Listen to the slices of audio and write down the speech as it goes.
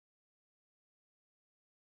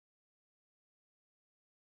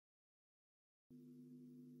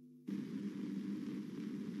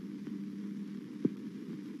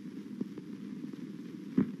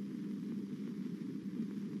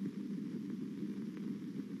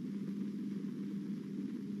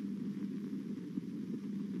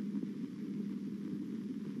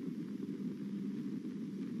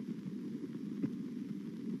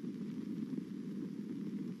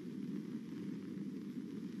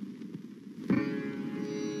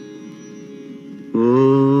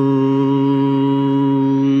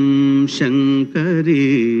ಶಂಕರಿ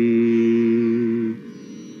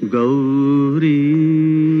ಗೌರಿ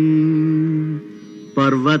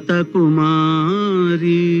ಪರ್ವತ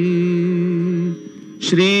ಕುಮಾರಿ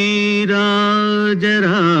ಶ್ರೀರಾಜರಾಜೇಶ್ವರಿ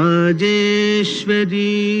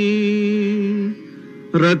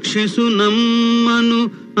ರಕ್ಷಿಸು ನಮ್ಮನು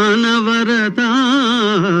ಅನವರತ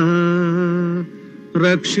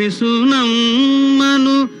ರಕ್ಷಿಸು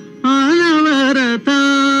ನಮ್ಮನು ಅನವರತ.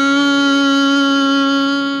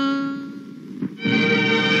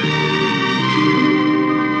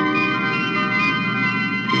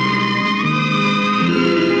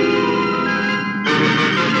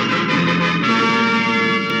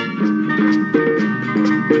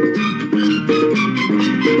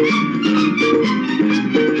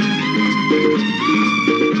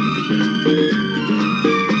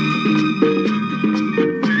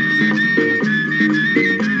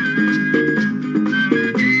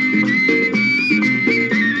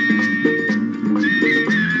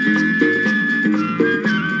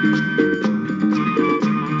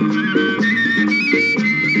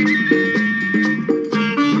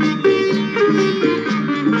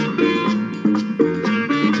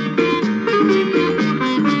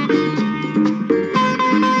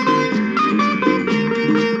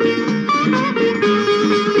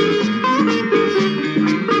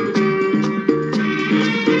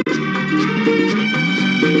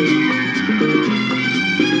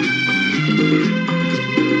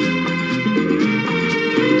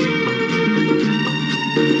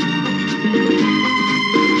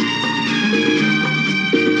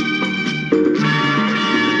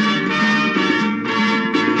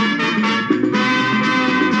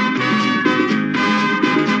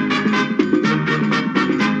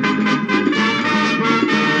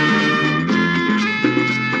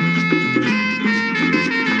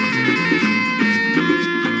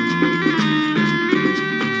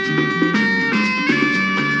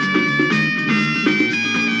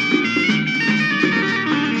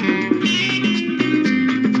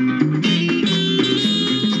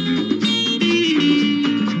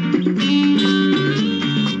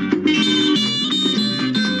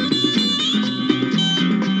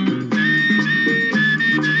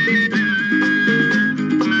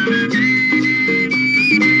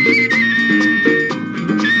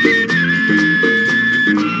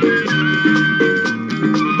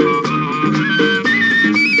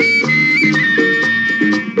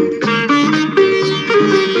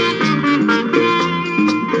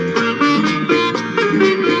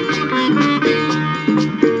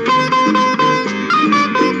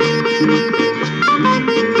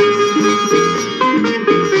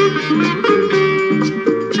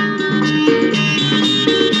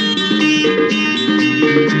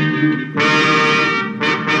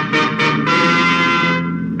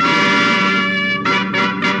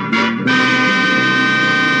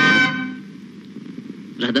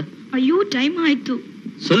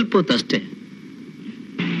 ಸ್ವಲ್ಪ ಹೊತ್ತಷ್ಟೇ.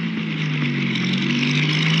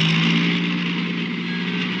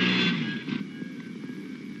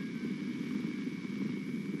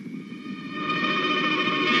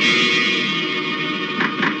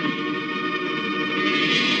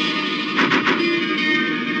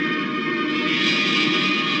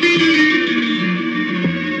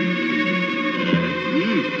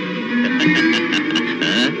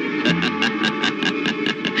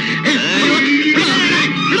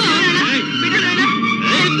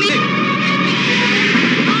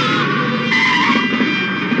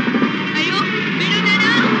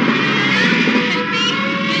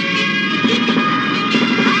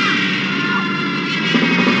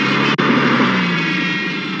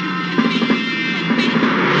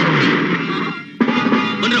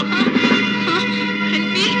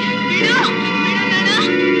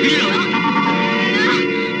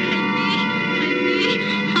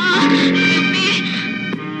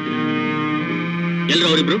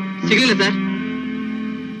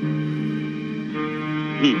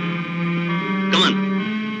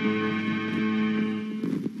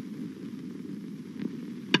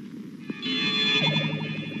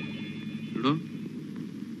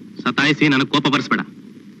 ನನಗೆ ಕೋಪ ಬರ್ಸ್ಬೇಡ.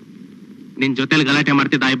 ನಿನ್ ಜೊತೆಲಿ ಗಲಾಟೆ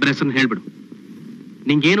ಮಾಡ್ತಿದ್ದ ಇಬ್ಬರ ಹೆಸರನ್ನ ಹೇಳ್ಬಿಡು.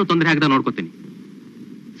 ನಿಂಗೇನು ತೊಂದರೆ ಆಗದ ನೋಡ್ಕೋತೀನಿ.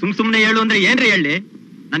 ಸುಮ್ನೆ ಹೇಳು ಅಂದ್ರೆ ಏನ್ರಿ ಹೇಳಿ?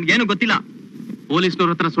 ನನ್ಗೇನು ಗೊತ್ತಿಲ್ಲ.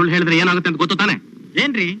 ಪೊಲೀಸ್ನವ್ರ ಹತ್ರ ಸುಳ್ಳು ಹೇಳಿದ್ರೆ ಏನಾಗುತ್ತೆ ಅಂತ ಗೊತ್ತು ತಾನೆ?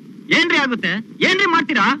 ಏನ್ರಿ ಆಗುತ್ತೆ? ಏನ್ರಿ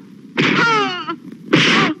ಮಾಡ್ತೀರಾ?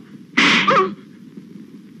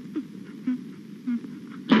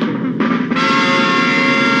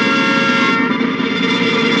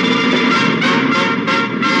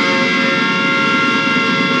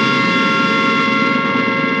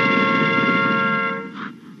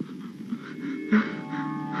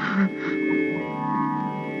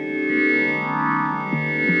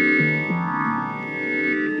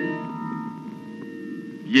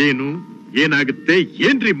 ಏನು ಏನಾಗುತ್ತೆ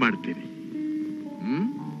ಏನ್ರಿ ಮಾಡ್ತೀರಿ?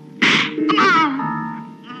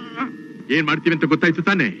 ಏನ್ ಮಾಡ್ತೀವಿ ಅಂತ ಗೊತ್ತಾಯ್ತು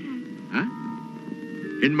ತಾನೆ?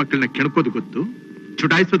 ಹೆಣ್ಮಕ್ಳನ್ನ ಕೆಣಕೋದು ಗೊತ್ತು,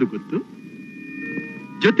 ಚುಡಾಯಿಸೋದು ಗೊತ್ತು,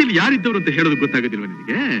 ಜೊತೆಲಿ ಯಾರಿದ್ದವ್ರು ಅಂತ ಹೇಳೋದು ಗೊತ್ತಾಗೋದಿಲ್ವ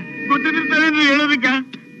ನಿನಗೆ? ಹೇಳೋದಕ್ಕ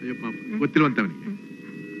ಅಯ್ಯೋ ಪಾಪ, ಗೊತ್ತಿಲ್ವಂತವನಿಗೆ.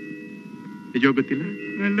 ನಿಜವಾಗ ಗೊತ್ತಿಲ್ಲ?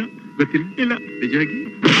 ಗೊತ್ತಿಲ್ಲ? ಇಲ್ಲ. ನಿಜವಾಗಿ?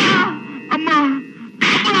 ಅಮ್ಮ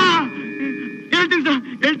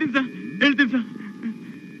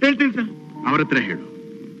ಹೇಳ್ತೀನಿ ಸರ್. ಅವ್ರ ಹತ್ರ ಹೇಳು.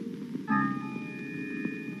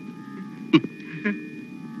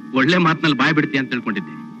 ಒಳ್ಳೆ ಮಾತಿನಲ್ಲಿ ಬಾಯ್ ಬಿಡ್ತೀಯ ಅಂತ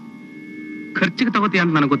ತಿಳ್ಕೊಂಡಿದ್ದೆ. ಖರ್ಚಿಗೆ ತಗೋತೀಯ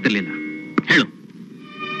ಅಂತ ನನಗೆ ಗೊತ್ತಿರ್ಲಿಲ್ಲ. ಹೇಳು.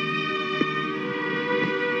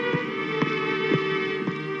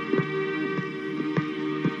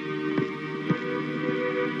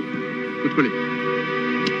 ಕೂತ್ಕೊಳ್ಳಿ.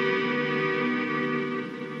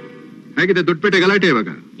 ಹೇಗಿದೆ ದೊಡ್ಡಪೇಟೆ ಗಲಾಟೆ ಇವಾಗ?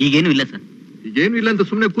 ಈಗೇನು ಇಲ್ಲ ಸರ್. ಈಗೇನು ಇಲ್ಲ ಅಂತ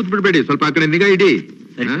ಸುಮ್ನೆ ಕೂತ್ ಬಿಡ್ಬೇಡಿ, ಸ್ವಲ್ಪ ಆ ಕಡೆ ನಿಗಾ ಇಡಿ.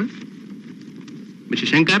 ಮಿಸ್ಟರ್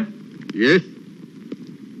ಶಂಕರ್, ಎಸ್,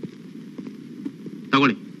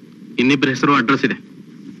 ತಗೊಳ್ಳಿ. ಇನ್ನಿಬ್ಬರ ಹೆಸರು, ಅಡ್ರೆಸ್ ಇದೆ.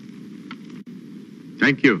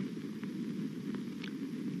 Thank you.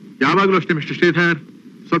 ಯಾವಾಗಲೂ ಅಷ್ಟೇ ಮಿಸ್ಟರ್ ಶ್ರೀಧರ್,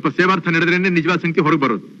 ಸ್ವಲ್ಪ ಸೇವಾರ್ಥ ನಡೆದ್ರೇನೆ ನಿಜವಾದ ಸಂಖ್ಯೆ ಹೊರಗೆ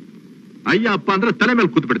ಬರೋದು. ಅಯ್ಯ ಅಪ್ಪ ಅಂದ್ರೆ ತಲೆ ಮೇಲೆ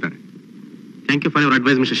ಕೂತ್ ಬಿಡ್ತಾರೆ. Thank you for your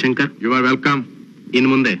advice mister Shankar. You are welcome. ಇನ್ನು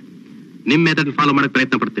ಮುಂದೆ ನಿಮ್ ಮೆಥಡ್ ಫಾಲೋ ಮಾಡಕ್ಕೆ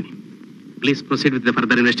ಪ್ರಯತ್ನ ಪಡ್ತೀನಿ. Please proceed with the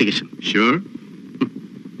further investigation. Sure.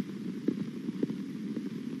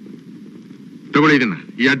 ತಗೊಳ್ಳಿ ಇದನ್ನ,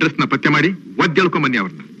 ಈ ಅಡ್ರೆಸ್ ನ ಪತ್ತೆ ಮಾಡಿ ಒದ್ದೇಳ್ಕೊಂಡ್ ಬನ್ನಿ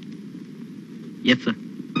ಅವ್ರನ್ನ. Yes sir.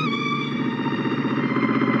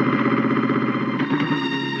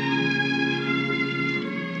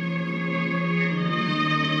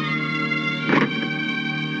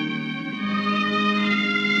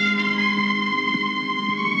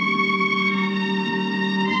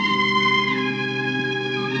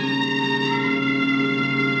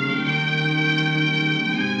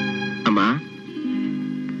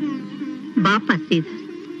 ಬಾಪ ಶ್ರೀಧರ್,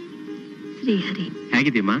 ಶ್ರೀಹರಿ,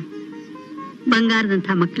 ಹೇಗಿದ್ದೀಮ್ಮ? ಬಂಗಾರದಂಥ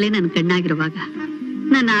ಮಕ್ಕಳೇ ನನ್ನ ಕಣ್ಣಾಗಿರುವಾಗ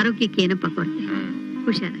ನನ್ನ ಆರೋಗ್ಯಕ್ಕೆ ಏನಪ್ಪ ಕೊರತೆ?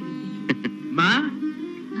 ಹುಷಾರಾಗಿದ್ದೀನಿ.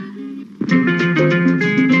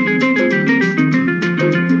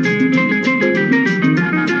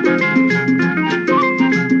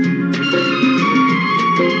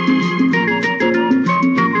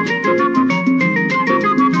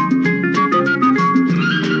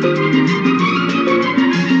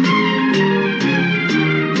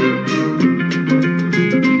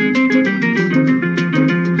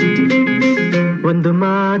 ಒಂದು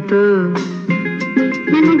ಮಾತು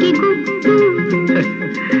ನನಗೆ ಗೊತ್ತು,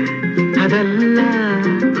 ಅದಲ್ಲ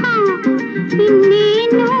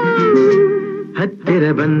ಇನ್ನೇನು, ಹತ್ತಿರ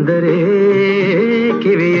ಬಂದರೆ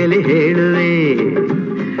ಕಿವಿಯಲ್ಲಿ ಹೇಳುವೆ,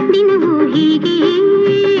 ದಿನವೂ ಹೀಗೆ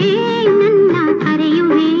ನನ್ನ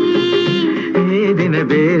ಕರೆಯುವೆ, ಈ ದಿನ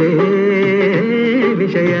ಬೇರೆ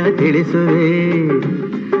ವಿಷಯ ತಿಳಿಸುವೆ,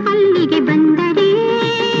 ಅಲ್ಲಿಗೆ ಬಂದರೆ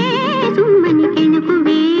ಸುಮ್ಮನೆ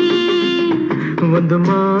ಕೆಣಕುವೆ, ಒಂದು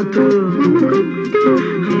ಮಾತು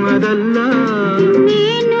ಅದಲ್ಲ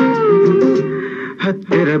ಇನ್ನೇನು,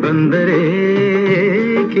 ಹತ್ತಿರ ಬಂದರೆ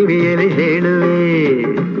ಕಿವಿಯಲ್ಲಿ ಹೇಳುವೆ,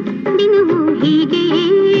 ದಿನವೂ ಹೀಗೆ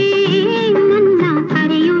ನನ್ನ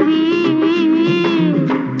ಕರೆಯುವೆ.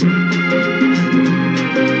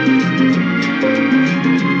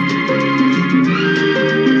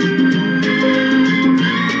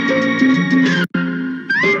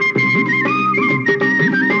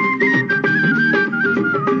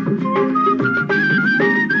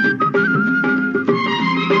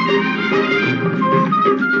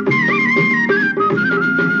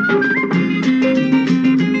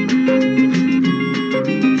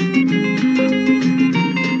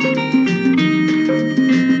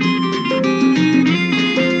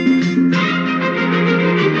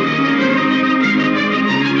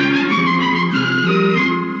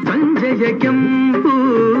 ಕೆಂಪು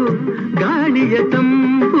ಗಾಳಿಯ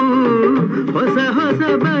ತಂಪು ಹೊಸ ಹೊಸ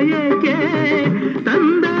ಬಯಕೆ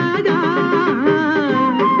ತಂದಾಗ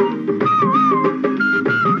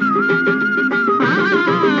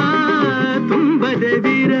ತುಂಬದ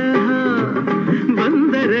ವಿರಹ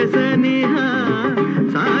ಬಂದರ ಸನಿಹ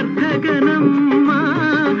ಸಾರ್ಥಕ ನಮ್ಮ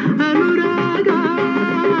ಅನುರಾಗ.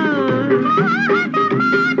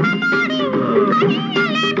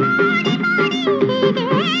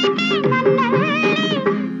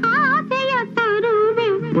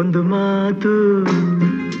 ಒಂದು ಮಾತು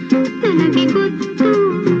ನನಗೆ ಗೊತ್ತು,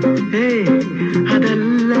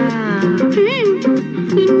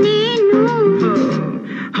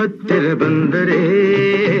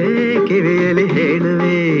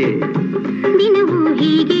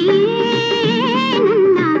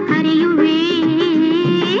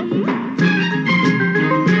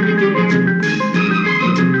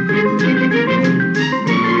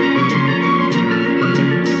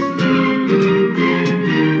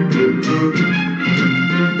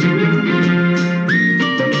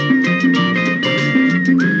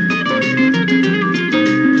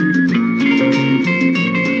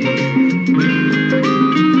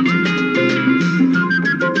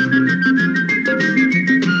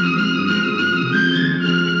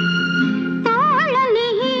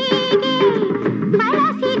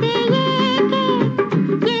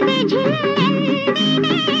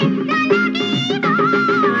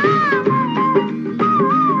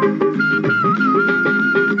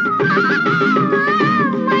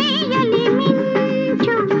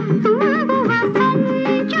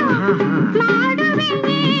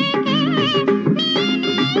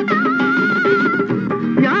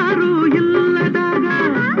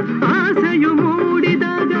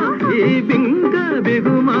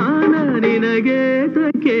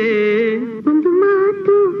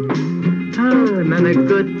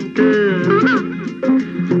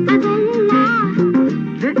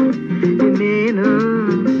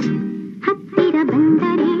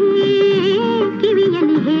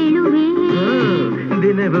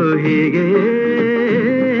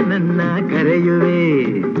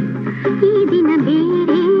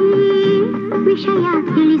 ವಿಷಯ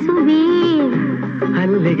ತಿಳಿಸುವೆ.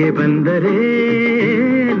 ಅಲ್ಲಿಗೆ ಬಂದರೆ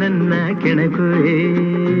ನನ್ನ ಕೆಣಕುವೆ.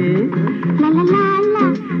 ಲಲಲಾಲ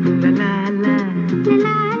ಲಲಾಲ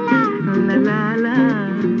ಲಲಾಲ ಲಲಾಲ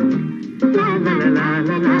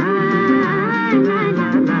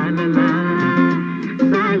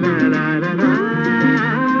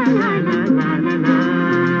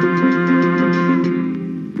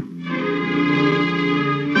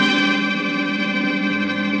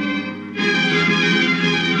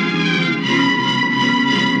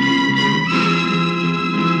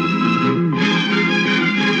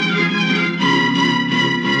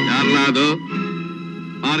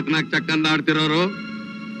ಪಾರ್ಕ್ನಾಗ ಚಕ್ಕಂದ ಆಡ್ತಿರೋರು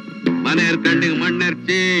ಮನೆ ಕಣ್ಣಿಗೆ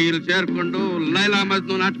ಮಣ್ಣೆರ್ಚಿ ಇಲ್ಲಿ ಸೇರ್ಕೊಂಡು ಲೈಲಾ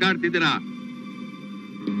ಮಜ್ನು ನಾಟಕ ಆಡ್ತಿದ್ದೀರಾ.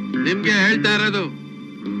 ನಿಮ್ಗೆ ಹೇಳ್ತಾ ಇರೋದು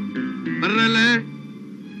ಬರ್ರಲ್ಲೇ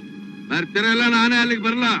ಬರ್ತಿರಲ್ಲ, ನಾನೇ ಅಲ್ಲಿಗೆ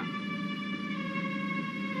ಬರ್ಲ.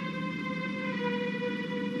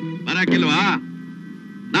 ಬರಕಿಲ್ವಾ?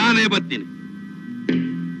 ನಾನೇ ಬರ್ತೀನಿ.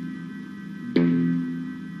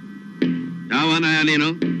 ಯಾವನಯ ನೀನು?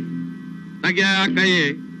 ತಗ್ಯ ಕೈ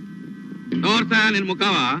ತೋರ್ಸ ನಿನ್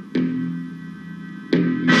ಮುಖವ.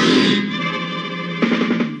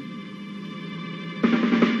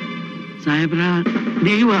 ಸಾಹೇಬ್ರ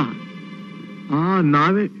ನೀವ?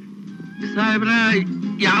 ನಾವೇ ಸಾಹೇಬ್ರ,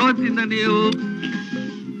 ಯಾವತ್ತಿಂದ ನೀವು?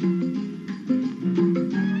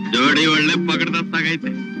 ಜೋಡಿ ಒಳ್ಳೆ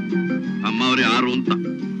ಪಗಡ್ದಸ್ತಾಗೈತೆ. ಅಮ್ಮವ್ರು ಯಾರು ಅಂತ?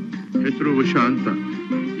 ಹೆಸರು ಉಷಾ ಅಂತ.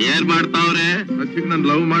 ಏನ್ ಮಾಡ್ತಾವ್ರೆ? ಸಚಿಗ್ ನನ್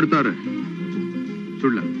ಲವ್ ಮಾಡ್ತಾರೆ.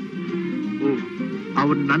 ಸುಳ್ಳ? ಓ,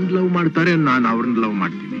 ಅವ್ರು ನನ್ ಲವ್ ಮಾಡ್ತಾರೆ, ನಾನು ಅವ್ರನ್ನ ಲವ್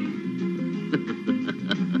ಮಾಡ್ತೀನಿ.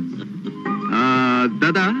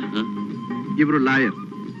 ದಾದಾ, ಇವ್ರು ಲಾಯರ್.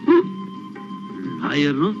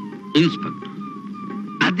 Lawyer inspector.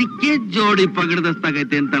 ಅದಕ್ಕೆ ಜೋಡಿ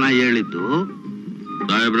ಪಗಡ್ದಸ್ತಾಗೈತೆ ಅಂತ ನಾ ಹೇಳಿದ್ದು.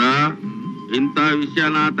 ಸಾಹೇಬ್ರ, ಇಂಥ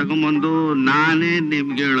ವಿಷಯನ ತಗೊಂಬಂದು ನಾನೇ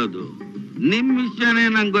ನಿಮ್ಗೆ ಹೇಳೋದು. ನಿಮ್ ವಿಷಯನೇ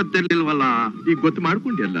ನಂಗೆ ಗೊತ್ತಿರ್ಲಿಲ್ವಲ್ಲ. ಈಗ ಗೊತ್ತು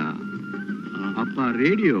ಮಾಡ್ಕೊಂಡಿಯಲ್ಲ ಅಪ್ಪ.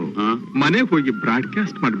 ರೇಡಿಯೋ ಮನೆಗೆ ಹೋಗಿ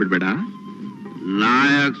ಬ್ರಾಡ್ಕಾಸ್ಟ್ ಮಾಡ್ಬಿಡ್ಬೇಡ.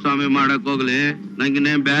 ನಾಯಕ್ ಸ್ವಾಮಿ ಮಾಡಕ್ ಹೋಗ್ಲಿ,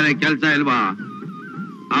 ನಂಗೆ ಬೇರೆ ಕೆಲ್ಸ ಇಲ್ವಾ?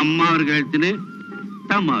 ಅಮ್ಮ ಅವ್ರಿಗೆ ಹೇಳ್ತೀನಿ,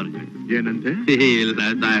 ತಮ್ಮ ಅವ್ರಿಗೆ ಹೇಳ್ತೀನಿ. ಏನಂತೆ? ಇಲ್ಲ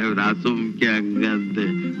ಸಾಹೇಬ್ರ, ಸುಮ್ಕೆ ಹಂಗಂತೆ.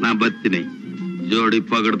 ನಾ ಬರ್ತೀನಿ. ಜೋಡಿ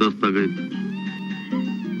ಪಗಡ್ದೋಸ್ತಾಗೈತೆ.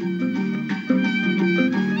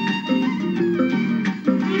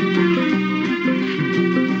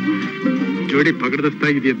 ಜೋಡಿ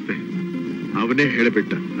ಪಗಡ್ದಸ್ತಾಗಿದೆಯಂತೆ. ಅವನೇ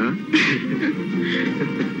ಹೇಳ್ಬಿಟ್ಟ.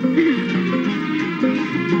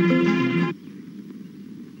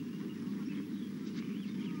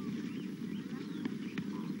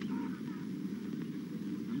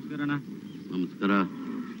 ನಮಸ್ಕಾರ.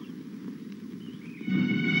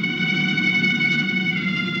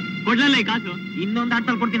 ಕೊಡ್ಲಲ್ಲ ಈ ಕಾಸು? ಇನ್ನೊಂದು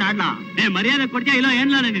ಆಟಲ್ಲಿ ಕೊಡ್ತೀನಿ, ಆಡ್ಲಾ? ಮರ್ಯಾದೆ ಕೊಡ್ತೀಯ ಇಲ್ಲ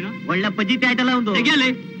ಏನ್ಲ ನೀನು? ಒಳ್ಳೆ ಪಜಿತಿ ಆಯ್ತಲ್ಲ ಒಂದು.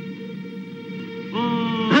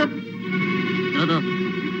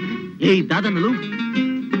 ಏಯ್ ದಾದನಲು,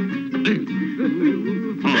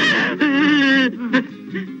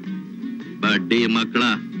 ಬಡ್ಡಿ ಮಕ್ಕಳ,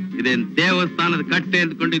 ಇದೇನ್ ದೇವಸ್ಥಾನದ ಕಟ್ಟೆ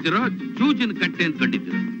ಅಂದ್ಕೊಂಡಿದ್ದೀರೋ ಚೂಚಿನ ಕಟ್ಟೆ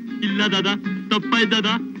ಅಂದ್ಕೊಂಡಿದ್ದೀರೋ? ಇಲ್ಲ ದಾದಾ, ತಪ್ಪಾಯ್ತು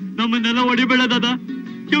ದಾದಾ. ನಮ್ಮನ್ನೆಲ್ಲ ಹೊಡಿಬೇಡ ದಾದಾ,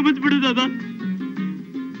 ಕ್ಷಮಿಸ್ಬಿಡು ದಾದಾ.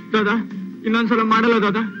 ದಾದಾ, ಇನ್ನೊಂದ್ಸಲ ಮಾಡಲ್ಲ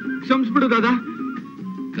ದಾದಾ, ಕ್ಷಮಿಸ್ಬಿಡು ದಾದಾ.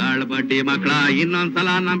 ಕಾಳ್ ಬಡ್ಡಿ ಮಕ್ಕಳ, ಇನ್ನೊಂದ್ಸಲ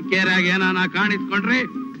ನಮ್ ಕೇರ್ಯಾಗ ಏನಾನ ಕಾಣಿಸ್ಕೊಂಡ್ರಿ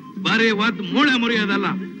ಬರೀ ಒದ್ ಮೂಳೆ ಮುರಿಯೋದಲ್ಲ,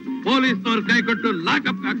 ಪೊಲೀಸ್ನವ್ರ ಕೈ ಕೊಟ್ಟು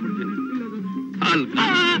ಲಾಕಪ್ ಹಾಕ್ಬಿಡ್ತೀನಿ.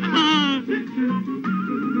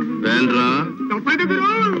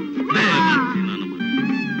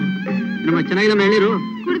 ನಮ್ಮ ಚೆನ್ನಾಗಿದೆ ಹೇಳಿರು.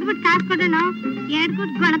 ಕುಡಿದ್ಬಿಟ್ಟು ಕಾಸು ಕೊಡೋಣ. 2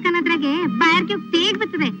 ಗುಡ್ ಗೊಳಕನದ್ರಾಗೆ ಬಾಯರ್ಗೆ ತೇಗ್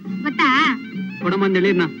ಬರ್ತದೆ ಗೊತ್ತಾ? ಕೊಡಮಂದ್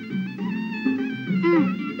ಹೇಳಿರ್ನ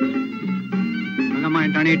ಮಗಮ್ಮ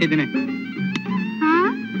ಎಂಟಾಣಿ ಇಟ್ಟಿದ್ದೀನಿ. ಹಾ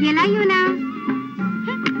ಎಲ್ಲ ಇವನ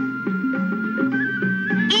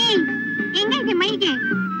ಹೆಂಗೈತೆ ಮೈಗೆ?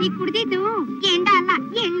 ಈ ಕುಡ್ದಿದ್ದು ಕೆಂಡ ಅಲ್ಲ,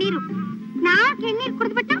 ಎಳ್ನೀರು. 4 ಎಳ್ನೀರು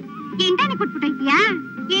ಕುಡ್ದ್ಬಿಟ್ಟು ಕೆಂಡಾನೆ ಕೊಟ್ಬಿಟ್ಟೈತಿಯಾ?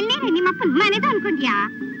 ಎಳ್ನೀರು ನಿಮ್ಮಪ್ಪನ್ ಮನೆದು ಅನ್ಕೊಂಡ್ಯಾ?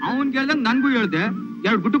 ಅವನ್ ಕೇಳ್ದಂಗ್ ನನ್ಗೂ ಹೇಳ್ದೆ.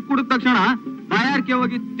 2 ಗುಟುಕ್ ಕುಡಿದ ತಕ್ಷಣ ಬಾಯಾರ್ಕೆ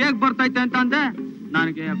ಹೋಗಿ ತೇಗ್ ಬರ್ತೈತೆ ಅಂತ ಅಂದೆ.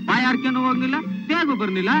 ನನಗೆ ಬಾಯಾರ್ಕೆನೂ ಹೋಗ್ಲಿಲ್ಲ, ತೇಗು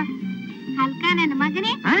ಬರ್ಲಿಲ್ಲ. ಹಲ್ಕ ನನ್ನ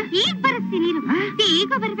ಮಗನೇ, ಈಗ ಬರಸ್ತೀನಿ ನೀರು.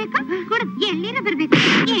 ತೇಗು ಬರ್ಬೇಕು, ಕುಡ್ದ್ ಎಳ್ನೀರು ಬರ್ಬೇಕು.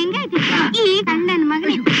 ಹೆಂಗೈತಿ ಈಗ ನನ್ನ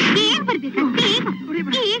ಮಗನೇ? ತೇಗ್ ಬರ್ಬೇಕಾ?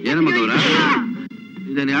 ಏನ ಮಗವ್ರ,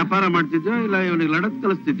 ಇದನ್ ವ್ಯಾಪಾರ ಮಾಡ್ತಿದ್ಯೋ ಇಲ್ಲ ಇವನಿಗೆ ಲಡಕ್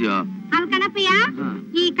ಕಲಿಸ್ತಿದ್ಯೋ? ಅಲ್ಕನಪ್ಪಯ್ಯ,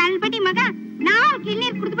 ಈ ಕಳ್ಬಡಿ ಮಗ 4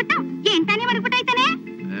 ಎಳ್ನೀರು ಕುಡ್ದ್ಬಿಟ್ಟು ಎಂಟಾನೆ ಬರ್ಬಿಟ್ಟೈತಾನೆ.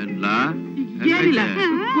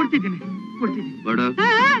 ಕೊಡ್ತಿದ್ದೀನಿ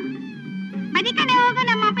ಬದಿ ಕಡೆ ಹೋಗು.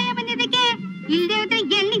 ನಮ್ಮ ಅಪ್ಪಯ್ಯ ಬಂದಿದ್ದಕ್ಕೆ ಇಲ್ದೇ ಹೋದ್ರೆ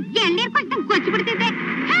ಎಳ್ನೀರ್ ಕೊಟ್ಟು ಕೊಚ್ಚಿ ಬಿಡ್ತಿದ್ದೆ.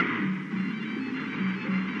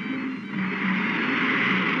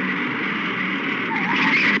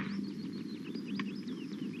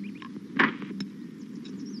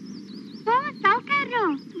 ಓ ಸಾವ್ಕಾರ್ರು,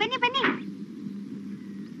 ಬನ್ನಿ ಬನ್ನಿ.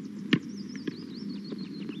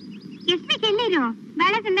 ಇರು,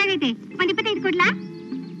 ಬಹಳ ಚಂದಾಗೈತೆ. 25 ಕೊಡ್ಲಾ?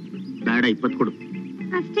 ಬೇಡ, 20 ಕೊಡು.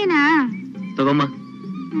 ಅಷ್ಟೇನಾ? ತಗೊಮ್ಮ.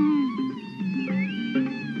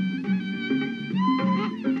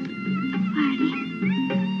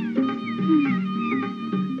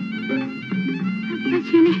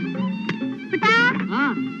 ಪುಟ,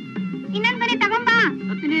 ಇನ್ನೊಂದ್ ಬರೀ ತಗೊಂಬಾ.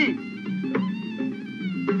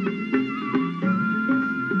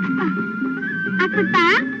 ಪುಟ್ಟ,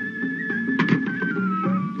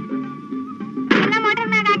 ಎಲ್ಲ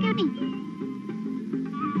ಮೋಟರ್ನಾಗ ಹಾಕಿವ್ನಿ.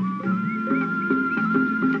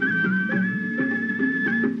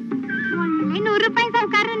 ಒಳ್ಳೆ 100 ರೂಪಾಯಿ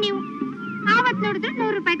ಸಾವುಕಾರರು ನೀವು. ಆವತ್ ನೋಡಿದ್ರೆ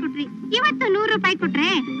 100 ರೂಪಾಯಿ ಕೊಟ್ರಿ, ಇವತ್ತು 100 ರೂಪಾಯಿ ಕೊಟ್ರೆ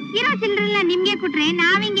ಇರೋ ಚಿಲ್ಲರೆಲ್ಲ ನಿಮ್ಗೆ ಕೊಟ್ರೆ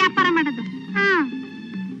ನಾವ್ ಹಿಂಗ್ ವ್ಯಾಪಾರ ಮಾಡೋದು? ಹಾ,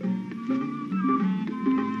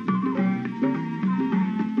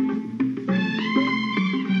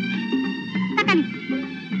 ತಕೊಳ್ಳಿ.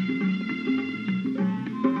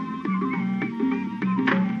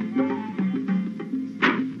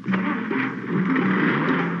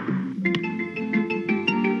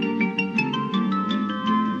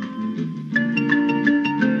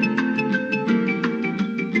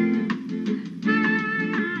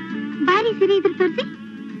 ಬಾರಿ ಸೀರೆ ಇದ್ರ ತೋರಿಸಿ.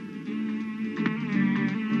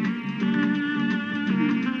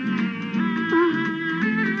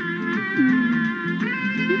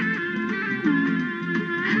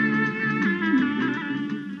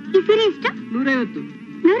 ಈ ಸೀರೆ ಎಷ್ಟು? 150.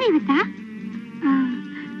 150?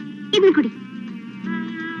 ಇದನ್ನ ಕೊಡಿ.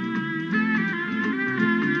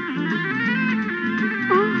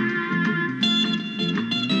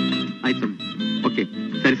 ಆಯ್ತು. ಓಕೆ,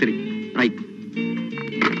 ಸರಿ ಸರಿ, ರೈಟ್.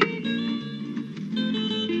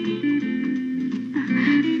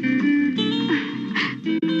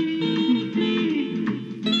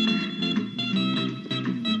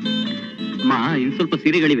 ಅಮ್ಮ, ಇನ್ ಸ್ವಲ್ಪ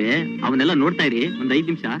ಸೀರೆಗಳಿವೆ, ಅವನ್ನೆಲ್ಲ ನೋಡ್ತಾ ಇರಿ. ಒಂದ್ 5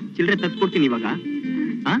 ನಿಮಿಷ ಚಿಲ್ಲರೆ ತರ್ಸ್ಕೊಡ್ತೀನಿ ಇವಾಗ.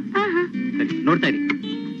 ಸರಿ, ನೋಡ್ತಾ ಇರಿ.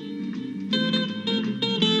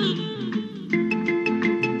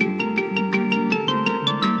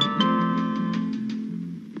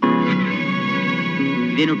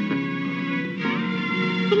 ಇದೇ ನೋಡಿ ಸರ್.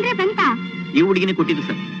 ಚಿಲ್ಲರೆ ಬಂತಾ? ಈ ಹುಡುಗಿನೇ ಕೊಟ್ಟಿದ್ದು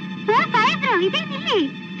ಸರ್. ಸಾಹೇಬ್ರು, ಇದೇ ಇಲ್ಲಿ.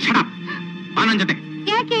 ಬಾ ನನ್ ಜೊತೆ.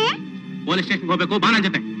 ಯಾಕೆ? ಪೊಲೀಸ್ ಸ್ಟೇಷನ್ಗೆ ಹೋಗ್ಬೇಕು, ಬಾ ನನ್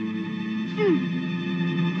ಜೊತೆ.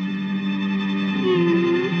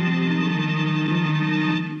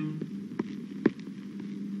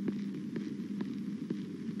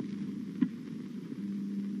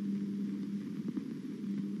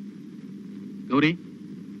 ಗೌರಿ,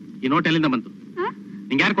 ಈ ನೋಟ್ ಎಲ್ಲಿಂದ ಬಂತು?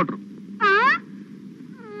 ನಿಂಗೆ ಯಾರು ಕೊಟ್ರು?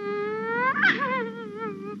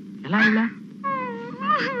 ಎಲ್ಲ ಇಲ್ಲ.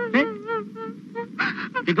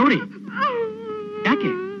 ಗೌರಿ, ಯಾಕೆ?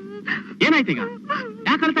 ಏನಾಯ್ತು ಈಗ?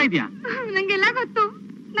 ಯಾಕೆ ಅಳ್ತಾ ಇದೀಯಾ? ನಂಗೆಲ್ಲ ಗೊತ್ತು.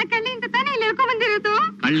 ನಾ ಕಳ್ಳಿಯಿಂದ ತಾನೇ ಇಲ್ಲಿ ಹೇಳ್ಕೊಂಡ್ ಬಂದಿರೋದು.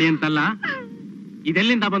 ಕಳ್ಳಿ ಅಂತಲ್ಲ,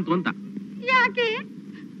 ಇದೆಲ್ಲಿಂದ ಬಂತು ಅಂತ. ಯಾಕೆ?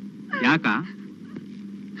 ಯಾಕ?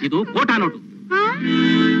 ಇದು ಕೋಟಾ ನೋಟು.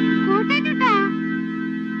 ಕೋಟೆ ದುಡ್ಡ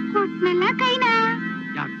ಕೊಟ್ನಲ್ಲ ಕೈನ.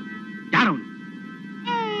 ಯಾರು? ಯಾರವನು?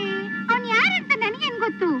 ಅವನ್ ಯಾರಂತ ನನಗೇನ್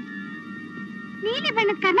ಗೊತ್ತು? ನೀಲಿ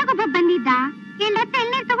ಬಣ್ಣದ ಕರ್ನಾಗೊಬ್ಬ ಬಂದಿದ್ದ. ಎಲ್ಲ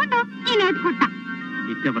ಎಳ್ನೀರ್ ತಗೊಂಡು ಈ ನೋಟ್ ಕೊಟ್ಟ.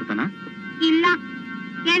 ನಿತ್ಯ ಬರ್ತಾನ? ಇಲ್ಲ,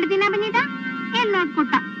 2 ದಿನ ಬಂದಿದ್ದ, 2 ನೋಟ್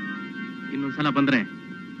ಕೊಟ್ಟ. ಇನ್ನೊಂದ್ಸಲ ಬಂದ್ರೆ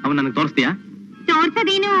ಅವನ್ ನನಗೆ ತೋರಿಸ್ತೀಯಾ?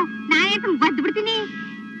 ತೋರ್ಸೋದೇನು, ನಾನೇ ಬದ್ದು ಬಿಡ್ತೀನಿ.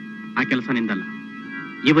 ಆ ಕೆಲಸ ನಿಂದಲ್ಲ,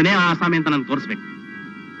 ಇವನೇ ಆ ಆಸಾಮಿ ಅಂತ ನಾನು ತೋರಿಸ್ಬೇಕು.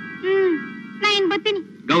 ನಾ ಏನ್ ಬರ್ತೀನಿ.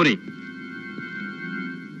 ಗೌರಿ,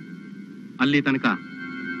 ಅಲ್ಲಿ ತನಕ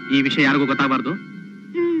ಈ ವಿಷಯ ಯಾರಿಗೂ ಗೊತ್ತಾಗಬಾರ್ದು.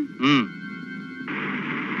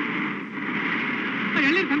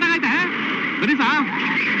 ಎಳ್ನೀರ್ ಸಂದಾಗೈತೆ. ಬನ್ನಿ ಸಾರ್,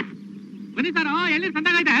 ಬನ್ನಿ ಸಾರ್, ಎಳ್ನೀರ್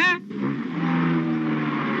ಸಂದಾಗೈತೆ.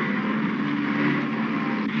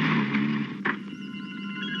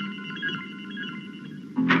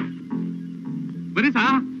 ಬನ್ನಿ ಸಾ.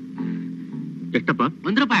 ಎಷ್ಟಪ್ಪ?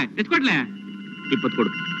 1 ರೂಪಾಯಿ. ಎಷ್ಟು ಕೊಡ್ಲೆ? 20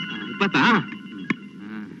 ಕೊಡು. 20?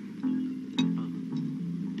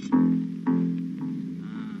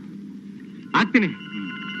 ಹಾಕ್ತೀನಿ.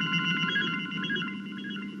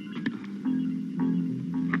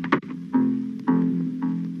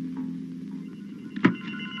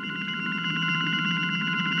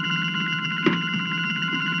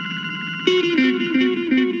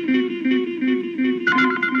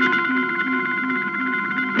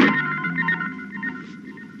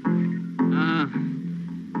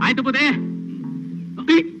 ಆಯ್ತು ಬುದೇ.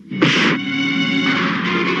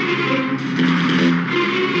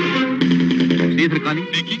 ಶ್ರೀಧರ್ ಕಾಲಿ,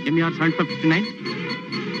 MR 7559,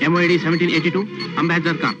 MOID 1782,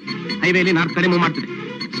 ambassador car. ಹೈವೇಲಿ north ಕಡೆ ಮೂವ್ ಮಾಡ್ತಿದೆ.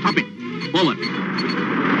 Stop it. ಓವರ್.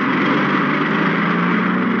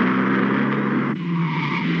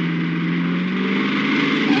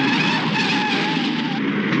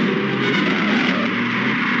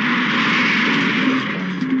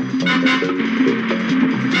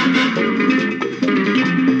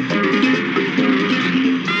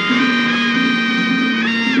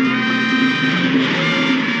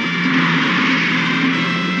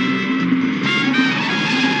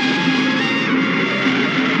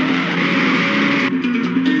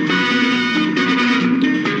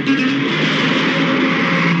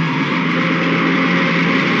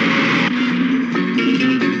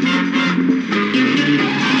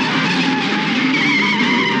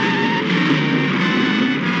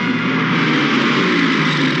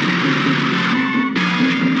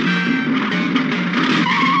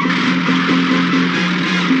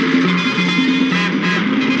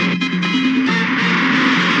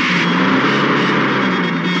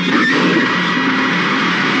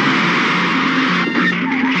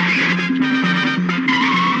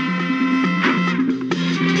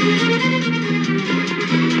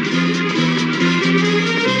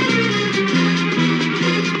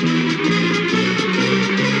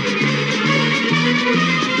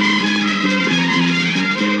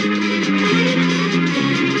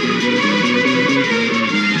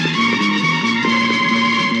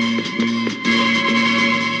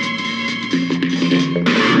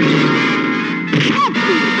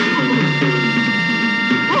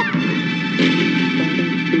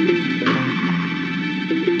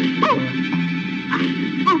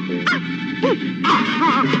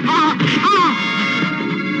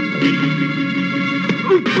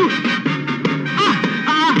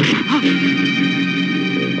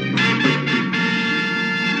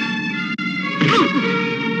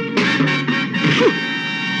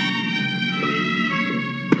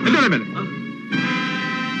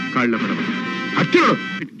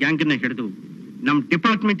 ಗ್ಯಾಂಗನ್ನ ಹಿಡಿದು ನಮ್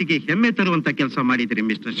ಡಿಪಾರ್ಟ್ಮೆಂಟ್ಗೆ ಹೆಮ್ಮೆ ತರುವಂತ ಕೆಲಸ ಮಾಡಿದ್ರಿ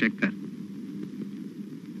ಮಿಸ್ಟರ್ ಶಂಕರ್.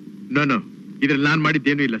 ನೋ ಇದ್ರಲ್ಲಿ ನಾನ್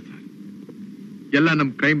ಮಾಡಿದ್ದೇನೂ ಇಲ್ಲ ಸರ್. ಎಲ್ಲ ನಮ್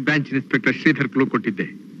crime branch inspector Sridhar clue ಕೊಟ್ಟಿದ್ದೆ.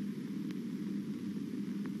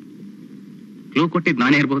 ಕ್ಲೂ ಕೊಟ್ಟಿದ್ದು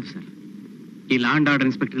ನಾನೇ ಇರ್ಬೋದು ಸರ್. ಈ ಲಾ ಅಂಡ್ ಆರ್ಡರ್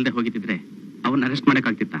ಇನ್ಸ್ಪೆಕ್ಟರ್ ಇಲ್ಲದೆ ಹೋಗಿದ್ದಿದ್ರೆ ಅವ್ರನ್ನ ಅರೆಸ್ಟ್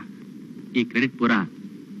ಮಾಡಕ್ಕಾಗ್ತಿತ್ತ? ಈ ಕ್ರೆಡಿಟ್ ಪೂರ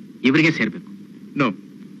ಇವರಿಗೆ ಸೇರ್ಬೇಕು. ನೋ,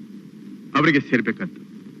 ಅವರಿಗೆ ಸೇರ್ಬೇಕಂತ.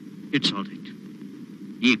 It's all right.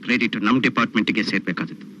 ಈ ಕ್ರೆಡಿಟ್ ನಮ್ ಡಿಪಾರ್ಟ್ಮೆಂಟ್ಗೆ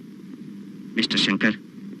ಸೇರ್ಬೇಕಾದದ್ದು. ಮಿಸ್ಟರ್ ಶಂಕರ್,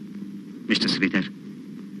 ಮಿಸ್ಟರ್ ಶ್ರೀಧರ್,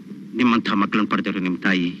 ನಿಮ್ಮಂಥ ಮಕ್ಕಳನ್ನು ಪಡೆದವರು ನಿಮ್ಮ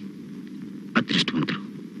ತಾಯಿ ಅದೃಷ್ಟವಂತರು.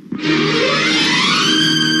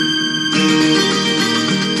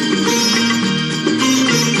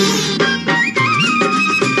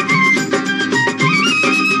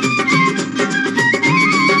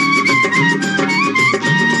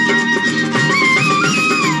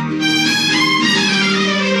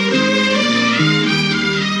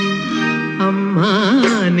 ಅಮ್ಮ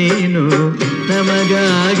ನೀನು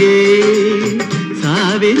ನಮಗಾಗಿ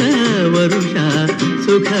ಸಾವಿರ ವರುಷ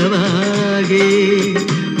ಸುಖವಾಗಿ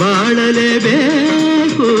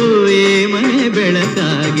ಬಾಳಲೇಬೇಕು ಈ ಮನೆ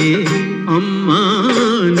ಬೆಳಕಾಗಿ. ಅಮ್ಮ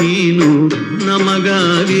ನೀನು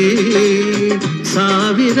ನಮಗಾಗಿ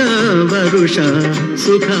ಸಾವಿರ ವರುಷ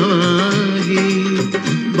ಸುಖವಾಗಿ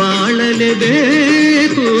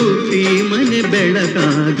ಬಾಳಲೇಬೇಕು ಈ ಮನೆ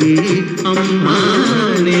ಬೆಳಕಾಗಿ. ಅಮ್ಮ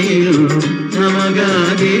ನೀನು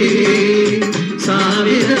ನಮಗಾಗಿ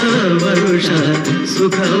ಸಾವಿರ ವರುಷ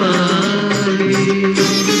ಸುಖವಾಗಿ.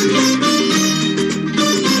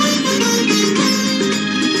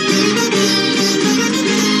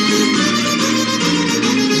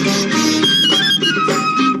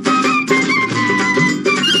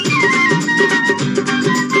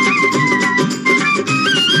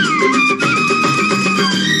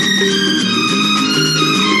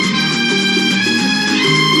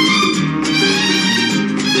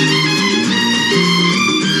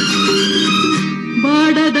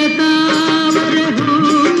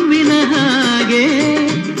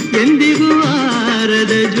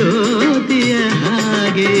 ಜ್ಯೋತಿಯ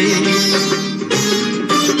ಹಾಗೆ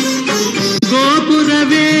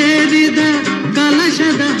ಗೋಪುರವೇರಿದ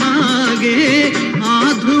ಕಲಶದ ಹಾಗೆ ಆ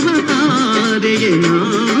ಧ್ರುವ ತಾರೆಗೆ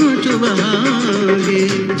ನಾಚುವ ಹಾಗೆ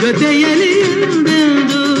ಜೊತೆಯಲ್ಲಿ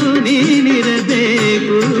ಎಂದೆಂದು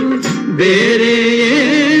ನೀನಿರಬೇಕು ಬೇರೆ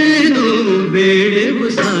ಏನು ಬೇಡವು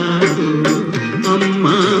ಸಾಕು. ಅಮ್ಮ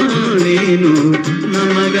ನೀನು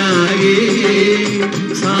ನಮಗಾಗಿ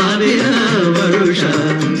ಸಾವಿರ ವರುಷ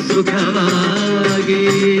ಸುಖವಾಗಿ.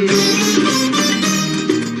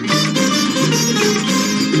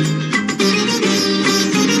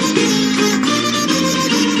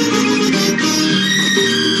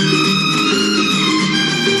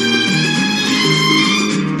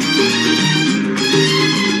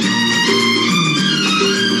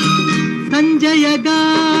 ಸಂಜೆಯ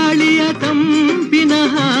ಗಾಳಿಯ ತಂಪಿನ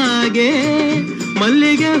ಹಾಗೆ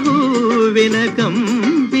ಮಲ್ಲಿಗೆ ಹೂವಿನ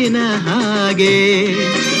ಕಂಪಿನ ಹಾಗೆ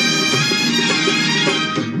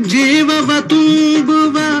ಜೀವವ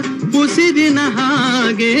ತುಂಬುವ ಉಸಿರಿನ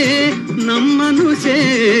ಹಾಗೆ ನಮ್ಮನ್ನು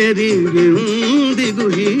ಸೇರಿ ಎಂದಿಗೂ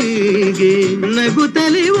ಹೀಗೆ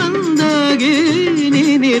ನಗುತ್ತಲಿ ಒಂದಾಗಿ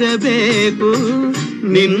ನೀನಿರಬೇಕು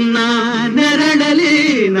ನಿನ್ನ ನೆರಳಲಿ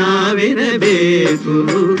ನಾವಿರಬೇಕು.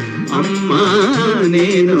 ಅಮ್ಮ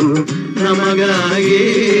ನೀನು ನಮಗಾಗಿ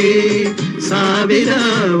ಸಾವಿರ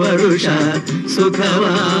ವರುಷ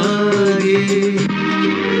ಸುಖವಾಗಿ.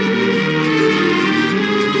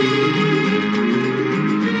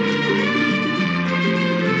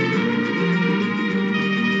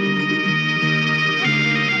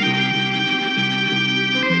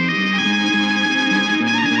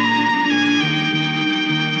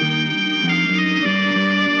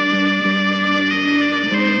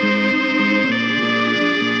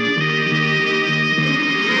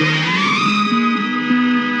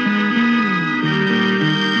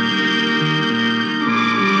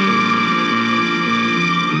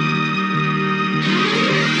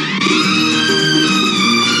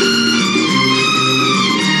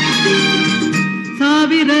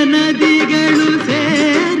 ನದಿಗಳು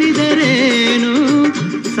ಸೇರಿದರೇನು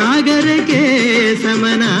ಸಾಗರಕ್ಕೆ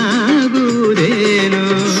ಸಮನಾಗುವುದೇನು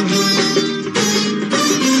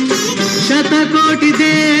ಶತಕೋಟಿ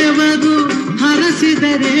ದೇವರು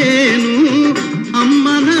ಹರಸಿದರೇನು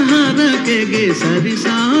ಅಮ್ಮನ ಹರಕೆಗೆ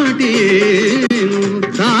ಸರಿಸಾಟಿಯೇನು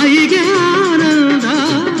ತಾಯಿಗೆ ಆನಂದ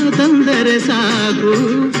ತಂದರೆ ಸಾಕು,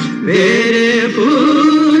 ಬೇರೆ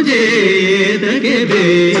ಪೂಜೆ ಎದಕ್ಕೆ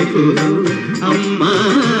ಬೇಕು. ಅಮ್ಮ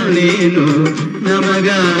ನೀನು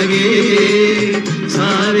ನಮಗಾಗಿ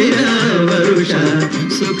 1000 ವರುಷ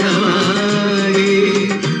ಸುಖವಾಗಿ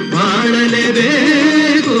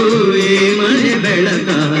ಬಾಳಲೇಬೇಕು ಈ ಮನೆ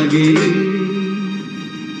ಬೆಳಕಾಗಿ.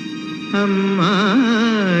 ಅಮ್ಮ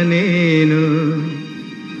ನೀನು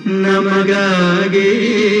ನಮಗಾಗಿ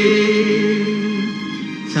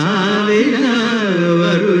 1000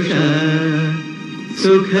 ವರುಷ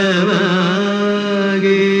ಸುಖವಾಗಿ.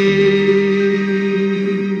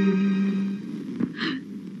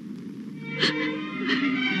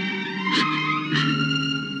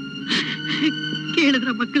 ಕೇಳಿದ್ರ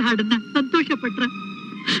ಮಕ್ಕಳ ಹಾಡನ್ನ ಸಂತೋಷ ಪಟ್ರ.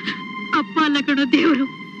 ಅಪ್ಪ ಅಲ್ಲ ಕಣೋ ದೇವ್ರು,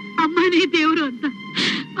 ಅಮ್ಮನೇ ದೇವ್ರು ಅಂತ.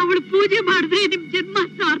 ಅವಳು ಪೂಜೆ ಮಾಡಿದ್ರೆ ನಿಮ್ ಜನ್ಮ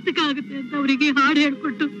ಸಾರ್ಥಕ ಆಗುತ್ತೆ ಅಂತ ಅವರಿಗೆ ಹಾಡು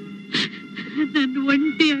ಹೇಳ್ಕೊಟ್ಟು ನನ್ನ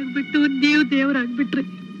ಒಂಟಿ ಆಗ್ಬಿಟ್ಟು ನೀವು ದೇವರಾಗ್ಬಿಟ್ರಿ.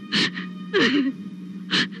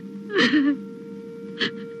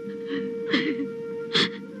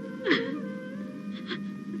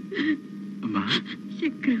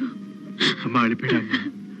 ಶಂಕರು, ಅಮ್ಮ ಅಳಿಬೇಡ.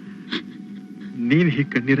 ನೀನ್ ಹೀಗೆ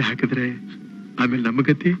ಕಣ್ಣೀರು ಹಾಕಿದ್ರೆ ಆಮೇಲೆ ನಮ್ಮ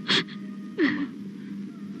ಗತಿ.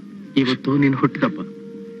 ಇವತ್ತು ನೀನ್ ಹುಟ್ಟಿದಪ್ಪ,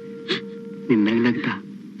 ನಿನ್ನ ನಗ್ನಗ್ತಾ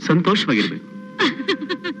ಸಂತೋಷವಾಗಿರ್ಬೇಕು.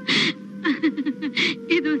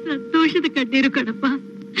 ಇದು ಸಂತೋಷದ ಕಣ್ಣೀರು ಕಣಪ್ಪ.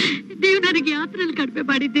 ನೀವು ನನಗೆ ಯಾತ್ರೆಯಲ್ಲಿ ಕಡಿಮೆ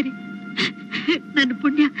ಮಾಡಿದ್ದೀರಿ. ನನ್ನ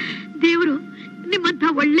ಪುಣ್ಯ ದೇವರು ನಿಮ್ಮಂತ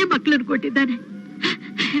ಒಳ್ಳೆ ಮಕ್ಕಳನ್ನು ಕೊಟ್ಟಿದ್ದಾನೆ.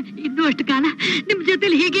 ಇನ್ನೂ ಅಷ್ಟು ಕಾಲ ನಿಮ್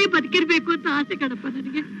ಜೊತೆಲಿ ಹೀಗೆ ಬದುಕಿರ್ಬೇಕು ಅಂತ ಆಸೆ ಕಣಪ್ಪ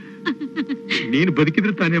ನನಗೆ. ನೀನು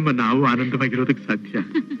ಬದುಕಿದ್ರೆ ತಾನೇ ಅಮ್ಮ ನಾವು ಆನಂದವಾಗಿರೋದಕ್ಕೆ ಸಾಧ್ಯ.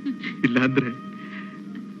 ಇಲ್ಲ ಅಂದ್ರೆ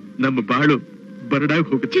ನಮ್ಮ ಬಾಳು ಬರಡಾಗಿ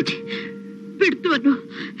ಹೋಗುತ್ತೆ. ಬಿಡ್ತು ಅನ್ನು.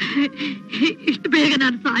 ಇಷ್ಟು ಬೇಗ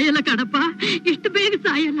ನಾನು ಸಾಯಲ್ಲ ಕಣಪ್ಪ, ಇಷ್ಟು ಬೇಗ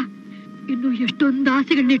ಸಾಯಲ್ಲ. ಇನ್ನು ಎಷ್ಟೊಂದು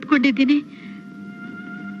ಆಸೆಗಳನ್ನ ಇಟ್ಕೊಂಡಿದ್ದೀನಿ.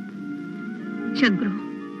 ಶಂಕರು,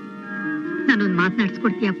 ನಾನೊಂದು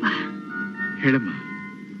ಮಾತನಾಡ್ಸ್ಕೊಡ್ತೀಯಪ್ಪ? ಹೇಳಮ್ಮ,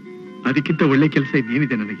 ಅದಕ್ಕಿಂತ ಒಳ್ಳೆ ಕೆಲಸ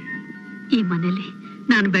ಇನ್ನೇನಿದೆ ನನಗೆ? ಈ ಮನೇಲಿ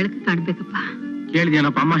ನಾನು ಬೆಳಕು ಕಾಣ್ಬೇಕಪ್ಪ.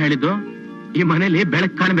 ಕೇಳಿದ್ಯಾನಪ್ಪ ಅಮ್ಮ ಹೇಳಿದ್ದು? ಈ ಮನೇಲಿ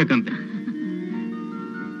ಬೆಳಕು ಕಾಣ್ಬೇಕಂತೆ.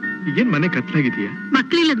 ಈಗೇನ್ ಮನೆ ಕತ್ಲಾಗಿದೆಯಾ?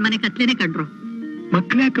 ಮಕ್ಳಿಲ್ಲದ ಮನೆ ಕತ್ಲೇನೆ ಕಂಡ್ರು.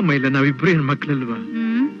 ಮಕ್ಳ್ಯಾಕಮ್ಮ ಇಲ್ಲ? ನಾವಿಬ್ರು ಏನ್ ಮಕ್ಳಲ್ವಾ?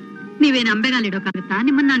 ನೀವೇನ್ ಅಂಬೆಗಾಲ ಇಡೋಕಾಗತ್ತಾ?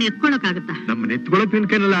 ನಿಮ್ಮನ್ನ ನಾನು ಎತ್ಕೊಳ್ಳೋಕಾಗತ್ತಾ? ನಮ್ಮನ್ನ ಎತ್ಕೊಳ್ಳೋಕ್ ನಿನ್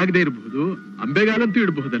ಕೈನಲ್ಲಿ ಆಗದೆ ಇರಬಹುದು, ಅಂಬೆಗಾಲಂತೂ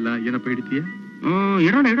ಇಡಬಹುದಲ್ಲ. ಏನಪ್ಪ ಹಿಡಿತೀಯ?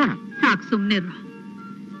 ಇಡೋಣ ಇಡೋಣ. ಸಾಕು, ಸುಮ್ನೆ ಇರು.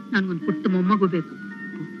 ನನ್ಗೊಂದು ಪುಟ್ಟ ಮೊಮ್ಮಗು ಬೇಕು.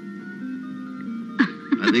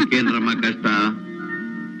 ಅದಕ್ಕೇನ್ರಮ್ಮ ಕಷ್ಟ?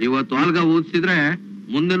 ಇವತ್ತು ಆಲ್ಗ ಊದಿಸಿದ್ರೆ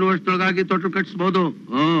ಮುಂದಿನ ವರ್ಷದೊಳಗಾಗಿ ತೊಟ್ಟು ಕಟ್ಸ್ಬಹುದು.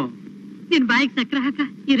 ನಿನ್ ಬಾಯಿಗೆ ಸಕ್ಕರೆ ಹಾಕ.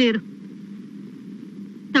 ಇರು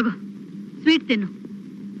ತಗೋ, ಸ್ವೀಟ್ ತಿನ್ನು.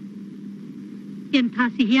 ಎಂಥ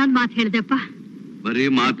ಸಿಹಿಯಾದ ಮಾತು ಹೇಳಿದೆಪ್ಪ. ಬರೀ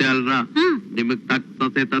ಮಾತೆ ಅಲ್ರ, ನಿಮಗ್ ತಕ್ಕ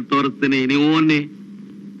ತಂದು ತೋರಿಸ್ತೀನಿ, ನೀವು ಅನ್ನಿ.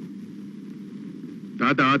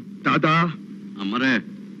 ದಾದಾ ದಾದಾ ಅಮ್ಮರೇ,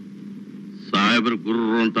 ಸಾಹೇಬ್ರು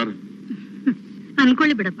ಗುರ್ರು ಅಂತಾರೆ.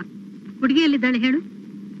 ಅನ್ಕೊಳ್ಳಿ ಬಿಡಪ್ಪ. ಹುಡುಗಿ ಎಲ್ಲಿದ್ದಾಳೆ ಹೇಳು?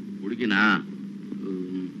 ಹುಡುಗಿನ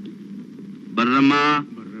ಬರ್ರಮ್ಮ.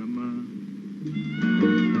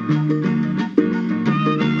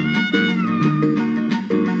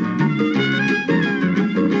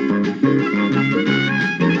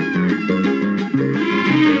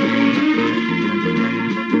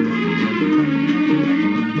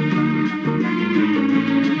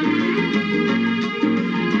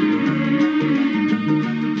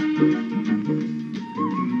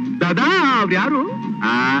 ದಾದಾ, ಅವ್ರು ಯಾರು?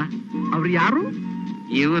 ಅವ್ರು ಯಾರು?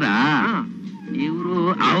 ಇವ್ರ ಇವ್ರು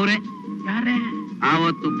ಅವ್ರೆ. ಯಾರೇ?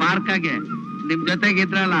 ಆವತ್ತು ಪಾರ್ಕಾಗೆ ನಿಮ್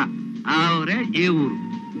ಜೊತೆಗಿದ್ರಲ್ಲ, ಅವ್ರೆ ಇವ್ರು.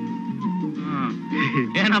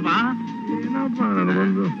 ಏನಪ್ಪ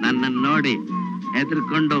ನನ್ನ ನೋಡಿ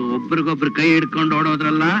ಹೆದರ್ಕೊಂಡು ಒಬ್ರಿಗೊಬ್ರು ಕೈ ಹಿಡ್ಕೊಂಡು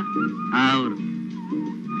ಓಡೋದ್ರಲ್ಲ, ಅವ್ರು.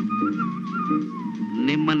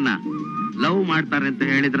 ನಿಮ್ಮನ್ನ ಲವ್ ಮಾಡ್ತಾರೆ ಅಂತ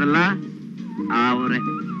ಹೇಳಿದ್ರಲ್ಲ, ಅವ್ರೆ.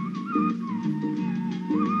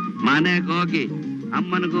 ಮನೆಗೆ ಹೋಗಿ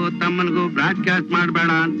ಅಮ್ಮನಿಗೂ ತಮ್ಮನಿಗೂ ಬ್ರಾಡ್ಕಾಸ್ಟ್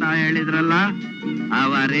ಮಾಡಬೇಡ ಅಂತ ಹೇಳಿದ್ರಲ್ಲ,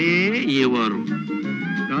 ಅವರೇ ಇವರು.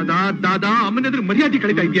 ದಾದಾ ದಾದಾ, ಅಮ್ಮನೆದ್ರು ಮರ್ಯಾದೆ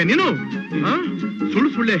ಕಳೀತಾ ಇದೀಯಾ ನೀನು? ಸುಳ್ಳು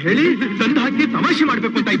ಸುಳ್ಳೆ ಹೇಳಿ ತಂದು ಹಾಕಿ ತಮಾಷೆ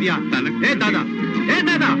ಮಾಡ್ಬೇಕು ಅಂತ ಇದೀಯಾ? ಏ ದಾದಾ,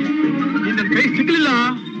 ನಿನ್ನ ಕೈ ಸಿಗ್ಲಿಲ್ಲ,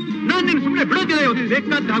 ನಾನ್ ನಿನ್ ಸುಮ್ನೆ ಬಿಡೋದಿಲ್ಲ. ಇವತ್ತು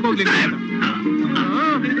ಬೇಕಾದ ಆಗೋಗ್ಲಿಲ್ಲ.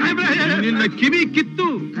 ನಿನ್ನ ಕಿವಿ ಕಿತ್ತು.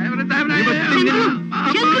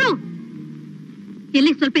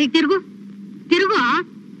 ಎಲ್ಲಿ ಸ್ವಲ್ಪ ಹೇಗೆ ತಿರುಗು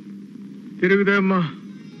ತಿರುಗಿದೆ ಅಮ್ಮ.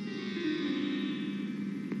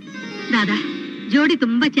 ದಾದಾ, ಜೋಡಿ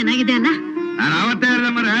ತುಂಬಾ ಚೆನ್ನಾಗಿದೆ ಅಲ್ಲ? ನಾನು ಅವತ್ತೇ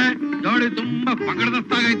ಹೇಳಿದೆ ಮರೆ, ಜೋಡಿ ತುಂಬಾ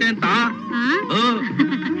ಪಕಡದಸ್ತಾಗೈತೆ ಅಂತ.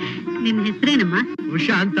 ನಿನ್ ಹೆಸರೇನಮ್ಮ?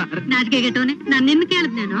 ಉಷಾ ಅಂತ. ನಾಚಿಕೆಗೆಟ್ಟವನೆ, ನಾನ್ ನಿನ್ನ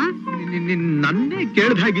ಕೇಳಿದ್ನೇನು? ನನ್ನೇ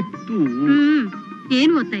ಕೇಳ್ದಾಗಿತ್ತು.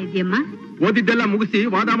 ಏನ್ ಓದ್ತಾ ಇದೀಯಮ್ಮ? ಓದಿದ್ದೆಲ್ಲ ಮುಗಿಸಿ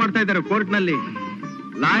ವಾದ ಮಾಡ್ತಾ ಇದ್ದಾರೆ ಕೋರ್ಟ್ ನಲ್ಲಿ.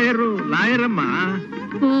 ಲಾಯರ್ ಅಮ್ಮ.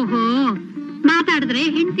 ಓಹೋ, ಮಾತಾಡಿದ್ರೆ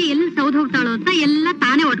ಹೆಂಡತಿ ಎಲ್ಲಿ ಸೌದ್ ಹೋಗ್ತಾಳೋ ಅಂತ ಎಲ್ಲ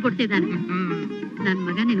ತಾನೇ ಒಟ್ಕೊಡ್ತಿದ್ದಾನೆ. ನನ್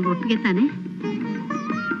ಮಗ ನಿನ್ಗೆ ಒಪ್ಪಿಗೆ ತಾನೆ?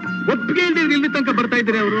 ಒಪ್ಪಿಗೆ ಇಲ್ದಿದ್ರೆ ಇಲ್ಲಿ ತನಕ ಬರ್ತಾ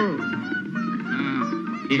ಇದ್ದೀರಿ ಅವರು.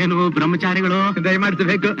 ಏನು ಬ್ರಹ್ಮಚಾರಿಗಳು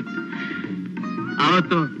ದಯಮಾಡಿಸಬೇಕು.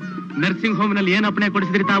 ಅವತ್ತು ನರ್ಸಿಂಗ್ ಹೋಮ್ ನಲ್ಲಿ ಏನ್ ಅಪ್ಪಣೆ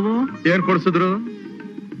ಕೊಡಿಸಿದ್ರಿ ತಾವು? ಏನ್ ಕೊಡ್ಸಿದ್ರು?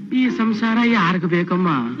 ಈ ಸಂಸಾರ ಯಾರಿಗ ಬೇಕಮ್ಮ?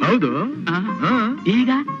 ಹೌದು.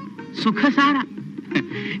 ಈಗ ಸುಖ ಸಾರ.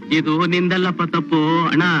 ಇದು ನಿಂದಲ್ಲಪ್ಪ ತಪ್ಪು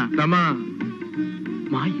ಅಣ್ಣ. ತಮ್ಮ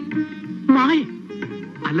ಮಾಯೆ ಮಾಯೆ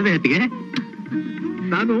ಅಲ್ಲವೇ ಅತ್ತಿಗೆ?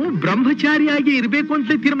 ನಾನು ಬ್ರಹ್ಮಚಾರಿಯಾಗಿ ಇರ್ಬೇಕು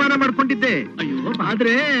ಅಂತ ತೀರ್ಮಾನ ಮಾಡ್ಕೊಂಡಿದ್ದೆ. ಅಯ್ಯೋ,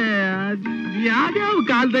 ಆದ್ರೆ ಯಾವ್ಯಾವ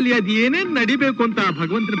ಕಾಲದಲ್ಲಿ ಅದ್ ಏನೇನ್ ನಡಿಬೇಕು ಅಂತ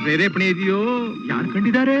ಭಗವಂತನ ಪ್ರೇರೇಪಣೆ ಇದೆಯೋ ಯಾರು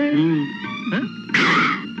ಕಂಡಿದ್ದಾರೆ?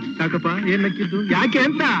 ಸಾಕಪ್ಪ, ಏನ್ ನಕ್ಕಿದ್ದು ಯಾಕೆ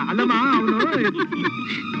ಅಂತ ಅಲ್ಲಮ್ಮ. ಅವನು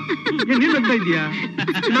ನೀನ್ ನಗ್ತಾ ಇದೀಯಾ?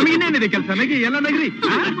 ನಮಗಿನ್ನೇನಿದೆ ಕೆಲಸ? ನಗಿ, ಎಲ್ಲ ನಗ್ರಿ.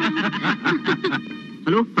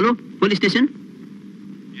 Hello hello, police station.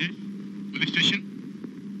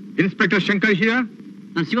 Inspector Shankar ಹಿಯಾ.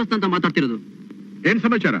 ನಾನು ಶಿವಸ್ತ ಅಂತ ಮಾತಾಡ್ತಿರೋದು. ಏನ್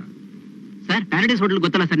ಸಮಾಚಾರ? ಸರ್, ಪ್ಯಾರಡೈಸ್ ಹೋಟೆಲ್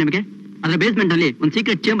ಗೊತ್ತಲ್ಲ ಸರ್ ನಿಮಗೆ? ಅದರ ಬೇಸ್ಮೆಂಟ್ ಅಲ್ಲಿ ಒಂದು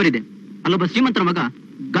ಸೀಕ್ರೆಟ್ ಚೇಂಬರ್ ಇದೆ. ಅಲ್ಲೊಬ್ಬ ಶ್ರೀಮಂತರ ಮಗ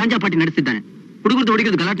ಗಾಂಜಾ ಪಾರ್ಟಿ ನಡೆಸಿದ್ದಾನೆ. ಹುಡುಗರದು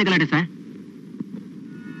ಹುಡುಗಿದು ಗಲಾಟೆ ಸರ್.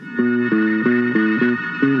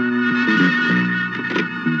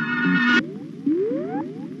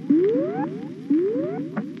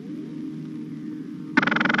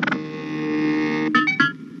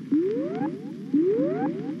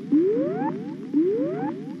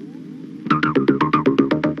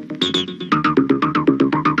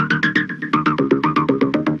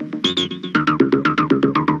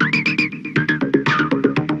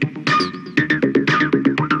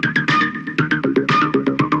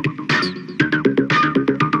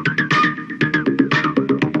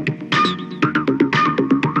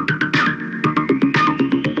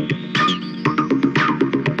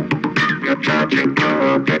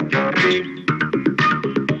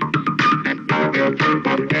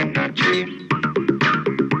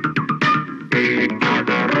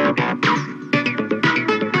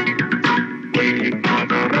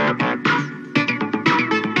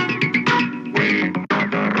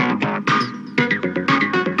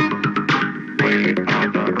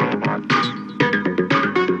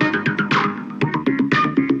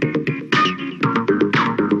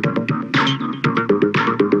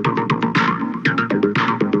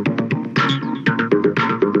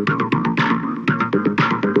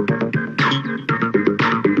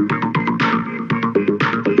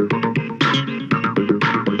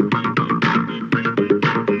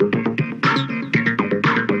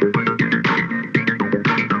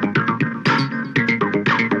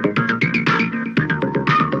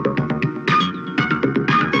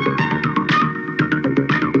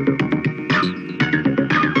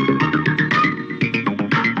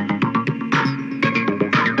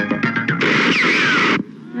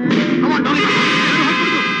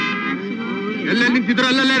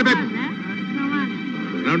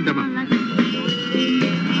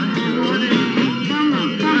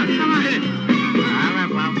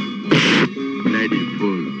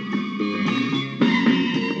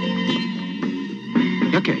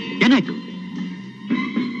 ಏನಾಯ್ತು?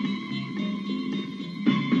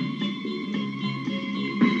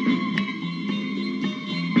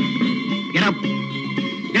 Get up.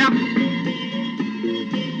 Get up.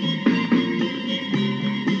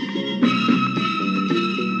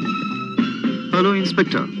 Hello,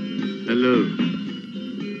 Inspector. Hello.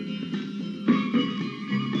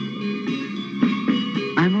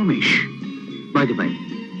 I'm Umesh. By the way,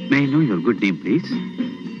 may I know your good name, please?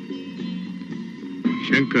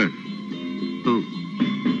 Shankar. Oh,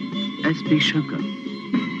 SP Shankar.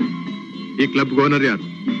 ಈ ಕ್ಲಬ್ ಓನರ್ ಯಾರು?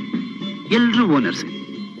 ಎಲ್ಲರೂ ಓನರ್ಸ್.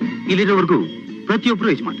 ಇಲ್ಲಿರೋವರೆಗೂ ಪ್ರತಿಯೊಬ್ಬರು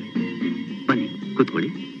ಯಜಮಾನ್ರಿ. ಬನ್ನಿ, ಕೂತ್ಕೊಳ್ಳಿ.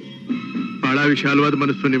 ಬಹಳ ವಿಶಾಲವಾದ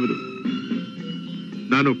ಮನಸ್ಸು ನಿಮ್ಮದು.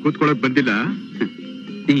 ನಾನು ಕೂತ್ಕೊಳ್ಳಕ್ ಬಂದಿಲ್ಲ.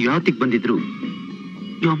 ನೀವು ಯಾವತ್ತಿಗೆ ಬಂದಿದ್ರು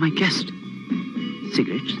you are my guest.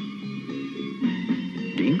 Cigarettes,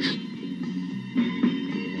 drinks,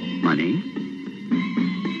 money,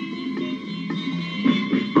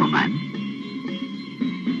 ರೋಮ್ಯಾನ್.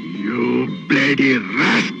 You bloody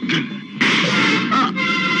rascal!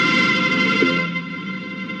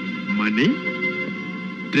 Money,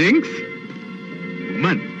 drinks,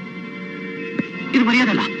 woman. ಇದು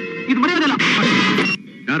ಮರ್ಯಾದಲ್ಲ, ಇದು ಮರ್ಯಾದಲ್ಲ.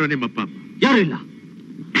 ಯಾರೋ ನಿಮ್ಮಪ್ಪ? ಯಾರು ಇಲ್ಲ,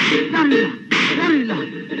 ಯಾರು ಇಲ್ಲ, ಯಾರು ಇಲ್ಲ.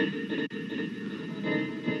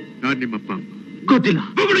 ಯಾರು ನಿಮ್ಮಪ್ಪ? ಗೊತ್ತಿಲ್ಲ.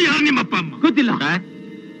 ಯಾರು ನಿಮ್ಮಪ್ಪ ಅಮ್ಮ? ಗೊತ್ತಿಲ್ಲ.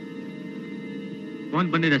 ಫೋನ್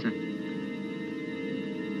ಬಂದಿದೆ ಸರ್.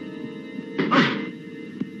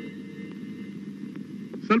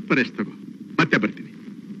 ಸ್ವಲ್ಪ ರೆಸ್ಟ್ ತಗೋ, ಮತ್ತೆ ಬರ್ತೀನಿ.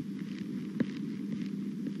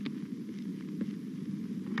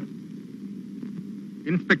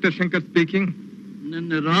 Inspector Shankar speaking.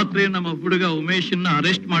 ನಿನ್ನೆ ರಾತ್ರಿ ನಮ್ಮ ಹುಡುಗ ಉಮೇಶನ್ನ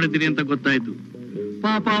ಅರೆಸ್ಟ್ ಮಾಡಿದಿರಿ ಅಂತ ಗೊತ್ತಾಯ್ತು.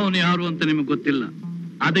 ಪಾಪ ಅವನು ಯಾರು ಅಂತ ನಿಮಗೆ ಗೊತ್ತಿಲ್ಲ,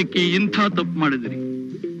 ಅದಕ್ಕೆ ಇಂಥ ತಪ್ಪು ಮಾಡಿದಿರಿ.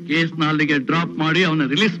 ಕೇಸ್ನ ಅಲ್ಲಿಗೆ ಡ್ರಾಪ್ ಮಾಡಿ ಅವನ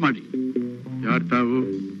ರಿಲೀಸ್ ಮಾಡಿ. ಯಾರು ತಾವು?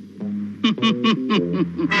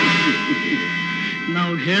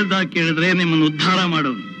 ನಾವು ಹೇಳ್ದಾಗ ಕೇಳಿದ್ರೆ ನಿಮ್ಮನ್ನು ಉದ್ಧಾರ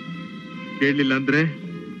ಮಾಡೋರು, ಕೇಳಲಿಲ್ಲ ಅಂದ್ರೆ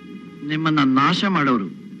ನಿಮ್ಮನ್ನ ನಾಶ ಮಾಡೋರು.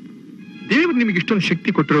 ದೇವ್ರು ನಿಮಗೆ ಇಷ್ಟೊಂದು ಶಕ್ತಿ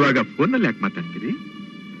ಕೊಟ್ಟಿರುವಾಗ ಫೋನಲ್ಲಿ ಯಾಕೆ ಮಾತಾಡ್ತೀರಿ?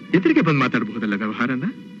 ಎದುರಿಗೆ ಬಂದು ಮಾತಾಡಬಹುದಲ್ಲ ವ್ಯವಹಾರನ?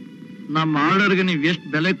 ನಮ್ಮ ಆರ್ಡರ್ಗೆ ನೀವು ಎಷ್ಟು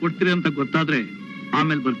ಬೆಲೆ ಕೊಡ್ತೀರಿ ಅಂತ ಗೊತ್ತಾದ್ರೆ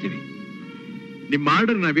ಆಮೇಲೆ ಬರ್ತೀವಿ. ನಿಮ್ಮ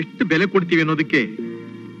ಆರ್ಡರ್ ನಾವೆಷ್ಟು ಬೆಲೆ ಕೊಡ್ತೀವಿ ಅನ್ನೋದಕ್ಕೆ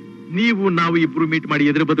ನಾವು ಇಬ್ರು ಮೀಟ್ ಮಾಡಿ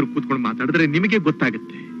ಎದುರು ಬದ್ರು ಕೂತ್ಕೊಂಡು ಮಾತಾಡಿದ್ರೆ ನಿಮಗೆ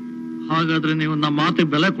ಗೊತ್ತಾಗುತ್ತೆ. ಹಾಗಾದ್ರೆ ನೀವು ನಮ್ಮ ಮಾತಿಗೆ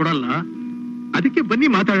ಬೆಲೆ ಕೊಡಲ್ಲ? ಅದಕ್ಕೆ ಬನ್ನಿ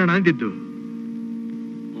ಮಾತಾಡೋಣ ಅಂದಿದ್ದು.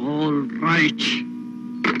 All right.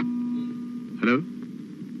 Hello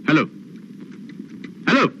hello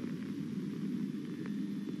hello,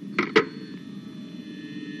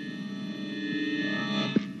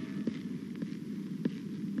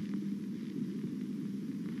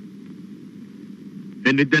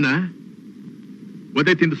 ಏನಿದ್ದೇನಾ?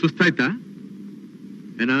 ಒದೆ ತಿಂದು ಸುಸ್ತಾಯ್ತಾ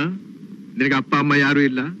ಏನ? ನಿನಗೆ ಅಪ್ಪ ಅಮ್ಮ ಯಾರು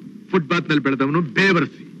ಇಲ್ಲ, ಫುಟ್ಪಾತ್ ನಲ್ಲಿ ಬೆಳೆದವನು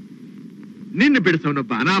ಬೇವರ್ಸಿ, ನಿನ್ನ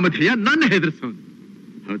ಬಿಡಿಸವನೊಬ್ಬ ಅನಾಮಧೇಯ, ನನ್ನ ಹೆದರ್ಸವನು.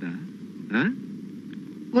 ಹೌದಾ?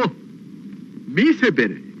 ಓ, ಮೀಸೆ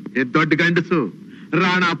ಬೇರೆ, ದೊಡ್ಡ ಗಂಡಸು,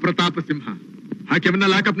 ರಾಣಾ ಪ್ರತಾಪ ಸಿಂಹ. ಹಾಕಿವನ್ನ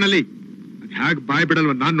ಲಾಕಪ್ನಲ್ಲಿ ಅದ್ ಹ್ಯಾಗ್ ಬಾಯ್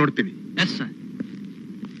ಬಿಡಲ್ವ ನಾನ್ ನೋಡ್ತೀನಿ. Yes sir.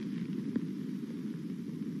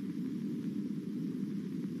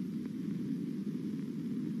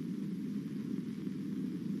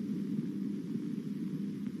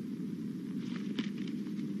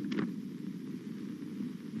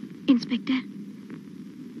 ಇನ್ಸ್ಪೆಕ್ಟರ್,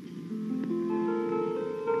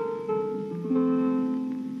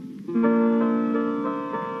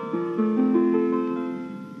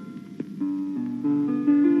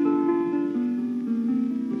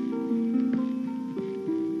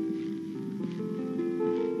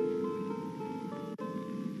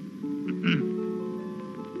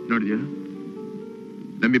 ನೋಡಿದ್ಯಾ,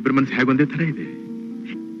 ನಮ್ಮಿಬ್ಬರ ಮನಸ್ಸು ಹೇಗೊಂದೇ ತರ ಇದೆ.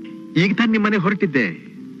 ಈಗ ತಾನು ನಿಮ್ಮನೆ ಹೊರಟಿದ್ದೆ,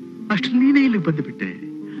 ಅಷ್ಟು ನೀನೇ ಇಲ್ಲಿ ಬಂದುಬಿಟ್ಟೆ.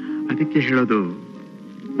 ಅದಕ್ಕೆ ಹೇಳೋದು,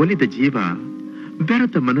 ಒಲಿದ ಜೀವ,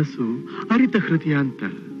 ಬೆರೆತ ಮನಸ್ಸು, ಅರಿತ ಹೃದಯ ಅಂತ.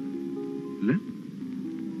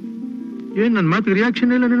 ಏನ್ ನನ್ನ ಮಾತು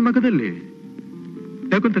ರಿಯಾಕ್ಷನ್ ಇಲ್ಲ ನನ್ನ ಮಗದಲ್ಲಿ?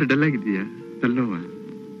 ಯಾಕೊಂತಾರೆ ಡಲ್ ಆಗಿದ್ದೀಯಾ? ತಲೆನೋವ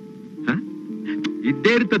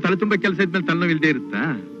ಇದ್ದೇ ಇರುತ್ತ, ತಲೆ ತುಂಬಾ ಕೆಲಸ ಇದ್ಮೇಲೆ ತಲೆನೋವು ಇಲ್ದೇ ಇರುತ್ತಾ?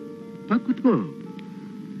 ಕೂತ್ಕೋ.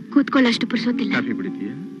 ಕೂತ್ಕೊಳ್ಳೋಷ್ಟು ಪುರ್ಸೋತಿಲ್ಲ. ಕಾಫಿ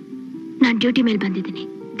ಕುಡಿತೀಯಾ? ನಾನ್ ಡ್ಯೂಟಿ ಮೇಲೆ ಬಂದಿದ್ದೀನಿ.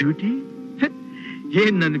 ಡ್ಯೂಟಿ?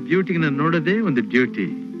 ಏನ್ ನನ್ನ ಬ್ಯೂಟಿಗೆ ನಾನು ನೋಡೋದೇ ಒಂದು ಡ್ಯೂಟಿ.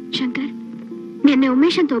 ಶಂಕರ್, ನಿನ್ನೆ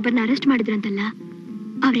ಉಮೇಶ್ ಅಂತ ಒಬ್ಬರನ್ನ ಅರೆಸ್ಟ್ ಮಾಡಿದ್ರಂತಲ್ಲ,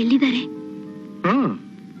 ಅವ್ರೆಲ್ಲಿದ್ದಾರೆ? ಓ,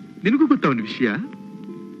 ನಿನಗೂ ಗೊತ್ತ ಅವನ ವಿಷಯ?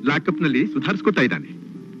 ಲಾಕಪ್ ನಲ್ಲಿ ಸುಧಾರಿಸ್ಕೊತಾ ಇದ್ದಾನೆ.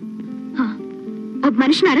 ಒಬ್ಬ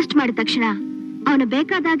ಮನುಷ್ಯನ ಅರೆಸ್ಟ್ ಮಾಡಿದ ತಕ್ಷಣ ಅವನು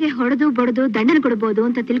ಬೇಕಾದಾಗೆ ಹೊಡೆದು ಬಡದು ದಂಡನೆ ಕೊಡಬಹುದು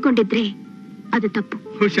ಅಂತ ತಿಳ್ಕೊಂಡಿದ್ರೆ ಅದು ತಪ್ಪು.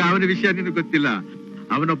 ಬಹುಶಃ ಅವನ ವಿಷಯ ನಿನಗೆ ಗೊತ್ತಿಲ್ಲ.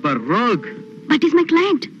 ಅವನೊಬ್ಬ ರೋಗ್. But is my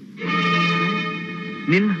client.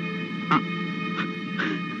 ನಿನ್ನ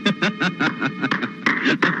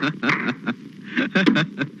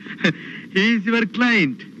ಈಸ್ ಯುವರ್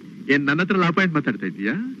ಕ್ಲೈಂಟ್. ಏನ್ ನನ್ನ ಹತ್ರ ಅಪಾಯಿಂಟ್ ಮಾತಾಡ್ತಾ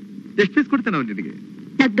ಇದೀಯಾ? ಎಷ್ಟು ಫೀಸ್ ಕೊಡ್ತಾನ ಅವನು ನಿನಗೆ?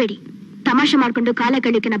 ನಗ್ಬೇಡಿ, ತಮಾಷೆ ಮಾಡ್ಕೊಂಡು ಕಾಲ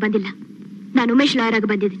ಕಳಿಯೋಕೆ ನಾ ಬಂದಿಲ್ಲ. ನಾನು ಉಮೇಶ್ ಲಾಯರ್ ಆಗಿ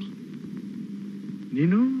ಬಂದಿದ್ದೀನಿ.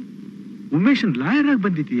 ನೀನು ಉಮೇಶನ್ ಲಾಯರ್ ಆಗಿ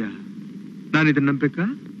ಬಂದಿದ್ದೀಯಾ? ನಾನು ಇದನ್ನ ನಂಬೇಕಾ?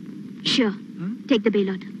 Sure, take the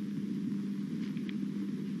bale order.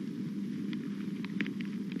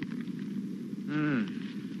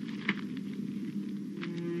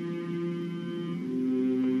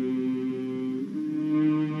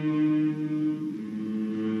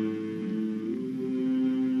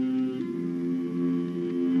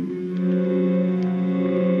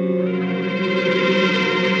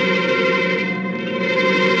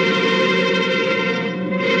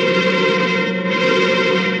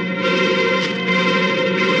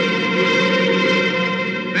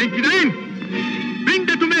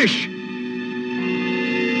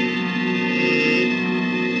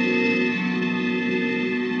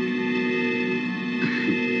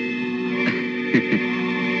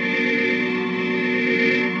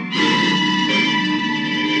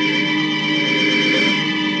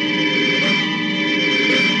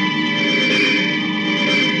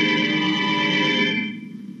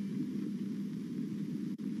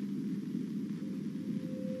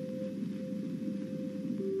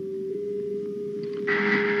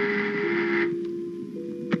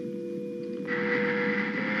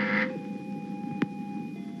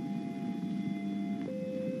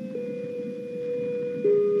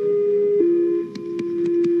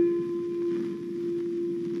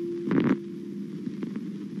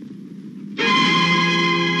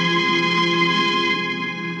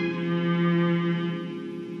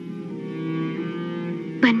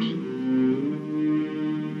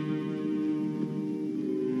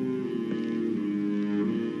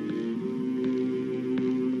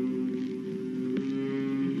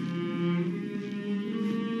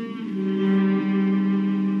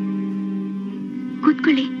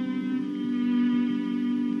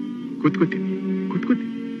 ಕೂತ್ಕೋತೀನಿ.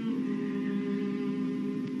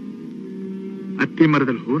 ಅತ್ತಿ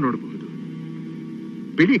ಮರದಲ್ಲಿ ಹೂ ನೋಡಬಹುದು,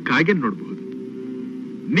 ಬಿಳಿ ಕಾಗೆ ನೋಡಬಹುದು,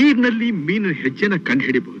 ನೀರಿನಲ್ಲಿ ಮೀನಿನ ಹೆಜ್ಜೆನ ಕಂಡು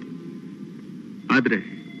ಹಿಡಿಬಹುದು. ಆದ್ರೆ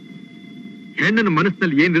ಹೆಣ್ಣಿನ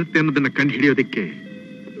ಮನಸ್ಸಿನಲ್ಲಿ ಏನಿರುತ್ತೆ ಅನ್ನೋದನ್ನ ಕಂಡು ಹಿಡಿಯೋದಕ್ಕೆ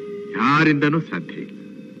ಯಾರಿಂದನೂ ಸಾಧ್ಯ ಇಲ್ಲ.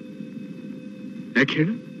 ಯಾಕೆ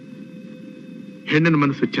ಹೇಳು? ಹೆಣ್ಣಿನ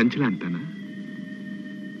ಮನಸ್ಸು ಚಂಚಲ ಅಂತಾನ?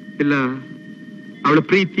 ಇಲ್ಲ ಅವಳ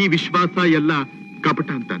ಪ್ರೀತಿ ವಿಶ್ವಾಸ ಎಲ್ಲ ಕಪಟ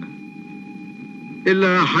ಅಂತಾನ? ಇಲ್ಲ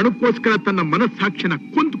ಹಣಕ್ಕೋಸ್ಕರ ತನ್ನ ಮನಸ್ಸಾಕ್ಷಿನ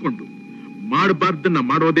ಕುಂತ್ಕೊಂಡು ಮಾಡಬಾರ್ದನ್ನ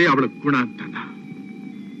ಮಾಡೋದೇ ಅವಳ ಗುಣ ಅಂತಾನ?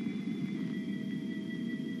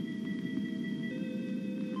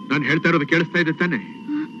 ನಾನು ಹೇಳ್ತಾ ಇರೋದು ಕೇಳಿಸ್ತಾ ಇದೆ ತಾನೆ?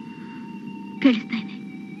 ಕೇಳಿಸ್ತಾ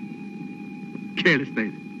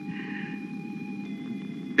ಇದೆ.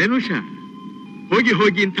 ಧನುಷ, ಹೋಗಿ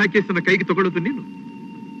ಹೋಗಿ ಇಂಥ ಕೇಸನ್ನ ಕೈಗೆ ತಗೊಳ್ಳೋದು ನೀನು?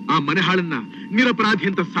 ಆ ಮನೆ ಹಾಳನ್ನ ನಿರಪರಾಧಿ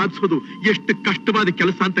ಅಂತ ಸಾಧಿಸೋದು ಎಷ್ಟು ಕಷ್ಟವಾದ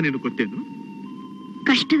ಕೆಲಸ ಅಂತ ನೀನು ಗೊತ್ತೇನು?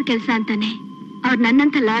 ಕಷ್ಟದ ಕೆಲಸ ಅಂತಾನೆ ಅವ್ರು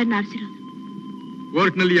ನನ್ನಂತ ಲಾಯರ್ ನಾರ್ಸಿರೋದು.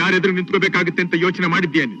 ಕೋರ್ಟ್ ನಲ್ಲಿ ಯಾರೆದುರು ನಿಂತ್ಕೋಬೇಕಾಗುತ್ತೆ ಅಂತ ಯೋಚನೆ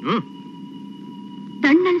ಮಾಡಿದ್ಯಾ ನೀನು?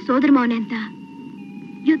 ತಣ್ಣಲ್ಲಿ ಸೋದರ ಮೌನೆ ಅಂತ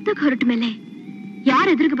ಯುದ್ಧಕ್ಕೆ ಹೊರಟ ಮೇಲೆ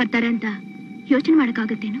ಯಾರೆದುರಿಗೆ ಬರ್ತಾರೆ ಅಂತ ಯೋಚನೆ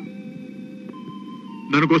ಮಾಡಕ್ಕಾಗತ್ತೇನು?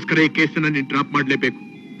 ನನಗೋಸ್ಕರ ಈ ಕೇಸನ್ನ ನೀನ್ ಡ್ರಾಪ್ ಮಾಡ್ಲೇಬೇಕು.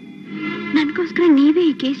 ನನಗೋಸ್ಕರ ನೀವೇ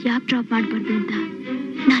ಈ ಕೇಸ್ ಯಾಕೆ ಡ್ರಾಪ್ ಮಾಡಬಾರ್ದು ಅಂತ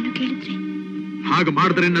ನಾನು ಕೇಳಿದ್ರಿ. ಹಾಗ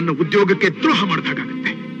ಮಾಡಿದ್ರೆ ನನ್ನ ಉದ್ಯೋಗಕ್ಕೆ ದ್ರೋಹ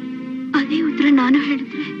ಮಾಡಿದಾಗುತ್ತೆ. ಅದೇ ಉತ್ತರ ನಾನು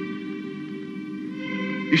ಹೇಳಿದ್ರೆ?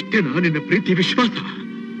 ಇಷ್ಟೇನಾ ನಿನ್ನ ಪ್ರೀತಿ ವಿಶ್ವಾಸ?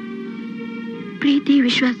 ಪ್ರೀತಿ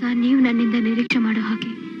ವಿಶ್ವಾಸ ನೀವು ನನ್ನಿಂದ ನಿರೀಕ್ಷೆ ಮಾಡೋ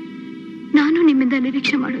ಹಾಗೆ ನಾನು ನಿಮ್ಮಿಂದ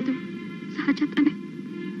ನಿರೀಕ್ಷೆ ಮಾಡೋದು ಸಹಜ ತಾನೆ?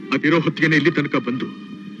 ಅದಿರೋ ಹೊತ್ತಿಗೆ ಇಲ್ಲಿ ತನಕ ಬಂದು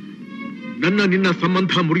ನಿನ್ನ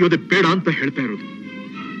ಸಂಬಂಧ ಮುರಿಯೋದೇ ಬೇಡ ಅಂತ ಹೇಳ್ತಾ ಇರೋದು.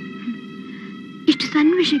 ಇಷ್ಟು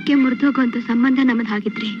ಸಣ್ಣ ವಿಷಯಕ್ಕೆ ಮುರಿದೋಗುವಂತ ಸಂಬಂಧ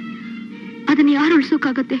ನಮ್ಮದಾಗಿದ್ರೆ ಅದನ್ನ ಯಾರು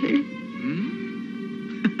ಉಳಿಸೋಕಾಗತ್ತೆ ಹೇಳಿ?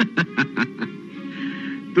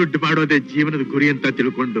 ದುಡ್ಡು ಮಾಡೋದೇ ಜೀವನದ ಗುರಿ ಅಂತ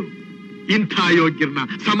ತಿಳ್ಕೊಂಡು ಇಂಥ ಅಯೋಗ್ಯರನ್ನ,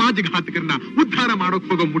 ಸಮಾಜಘಾತಕರನ್ನ ಉದ್ಧಾರ ಮಾಡೋಕ್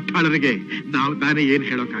ಹೋಗೋ ಮುಟ್ಟಾಳರಿಗೆ ನಾವು ತಾನೇ ಏನ್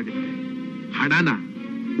ಹೇಳೋಕಾಗುತ್ತೆ? ಹಣನ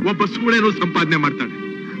ಒಬ್ಬ ಸೂಳೆನೂ ಸಂಪಾದನೆ ಮಾಡ್ತಾಳೆ.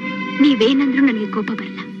 ನೀವೇನಂದ್ರೂ ನನಗೆ ಕೋಪ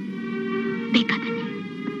ಬರಲ್ಲ, ಬೇಕಾದ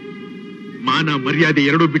ಮಾನ ಮರ್ಯಾದೆ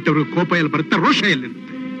ಎರಡೂ ಬಿಟ್ಟವ್ರಿಗೆ ಕೋಪ ಎಲ್ಲಿ ಬರುತ್ತೆ, ರೋಷ ಎಲ್ಲಿರುತ್ತೆ?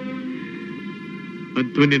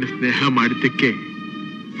 ಅಂತೂ ನಿನ್ನ ಸ್ನೇಹ ಮಾಡಿದ್ದಕ್ಕೆ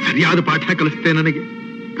ಸರಿಯಾದ ಪಾಠ ಕಲಿಸ್ತೇ ನನಗೆ.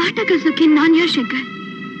 ಪಾಠ ಕಲಿಸೋಕೆ ನಾನ್ ಯಾರು ಶಂಕರ್?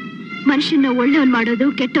 ಮನುಷ್ಯನ ಒಳ್ಳೆಯವನ್ ಮಾಡೋದು,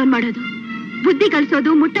 ಕೆಟ್ಟವನ್ ಮಾಡೋದು, ಬುದ್ಧಿ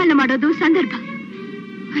ಕಲಿಸೋದು, ಮುಟ್ಟಾಳ ಮಾಡೋದು ಸಂದರ್ಭ.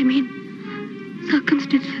 I mean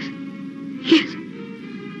circumstances. Yes.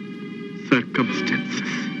 Circumstances.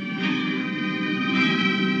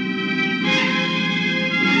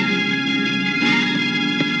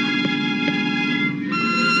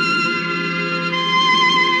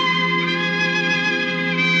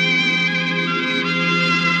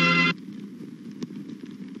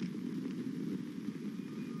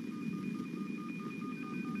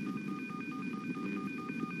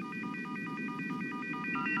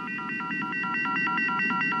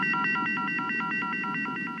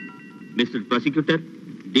 Mister prosecutor,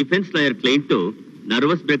 defence lawyer client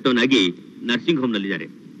nervous break down ಆಗಿ ನರ್ಸಿಂಗ್ ಹೋಮ್ ನಲ್ಲಿದ್ದಾರೆ.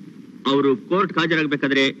 ಅವರು ಕೋರ್ಟ್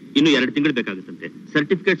ಹಾಜರಾಗಬೇಕಾದ್ರೆ ಇನ್ನು 2 ತಿಂಗಳು ಬೇಕಾಗುತ್ತಂತೆ.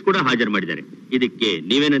 ಸರ್ಟಿಫಿಕೇಟ್ಸ್ ಕೂಡ ಹಾಜರು ಮಾಡಿದ್ದಾರೆ. ಇದಕ್ಕೆ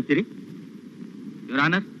ನೀವೇನಂತೀರಿ? ಯುವರ್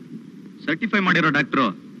ಆನರ್, ಸರ್ಟಿಫೈ ಮಾಡಿರೋ ಡಾಕ್ಟರ್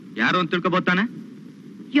ಯಾರು ಅಂತ ತಿಳ್ಕೊಬೋತಾನೆ?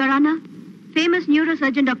 Your honour, famous neuro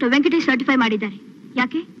surgeon doctor Venkatesh certify ಮಾಡಿದ್ದಾರೆ.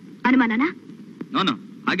 ಯಾಕೆ ಅನುಮಾನನಾ? ನೋ,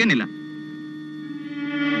 ಹಾಗೇನಿಲ್ಲ.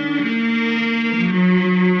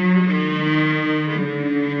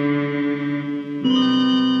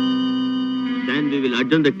 Then we will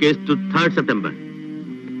adjourn the case to 3rd September.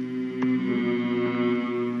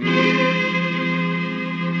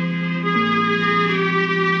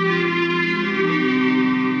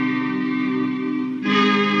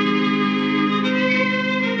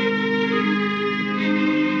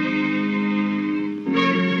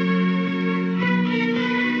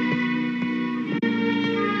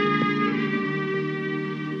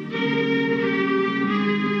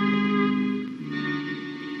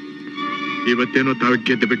 ಇವತ್ತೇನೋ ತಾವು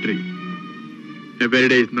ಗೆದ್ದು ಬಿಟ್ರಿ. Every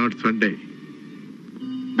day is not Sunday.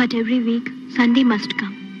 But every week Sunday must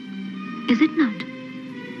come. Is it not?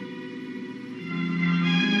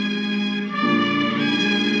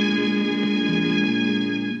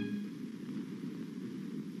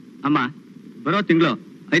 ಅಮ್ಮ, ಬರೋ ತಿಂಗಳು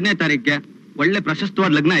 5ನೇ ತಾರೀಕಿಗೆ ಒಳ್ಳೆ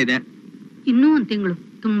ಪ್ರಶಸ್ತವಾದ ಲಗ್ನ ಇದೆ. ಇನ್ನೂ 1 ತಿಂಗಳು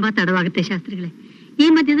ತುಂಬಾ ತಡವಾಗುತ್ತೆ ಶಾಸ್ತ್ರಿಗಳೇ. ಈ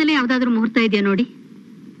ಮಧ್ಯದಲ್ಲಿ ಯಾವ್ದಾದ್ರು ಮುಹೂರ್ತ ಇದೆಯಾ ನೋಡಿ?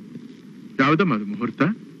 ಯಾವ್ದಮ್ಮ ಅದು ಮುಹೂರ್ತ?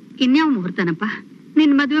 ಇನ್ಯಾವ ಮುಹೂರ್ತನಪ್ಪ?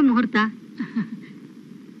 ನಿನ್ ಮದುವೆ ಮುಹೂರ್ತ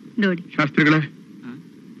ನೋಡಿ. ಶಾಸ್ತ್ರಿಗಳೇ,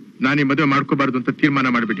 ನಾನು ಈ ಮದುವೆ ಮಾಡ್ಕೋಬಾರ್ದು ಅಂತ ತೀರ್ಮಾನ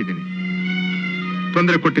ಮಾಡಿಬಿಟ್ಟಿದ್ದೀನಿ.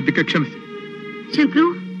 ತೊಂದರೆ ಕೊಟ್ಟಿದ್ದಕ್ಕೆ ಕ್ಷಮಿಸಿ. ಶಂಕ್ರು.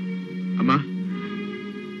 ಅಮ್ಮ,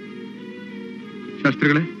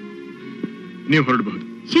 ಶಾಸ್ತ್ರಿಗಳೇ ನೀವು ಹೊರಡಬಹುದು.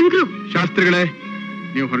 ಶಂಕ್ರು. ಶಾಸ್ತ್ರಿಗಳೇ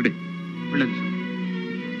ನೀವು ಹೊರಡಿ. ಒಳ್ಳೆದು.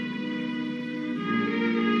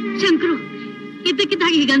 ಶಂಕರು,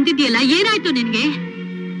 ಇದ್ದಕ್ಕಿದ್ದಾಗ ಈಗ ಅಂತಿದ್ಯಲ್ಲ, ಏನಾಯ್ತು ನಿನ್ಗೆ?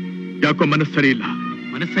 ಯಾಕೋ ಮನಸ್ಸು ಸರಿ ಇಲ್ಲ.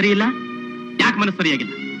 ಮನಸ್ಸು ಸರಿ ಇಲ್ಲ? ಯಾಕೆ ಮನಸ್ಸು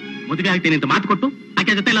ಸರಿಯಾಗಿಲ್ಲ? ಮದುವೆ ಆಗ್ತೀನಿ ಅಂತ ಮಾತು ಕೊಟ್ಟು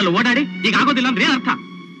ಆಕೆ ಜೊತೆ ಎಲ್ಲ ಓಡಾಡಿ ಈಗ ಆಗೋದಿಲ್ಲ ಅಂದ್ರೆ ಏನ್ ಅರ್ಥ?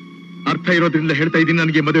 ಅರ್ಥ ಇರೋದ್ರಿಂದ ಹೇಳ್ತಾ ಇದ್ದೀನಿ,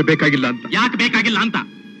 ನನಗೆ ಮದುವೆ ಬೇಕಾಗಿಲ್ಲ ಅಂತ. ಯಾಕೆ ಬೇಕಾಗಿಲ್ಲ ಅಂತ?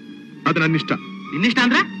 ಅದು ನನ್ನ ಇಷ್ಟ. ನಿನ್ನಿಷ್ಟ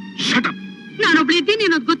ಅಂದ್ರೆ ಶಟ್ ಅಪ್. ನಾನೊಬ್ಳು ಇದ್ದೀನಿ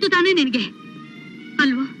ಅನ್ನೋದು ಗೊತ್ತು ತಾನೇ ನಿನ್ಗೆ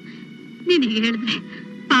ಅಲ್ವಾ? ನೀನ್ ಹೀಗೆ ಹೇಳಿದ್ರೆ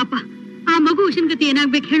ಪಾಪ ಆ ಮಗು ಹುಷನ್ಗತಿ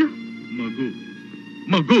ಏನಾಗ್ಬೇಕು ಹೇಳು? ಮಗು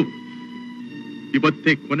ಮಗು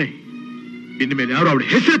ಇವತ್ತೇ ಕೊನೆ. ಇನ್ನು ಮೇಲೆ ಯಾರು ಅವಳ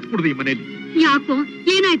ಹೆಸರೆತ್ತು ಕುಡ್ದು ಈ ಮನೆಯಲ್ಲಿ. ಯಾಕೋ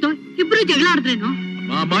ಏನಾಯ್ತು? ಇಬ್ರು ಜಗಳ ಆಡಿದ್ರೇನು?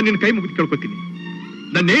 ಮಾಮ ನಿನ್ ಕೈ ಮುಗಿದು ಕೇಳ್ಕೊತೀನಿ,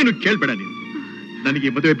 ನನ್ನೇನು ಕೇಳ್ಬೇಡ ನೀನು. ನನಗೆ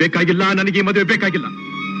ಮದುವೆ ಬೇಕಾಗಿಲ್ಲ, ನನಗೆ ಮದುವೆ ಬೇಕಾಗಿಲ್ಲ.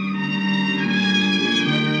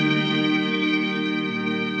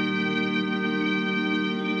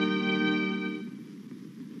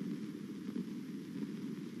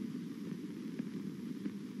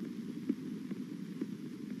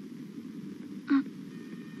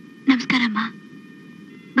 ನಮಸ್ಕಾರಮ್ಮ,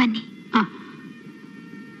 ಬನ್ನಿ.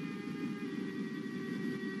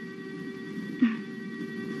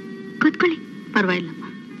 ಕೂತ್ಕೊಳ್ಳಿ. ಪರವಾಗಿಲ್ಲಮ್ಮ.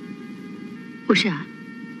 ಉಷಾ,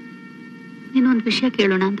 ನೀನೊಂದು ವಿಷಯ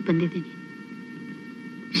ಕೇಳೋಣ ಅಂತ ಬಂದಿದ್ದೀನಿ.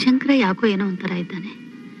 ಶಂಕರ ಯಾಕೋ ಏನೋ ಒಂಥರ ಇದ್ದಾನೆ.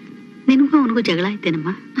 ನಿನಗೂ ಅವನಿಗೂ ಜಗಳ ಆಯ್ತೇನಮ್ಮ?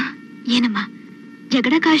 ಏನಮ್ಮ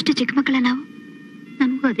ಜಗಳಕ್ಕ ಅಷ್ಟು ಚಿಕ್ಕ ಮಕ್ಕಳ ನಾವು?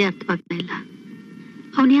 ನನಗೂ ಅದೇ ಅರ್ಥವಾಗ್ತಾ ಇಲ್ಲ.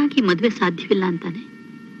 ಅವನು ಯಾಕೆ ಈ ಮದುವೆ ಸಾಧ್ಯವಿಲ್ಲ ಅಂತಾನೆ?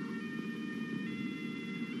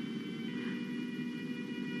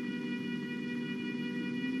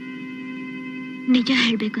 ನಿಜ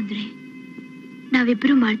ಹೇಳ್ಬೇಕಂದ್ರೆ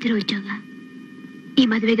ನಾವಿಬ್ರು ಮಾಡ್ತಿರೋ ಉದ್ಯೋಗ ಈ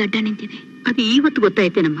ಮದುವೆಗೆ ಅಡ್ಡ ನಿಂತಿದೆ. ಅದು ಇವತ್ತು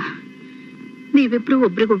ಗೊತ್ತಾಯ್ತೇನಮ್ಮ. ನೀವಿಬ್ರು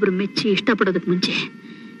ಒಬ್ರಿಗೊಬ್ರು ಮೆಚ್ಚಿ ಇಷ್ಟಪಡೋದಕ್ ಮುಂಚೆ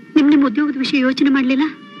ನಿಮ್ ಉದ್ಯೋಗದ ವಿಷಯ ಯೋಚನೆ ಮಾಡ್ಲಿಲ್ಲ?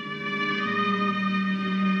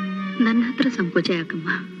 ನನ್ನ ಹತ್ರ ಸಂಕೋಚ ಯಾಕಮ್ಮ?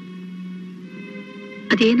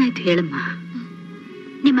 ಅದೇನಾಯ್ತು ಹೇಳಮ್ಮ.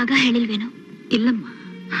 ನಿಮ್ ಮಗ ಹೇಳಿಲ್ವೇನು? ಇಲ್ಲಮ್ಮ.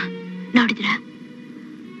 ನೋಡಿದ್ರ,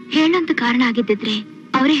 ಹೇಳೋಂತ ಕಾರಣ ಆಗಿದ್ದಿದ್ರೆ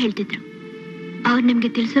ಅವರೇ ಹೇಳ್ತಿದ್ರು. ಅವ್ರು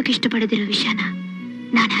ನಿಮ್ಗೆ ತಿಳ್ಸೋಕ್ ಇಷ್ಟಪಡದಿರೋ ವಿಷಯನ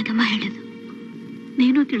ನಾನು ಹಾಗಮ್ಮ ಹೇಳೋದು.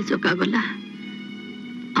 ನೀನು ತಿಳಿಸೋಕಾಗಲ್ಲ,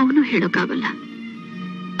 ಅವನು ಹೇಳೋಕ್ಕಾಗಲ್ಲ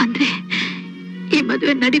ಅಂದ್ರೆ ಈ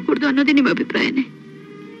ಮದುವೆ ನಡಿಕೂಡ್ದು ಅನ್ನೋದೇ ನಿಮ್ಮ ಅಭಿಪ್ರಾಯನೇ?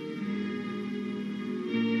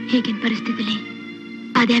 ಈಗಿನ ಪರಿಸ್ಥಿತಿಲಿ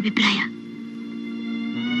ಅದೇ ಅಭಿಪ್ರಾಯ.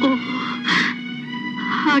 ಓಹ್,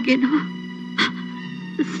 ಹಾಗೇನೋ?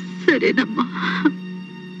 ಸರಿನಮ್ಮ,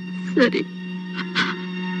 ಸರಿ.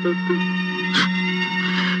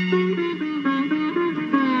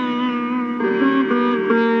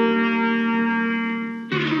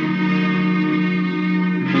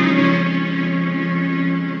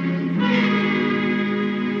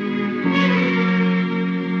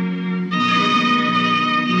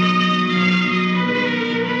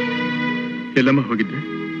 ಎಲ್ಲಮ್ಮ ಹೋಗಿದ್ದೆ?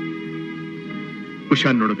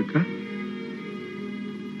 ಉಷಾನ್ ನೋಡೋದಕ್ಕ?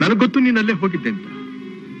 ನನಗ್ ಗೊತ್ತು ನೀನಲ್ಲೇ ಹೋಗಿದ್ದೆ ಅಂತ.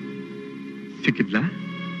 ಸಿಕ್ಕಿದ್ಲ?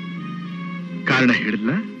 ಕಾರಣ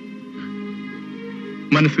ಹೇಳಿದ್ಲ?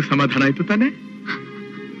 ಮನಸ್ಸಿಗೆ ಸಮಾಧಾನ ಆಯ್ತು ತಾನೆ?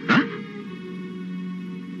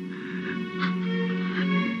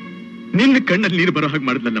 ನಿನ್ನ ಕಣ್ಣಲ್ಲಿ ನೀರು ಬರೋ ಹಾಗೆ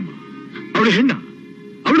ಮಾಡಿದ್ಲಲ್ಲಮ್ಮ. ಅವಳು ಹೆಣ್ಣ,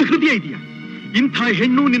 ಅವಳು ಹೃದಯ ಇದೆಯಾ? ಇಂಥ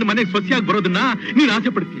ಹೆಣ್ಣು ನಿನ್ನ ಮನೆಗೆ ಸೊಸೆಯಾಗಿ ಬರೋದನ್ನ ನೀನ್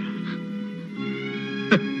ಆಸೆ ಪಡ್ತೀಯ?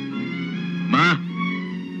 ಮಾ,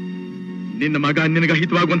 ನಿನ್ನ ಮಗ ನಿನಗೆ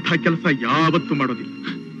ಹಿತವಾಗುವಂತಹ ಕೆಲಸ ಯಾವತ್ತೂ ಮಾಡೋದಿಲ್ಲ,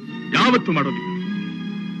 ಯಾವತ್ತೂ ಮಾಡೋದಿಲ್ಲ.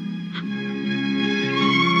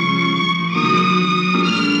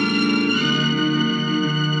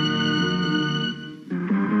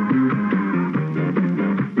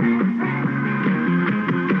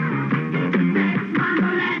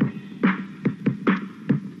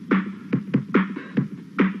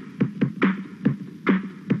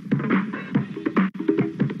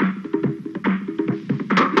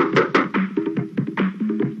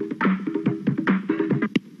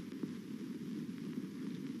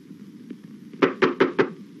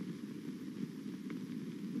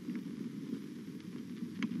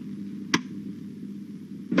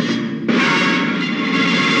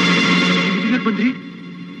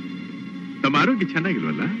 ನಮ್ಮ ಆರೋಗ್ಯ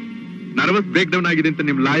ಚೆನ್ನಾಗಿಲ್ವಲ್ಲ? ನರ್ವಸ್ ಬ್ರೇಕ್ ಡೌನ್ ಆಗಿದೆ ಅಂತ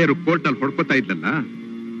ನಿಮ್ ಲಾಯರ್ ಕೋರ್ಟ್ ನಲ್ಲಿ ಹೊಡ್ಕೋತಾ ಇದ್ಲಲ್ಲ.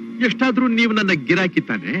 ಎಷ್ಟಾದ್ರೂ ನೀವು ನನ್ನ ಗಿರಾಕಿ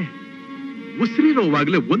ತಾನೆ.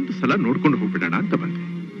 ಉಸಿರಿರೋವಾಗ್ಲೇ ಒಂದು ಸಲ ನೋಡ್ಕೊಂಡು ಹೋಗ್ಬಿಡೋಣ ಅಂತ ಬಂದೆ.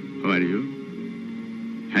 ಅವರಿಯು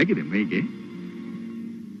ಹೇಗಿದೆ ಮೈಗೆ?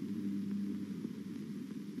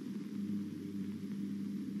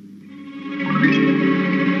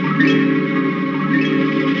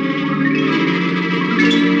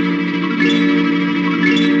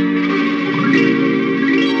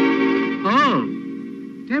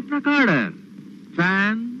 Recorder,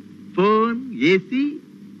 fan, phone, AC,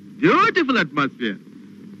 beautiful atmosphere.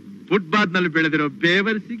 Footpath ನಲ್ಲಿ ಬೆಳೆದಿರೋ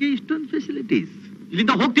ಬೇವರ್ಸಿಗೆ ಇಷ್ಟೊಂದು ಫೆಸಿಲಿಟೀಸ್.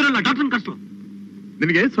 ಇಲ್ಲಿಂದ ಹೋಗ್ತಿರಲ್ಲ ಡಾಕ್ಟರ್ ಕರ್ಸು.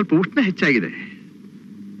 ನಿನಗೆ ಸ್ವಲ್ಪ ಉಷ್ಣ ಹೆಚ್ಚಾಗಿದೆ.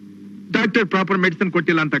 ಡಾಕ್ಟರ್ ಪ್ರಾಪರ್ ಮೆಡಿಸಿನ್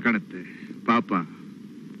ಕೊಟ್ಟಿಲ್ಲ ಅಂತ ಕಾಣುತ್ತೆ. ಪಾಪ,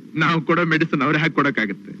 ನಾವು ಕೊಡೋ ಮೆಡಿಸಿನ್ ಅವ್ರೆ ಹಾಕಿ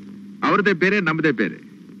ಕೊಡಕ್ಕಾಗತ್ತೆ. ಅವ್ರದೇ ಬೇರೆ, ನಮ್ಮದೇ ಬೇರೆ.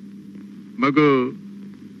 ಮಗು,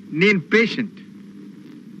 ನೀನ್ ಪೇಷಂಟ್,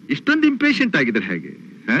 ಇಷ್ಟೊಂದು ಇಂಪೇಷಂಟ್ ಆಗಿದ್ರೆ ಹೇಗೆ?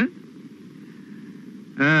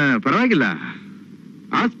 ಪರವಾಗಿಲ್ಲ.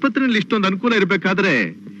 ಆಸ್ಪತ್ರೆಯಲ್ಲಿ ಇಷ್ಟೊಂದು ಅನುಕೂಲ ಇರ್ಬೇಕಾದ್ರೆ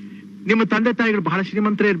ನಿಮ್ಮ ತಂದೆ ತಾಯಿಗಳು ಬಹಳ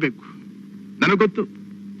ಶ್ರೀಮಂತರೇ ಇರ್ಬೇಕು. ನನಗೊತ್ತು,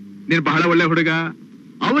 ನೀನು ಬಹಳ ಒಳ್ಳೆ ಹುಡುಗ,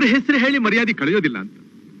 ಅವ್ರ ಹೆಸರು ಹೇಳಿ ಮರ್ಯಾದೆ ಕಳೆಯೋದಿಲ್ಲ ಅಂತ.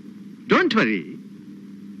 ಡೋಂಟ್ ವರಿ,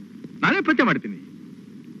 ನಾನೇ ಪತ್ತೆ ಮಾಡ್ತೀನಿ.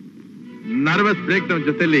 ನರ್ವಸ್ ಬ್ರೇಕ್ ಡೌನ್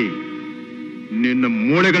ಜೊತೆಲಿ ನಿನ್ನ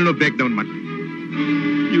ಮೂಳೆಗಳನ್ನು ಬ್ರೇಕ್ ಡೌನ್ ಮಾಡ್ತೀನಿ.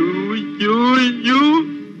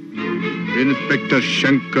 Inspector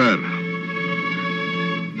Shankar,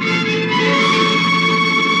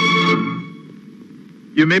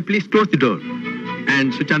 you may please close the door and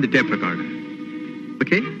switch on the tape recorder.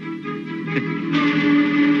 Okay?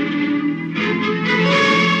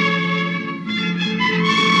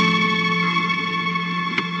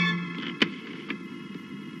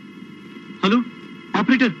 Hello,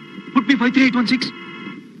 operator, put me 53816.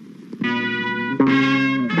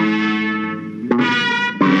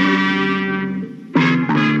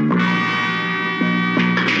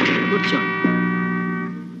 Good shot.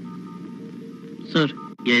 Sir.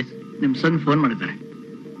 Yes. ನಿಮ್ ಸನ್ ಫೋನ್ ಮಾಡಿದ್ದಾರೆ.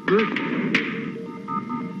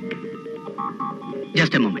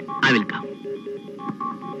 Just a moment, I will come.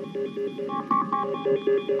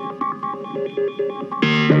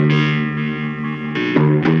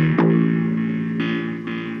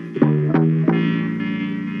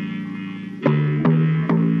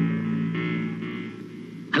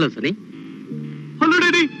 Hello Sunny. Hello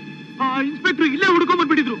daddy, inspector ಇಲ್ಲೇ ಹುಡ್ಕೊಂಡ್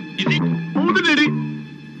ಬಂದ್ಬಿಟ್ಟಿದ್ರು. ಹೌದು daddy,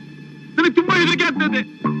 ನನಗೆ ತುಂಬಾ ಹೆದರಿಕೆ ಆಗ್ತದೆ.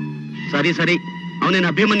 ಸರಿ ಸರಿ, ಅವನೇನು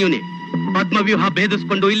ಅಭಿಮನ್ಯುನೇ ಪದ್ಮವ್ಯೂಹ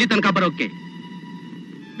ಭೇದಿಸ್ಕೊಂಡು ಇಲ್ಲಿ ತನಕ ಬರೋಕೆ.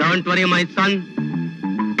 Don't worry my sun.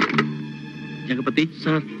 Jagapathi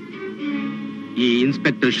sir, ಈ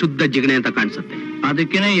ಇನ್ಸ್ಪೆಕ್ಟರ್ ಶುದ್ಧ ಜಿಗಣೆ ಅಂತ ಕಾಣಿಸುತ್ತೆ.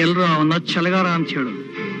 ಅದಕ್ಕೇನೆ ಎಲ್ರು ಅವನ ಛಲಗಾರ ಅಂತ ಹೇಳೋದು.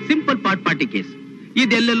 Simple party case.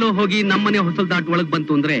 ಇದೆಲ್ಲೆಲ್ಲೋ ಹೋಗಿ ನಮ್ಮನೆ ಹೊಸಲ್ ದಾಟ್ ಒಳಗ್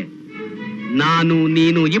ಬಂತು ಅಂದ್ರೆ ನಾನು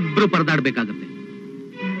ನೀನು ಇಬ್ರು ಪರದಾಡ್ಬೇಕಾಗತ್ತೆ.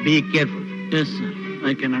 Be careful. Yes sir,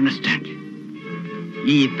 I can understand.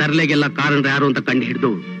 ಈ ತರ್ಲೆಗೆಲ್ಲ ಕಾರಣ ಯಾರು ಅಂತ ಕಂಡು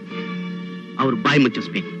ಹಿಡಿದು ಅವ್ರ ಬಾಯಿ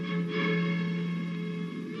ಮುಚ್ಚಿಸ್ಬೇಕು.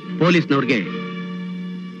 ಪೊಲೀಸ್ನವ್ರಿಗೆ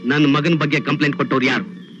ನನ್ನ ಮಗನ ಬಗ್ಗೆ ಕಂಪ್ಲೇಂಟ್ ಕೊಟ್ಟವ್ರು ಯಾರು?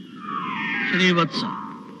 ಶ್ರೀವತ್ಸ.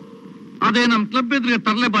 ಅದೇ ನಮ್ ಕ್ಲಬ್ ಎದುರಿಗೆ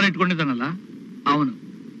ತರಲೆ ಬಾರ್ ಇಟ್ಕೊಂಡಿದ್ದಾನಲ್ಲ ಅವನು.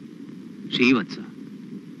 ಶ್ರೀವತ್ಸ,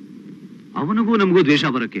 ಅವನಿಗೂ ನಮಗೂ ದ್ವೇಷ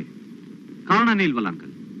ಬರೋಕೆ ಕಾರಣನೇ ಇಲ್ವಲ್ಲ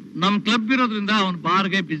ಅಂಕಲ್? ನಮ್ ಕ್ಲಬ್ ಇರೋದ್ರಿಂದ ಅವನ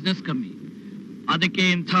ಬಾರ್ಗೆ ಬಿಸ್ನೆಸ್ ಕಮ್ಮಿ, ಅದಕ್ಕೆ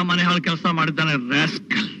ಇಂಥ ಮನೆ ಹಾಳು ಕೆಲಸ ಮಾಡಿದ್ದಾನೆ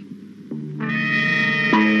ರಾಸ್ಕಲ್.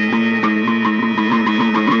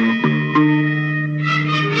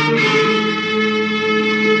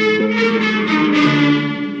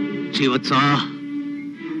 ಶ್ರೀವತ್ಸ,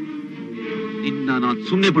 ನಿನ್ನ ನಾನು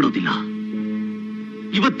ಸುಮ್ಮನೆ ಬಿಡೋದಿಲ್ಲ.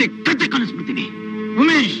 ಇವತ್ತೇ ಕತ್ತೆ ಕಾಣಿಸ್ಬಿಡ್ತೀನಿ.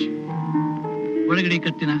 ಉಮೇಶ್, ಒಳಗಡಿ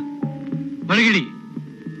ಕತ್ತಿನ ಒಳಗಡಿ.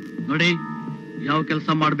 ನೋಡಿ, ಯಾವ ಕೆಲಸ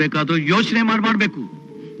ಮಾಡ್ಬೇಕಾದ್ರೂ ಯೋಚನೆ ಮಾಡ್ಬೇಕು.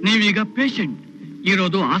 ನೀವೀಗ ಪೇಷಂಟ್,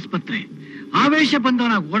 ಇರೋದು ಆಸ್ಪತ್ರೆ. ಆವೇಶ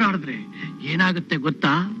ಬಂದವನಾಗ ಓಡಾಡಿದ್ರೆ ಏನಾಗುತ್ತೆ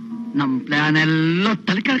ಗೊತ್ತಾ? ನಮ್ ಪ್ಲಾನ್ ಎಲ್ಲ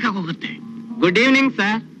ತಲೆಕೆಳಕಾಗ ಹೋಗುತ್ತೆ. Good evening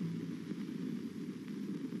sir.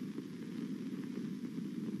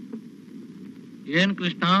 ಏನ್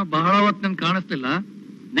ಕೃಷ್ಣ, ಬಹಳ ಹೊತ್ತು ನನ್ ಕಾಣಿಸ್ತಿಲ್ಲ.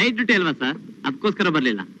 ನೈಟ್ ಡ್ಯೂಟಿ ಅಲ್ವಾ ಸರ್, ಅದಕ್ಕೋಸ್ಕರ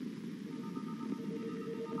ಬರ್ಲಿಲ್ಲ.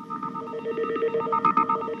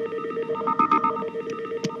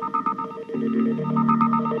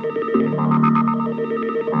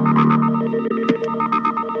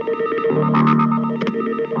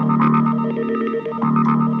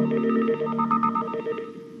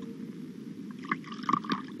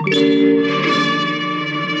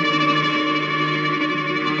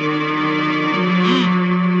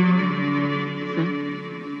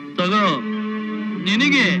 ತಗೋ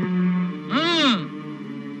ನಿನಗೆ.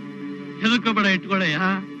 ಹೆದರ್ಕೋಬೇಡ, ಇಟ್ಕೊಳ್ಳಯ್ಯ.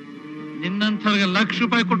 ನಿನ್ನಂಥವ್ರಿಗೆ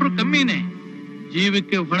 ₹1,00,000 ಕೊಟ್ರು ಕಮ್ಮಿನೇ.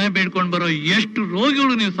 ಜೀವಕ್ಕೆ ಹೊಣೆ ಬೇಡ್ಕೊಂಡು ಬರೋ ಎಷ್ಟು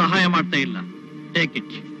ರೋಗಿಗಳು ನೀವು ಸಹಾಯ ಮಾಡ್ತಾ ಇಲ್ಲ. Take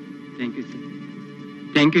it. Thank you sir.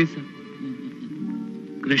 Thank you sir.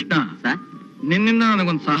 Krishna sir, ನಿನ್ನಿಂದ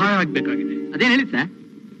ನನಗೊಂದು ಸಹಾಯ ಆಗ್ಬೇಕಾಗಿದೆ. ಅದೇನ್ ಹೇಳಿ ಸರ್?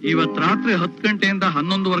 ಇವತ್ ರಾತ್ರಿ 10 ಗಂಟೆಯಿಂದ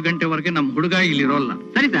 11:15 ಗಂಟೆವರೆಗೆ ನಮ್ ಹುಡುಗ ಇಲ್ಲಿರೋಲ್ಲ.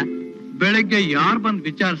 ಸರಿ ಸರ್. ಬೆಳಗ್ಗೆ ಯಾರು ಬಂದ್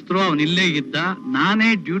ವಿಚಾರಿಸಿದ್ರು ಅವನ್ ಇಲ್ಲೇ ಇದ್ದ, ನಾನೇ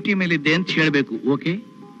ಡ್ಯೂಟಿ ಮೇಲಿದ್ದೆ ಅಂತ ಹೇಳ್ಬೇಕು. ಓಕೆ?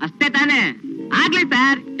 ಅಷ್ಟೇ ತಾನೇ? ಆಗ್ಲಿ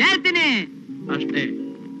ಸರ್, ಹೇಳ್ತೀನಿ. ಅಷ್ಟೇ.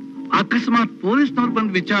 ಅಕಸ್ಮಾತ್ ಪೊಲೀಸ್ನವ್ರು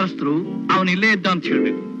ಬಂದ್ ವಿಚಾರಿಸಿದ್ರು ಅವನ್ ಇಲ್ಲೇ ಇದ್ದ ಅಂತ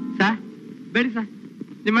ಹೇಳ್ಬೇಕು. ಸರ್, ಬೇಡಿ ಸರ್,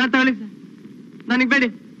 ನಿಮ್ಮ ಹಣ ತಗೊಳ್ಳಿ ಸರ್, ನನಗ್ ಬೇಡಿ.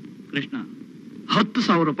 ಕೃಷ್ಣ,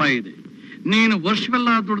 ₹10,000 ಇದೆ. ನೀನು ವರ್ಷವೆಲ್ಲ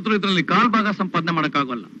ದುಡಿದ್ರು ಇದ್ರಲ್ಲಿ ಕಾಲ್ ಭಾಗ ಸಂಪಾದನೆ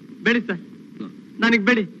ಮಾಡಕ್ಕಾಗಲ್ಲ. ಬೇಡಿ ಸರ್, ನನಗ್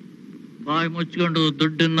ಬೇಡಿ. ಬಾಯಿ ಮುಚ್ಕೊಂಡು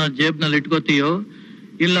ದುಡ್ಡನ್ನ ಜೇಬ್ನಲ್ಲಿ ಇಟ್ಕೋತೀಯೋ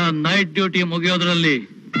ಇಲ್ಲ ನೈಟ್ ಡ್ಯೂಟಿ ಮುಗಿಯೋದ್ರಲ್ಲಿ?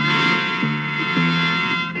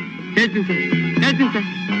 ಹೇಳ್ತೀನಿ ಸರ್, ಹೇಳ್ತೀನಿ ಸರ್.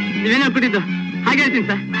 ನೀವೇನೋ ಕೊಟ್ಟಿದ್ದು ಹಾಗೆ ಹೇಳ್ತೀನಿ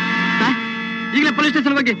ಸರ್. ಈಗಲೇ ಪೊಲೀಸ್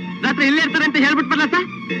ಸ್ಟೇಷನ್ ಹೋಗಿ ರಾತ್ರಿ ಇಲ್ಲೇ ಇರ್ತಾರೆ ಅಂತ ಹೇಳ್ಬಿಟ್ಟು ಬರಲ್ಲ ಸರ್?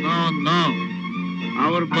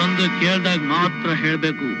 ಅವ್ರು ಬಂದು ಕೇಳ್ದಾಗ ಮಾತ್ರ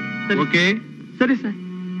ಹೇಳ್ಬೇಕು. ಓಕೆ? ಸರಿ ಸರ್.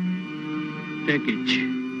 Take it.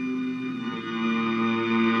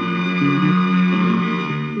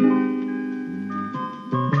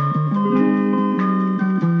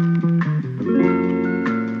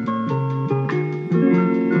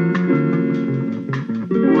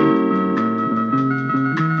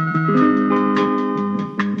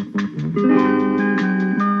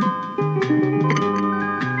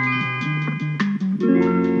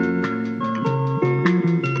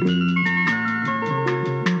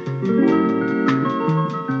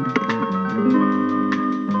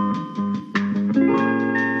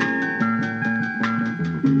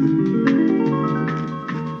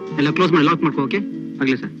 ಕ್ಲೋಸ್ ಮಾಡಿ ಲಾಕ್ ಮಾಡ್ಕೋ. ಓಕೆ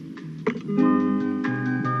ಆಗ್ಲಿ ಸರ್.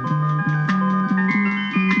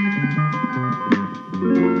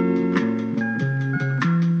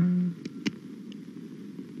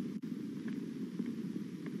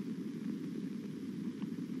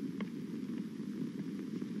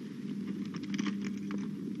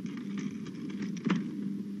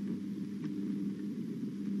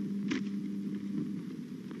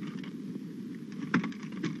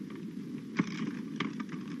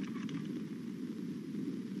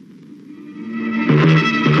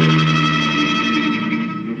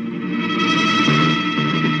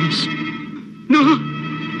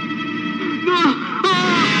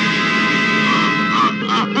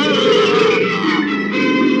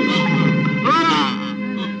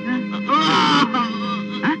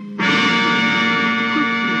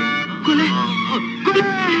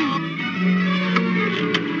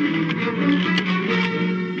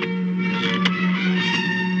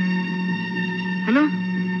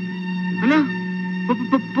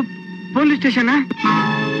 ಸ್ಟೇಷನ್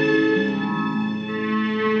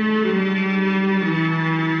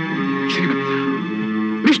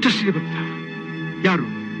ಮಿಸ್ಟರ್ ಶ್ರೀವತ್ಸ, ಯಾರು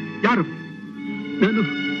ಯಾರು? ನಾನು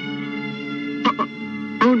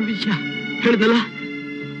ಅವನ ವಿಷಯ ಹೇಳ್ದಲ್ಲ,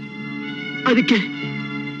 ಅದಕ್ಕೆ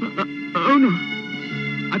ಅವನು.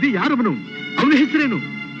 ಅದೇ ಯಾರವನು? ಅವನ ಹೆಸರೇನು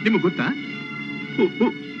ನಿಮಗೆ ಗೊತ್ತಾ?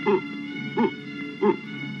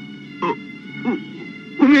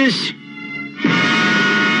 ಉಮೇಶ್.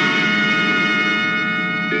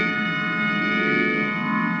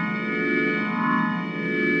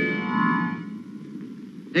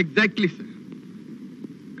 Exactly sir.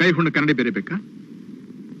 ಕೈ ಹುಣ್ಣ ಕನ್ನಡಿ ಬೇರೆ ಬೇಕಾ?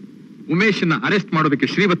 ಉಮೇಶನ್ನ ಅರೆಸ್ಟ್ ಮಾಡೋದಕ್ಕೆ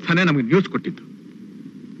ಶ್ರೀವತ್ಸನೇ ನಮಗೆ ನ್ಯೂಸ್ ಕೊಟ್ಟಿದ್ದು.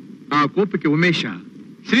 ಆ ಕೋಪಕ್ಕೆ ಉಮೇಶ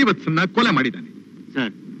ಶ್ರೀವತ್ಸನ್ನ ಕೊಲೆ ಮಾಡಿದ್ದಾನೆ.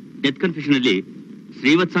 ಸರ್, ಡೆತ್ ಕನ್ಫ್ಯೂಷನ್ ಅಲ್ಲಿ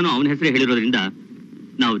ಶ್ರೀವತ್ಸನು ಅವನ ಹೆಸರೇ ಹೇಳಿರೋದ್ರಿಂದ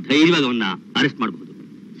ನಾವು ಧೈರ್ಯವಾಗಿ ಅವನ್ನ ಅರೆಸ್ಟ್ ಮಾಡಬಹುದು.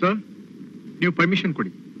 ಸರ್, ನೀವು ಪರ್ಮಿಷನ್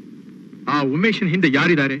ಕೊಡಿ. ಆ ಉಮೇಶನ್ ಹಿಂದೆ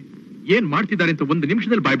ಯಾರಿದ್ದಾರೆ, ಏನ್ ಮಾಡ್ತಿದ್ದಾರೆ ಅಂತ ಒಂದು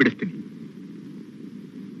ನಿಮಿಷದಲ್ಲಿ ಬಾಯ್ಬಿಡಿಸ್ತೀನಿ.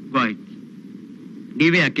 ಗಾಯ್ತ್,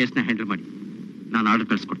 ನೀವೇ ಆ ಕೇಸ್ನ ಹ್ಯಾಂಡಲ್ ಮಾಡಿ. ನಾನು ಆರ್ಡರ್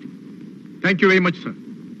ಕಳಿಸ್ಕೊಡ್ತೀನಿ. Thank you very much sir.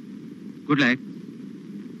 Good luck.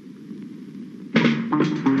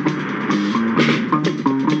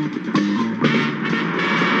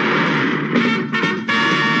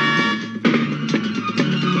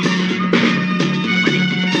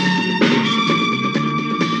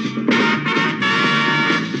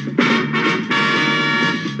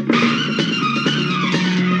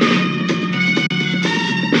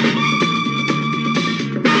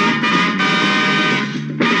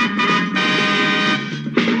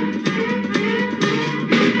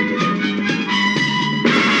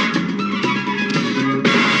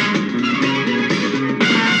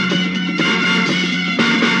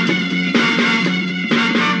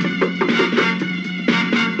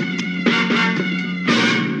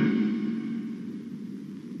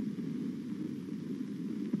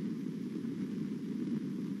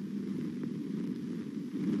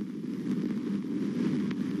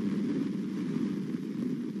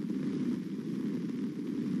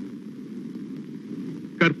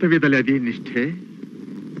 ಕರ್ತವ್ಯದಲ್ಲಿ ಅದೇ ನಿಷ್ಠೆ,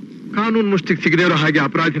 ಕಾನೂನು ಮುಷ್ಟಿಗೆ ಸಿಗದೇ ಇರೋ ಹಾಗೆ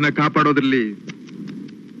ಅಪರಾಧಿನ ಕಾಪಾಡೋದ್ರಲ್ಲಿ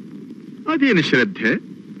ಅದೇನು ಶ್ರದ್ಧೆ?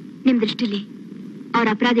 ನಿಮ್ ದೃಷ್ಟಿಲಿ ಅವ್ರ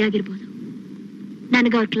ಅಪರಾಧಿ ಆಗಿರ್ಬೋದು,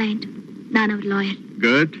 ನನಗ ಅವ್ರ ಕ್ಲೈಂಟ್, ನಾನು ಅವ್ರ ಲಾಯರ್.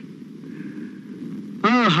 ಗುಡ್.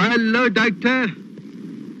 ಹಲೋ ಡಾಕ್ಟರ್,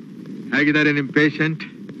 ಹೇಗಿದ್ದಾರೆ ನಿಮ್ ಪೇಷಂಟ್?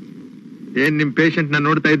 ಏನ್ ನಿಮ್ ಪೇಷಂಟ್ ನಾನು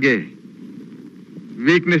ನೋಡ್ತಾ ಇದ್ದೆ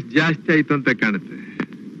ವೀಕ್ನೆಸ್ ಜಾಸ್ತಿ ಆಯ್ತು ಅಂತ ಕಾಣುತ್ತೆ.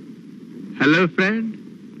 Hello friend,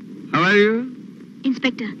 how are you?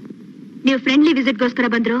 Inspector, ನೀವು ಫ್ರೆಂಡ್ಲಿ ವಿಸಿಟ್ಗೋಸ್ಕರ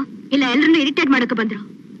ಬಂದ್ರು ಇಲ್ಲ ಎಲ್ಲರನ್ನು ಇರಿಟೇಟ್ ಮಾಡಕ್ಕೆ ಬಂದ್ರು?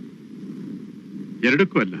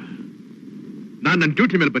 ಎರಡಕ್ಕೂ ಅಲ್ಲ, ನಾನು ನನ್ನ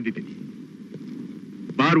ಡ್ಯೂಟಿ ಮೇಲೆ ಬಂದಿದ್ದೀನಿ.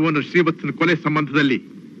 ಬಾರ್ ಓನರ್ ಶ್ರೀವತ್ಸನ ಕೊಲೆ ಸಂಬಂಧದಲ್ಲಿ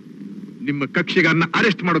ನಿಮ್ಮ ಕಕ್ಷಿಗಾರನ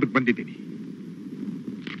ಅರೆಸ್ಟ್ ಮಾಡೋದಕ್ಕೆ ಬಂದಿದ್ದೀನಿ.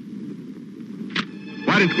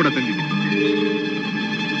 ವಾರೆಂಟ್ ಕೂಡ ತಂದಿದ್ದೀನಿ.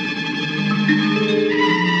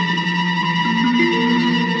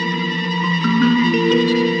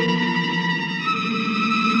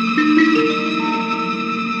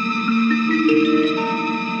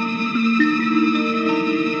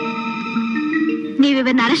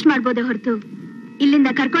 ಮಾಡ್ಬೋದೇ ಹೊರತು ಇಲ್ಲಿಂದ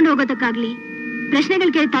ಕರ್ಕೊಂಡು ಹೋಗೋದಕ್ಕಾಗ್ಲಿ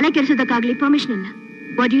ಪ್ರಶ್ನೆಗಳು ಕೇಳಿ ತಲೆ ಕೆಡಿಸೋದಕ್ಕಾಗ್ಲಿ ಪರ್ಮಿಷನ್ ಇಲ್ಲ.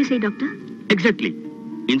 What you say doctor? Exactly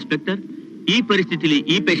inspector, ಈ ಪರಿಸ್ಥಿತಿಲಿ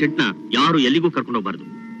ಈ ಪೇಷಂಟ್ ನ ಯಾರು ಎಲ್ಲಿಗೂ ಕರ್ಕೊಂಡು ಹೋಗಬಾರ್ದು.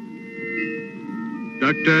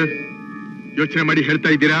 ಡಾಕ್ಟರ್, ಯೋಚನೆ ಮಾಡಿ ಹೇಳ್ತಾ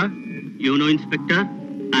ಇದ್ದೀರಾ? You know inspector,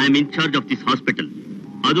 I am in charge of this hospital.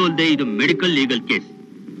 ಅದು ಅಲ್ಲದೆ ಇದು ಮೆಡಿಕಲ್ ಲೀಗಲ್ ಕೇಸ್.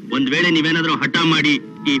 ಒಂದ್ ವೇಳೆ ನೀವೇನಾದ್ರೂ ಹಠ ಮಾಡಿ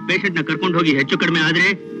ಈ ಪೇಷಂಟ್ ನ ಕರ್ಕೊಂಡು ಹೋಗಿ ಹೆಚ್ಚು ಕಡಿಮೆ ಆದ್ರೆ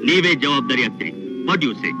ನೀವೇ ಜವಾಬ್ದಾರಿ ಆಗ್ತೀರಿ. What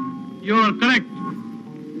you say? You are correct.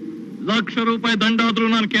 ₹1,00,000 ದಂಡ ಆದ್ರೂ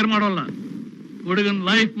ನಾನು ಕೇರ್ ಮಾಡೋಲ್ಲ. ಹುಡುಗನ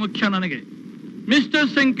ಲೈಫ್ ಮುಖ್ಯ ನನಗೆ. ಮಿಸ್ಟರ್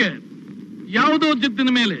ಶಂಕರ್, ಯಾವುದೋ ಜಿದ್ದಿನ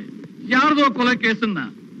ಮೇಲೆ ಯಾರ್ದೋ ಕೊಲೆ ಕೇಸನ್ನ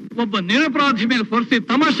ಒಬ್ಬ ನಿರಪರಾಧಿ ಮೇಲೆ ಹೊರಿಸಿ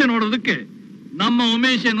ತಮಾಷೆ ನೋಡೋದಕ್ಕೆ ನಮ್ಮ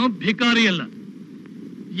ಉಮೇಶ್ ಏನು ಭಿಕಾರಿ ಅಲ್ಲ.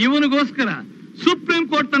 ಇವನಿಗೋಸ್ಕರ ಸುಪ್ರೀಂ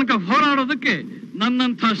ಕೋರ್ಟ್ ತನಕ ಹೋರಾಡೋದಕ್ಕೆ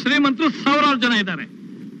ನನ್ನಂಥ ಶ್ರೀಮಂತರು ಸಾವಿರಾರು ಜನ ಇದ್ದಾರೆ.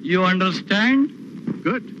 You understand?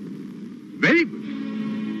 Good, very good.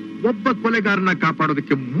 ಒಬ್ಬ ಕೊಲೆಗಾರನ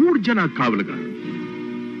ಕಾಪಾಡೋದಕ್ಕೆ 3 ಜನ ಕಾವಲುಗಾರರು.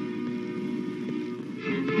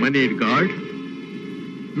 ಮನಿ guard,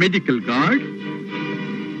 medical guard,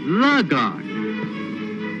 law guard.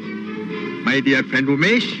 My dear friend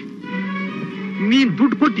Umesh, ನೀನ್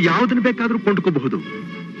ದುಡ್ಡು ಕೊಟ್ಟು ಯಾವ್ದನ್ನ ಬೇಕಾದ್ರೂ ಕೊಂಡ್ಕೋಬಹುದು.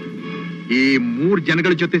 ಈ 3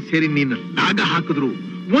 ಜನಗಳ ಜೊತೆ ಸೇರಿ ನೀನು ಲಾಗ ಹಾಕಿದ್ರು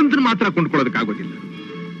ಒಂದನ್ನ ಮಾತ್ರ ಕೊಂಡ್ಕೊಳ್ಳೋದಕ್ಕಾಗೋದಿಲ್ಲ.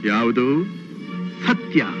 ಯಾವುದು?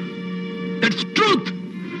 ಸತ್ಯ. That's truth.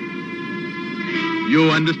 You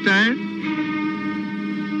understand?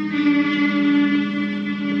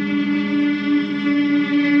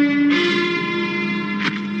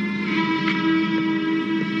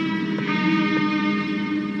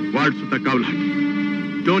 Ward ಸುತ್ತ ಕಾವಲು ಹಾಕಿ.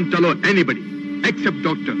 Don't allow anybody accept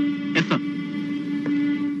doctor. Yes sir.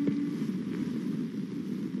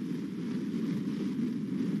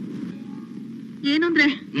 ಏನಂದ್ರೆ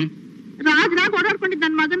ರಾಜ್ ಓಡಾಡ್ಕೊಂಡಿದ್ದ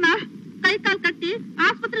ನನ್ ಮಗನ್ನ ಕೈ ಕಾಲ್ ಕಟ್ಟಿ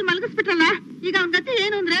ಆಸ್ಪತ್ರೆ ಮಲಗಿಸ್ಬಿಟ್ರಲ್ಲ. ಈಗ ಅವನ್ ಗತಿ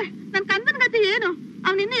ಏನು ಅಂದ್ರೆ ನನ್ ಕಂದನ್ ಗತಿ ಏನು?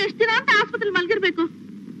 ಅವ್ನ್ ಇನ್ನು ಎಷ್ಟ್ ದಿನ ಅಂತ ಆಸ್ಪತ್ರೆ ಮಲಗಿರ್ಬೇಕು?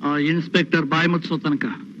 ಇನ್ಸ್ಪೆಕ್ಟರ್ ಬಾಯ್ ಮುಚ್ಚೋ ತನಕ.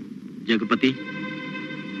 ಜಗಪತಿ,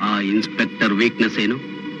 ಆ ಇನ್ಸ್ಪೆಕ್ಟರ್ ವೀಕ್ನೆಸ್ ಏನು?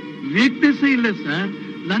 ವೀಕ್ನೆಸ್ ಇಲ್ಲ ಸರ್.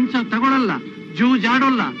 ಲಂಚ ತಗೊಳಲ್ಲ,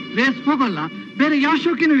 ಜೂಜಾಡೋಲ್ಲ, ರೇಸ್ ಹೋಗಲ್ಲ, ಬೇರೆ ಯಾವ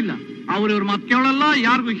ಶೋಕಿನೂ ಇಲ್ಲ. ಅವ್ರವ್ರ ಮಾತು ಕೇಳಲ್ಲ,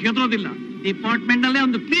 ಯಾರಿಗೂ ಹೆದರೋದಿಲ್ಲ. ಡಿಪಾರ್ಟ್ಮೆಂಟ್ ನಲ್ಲೇ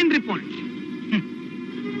ಒಂದು ಕ್ಲೀನ್ ರಿಪೋರ್ಟ್.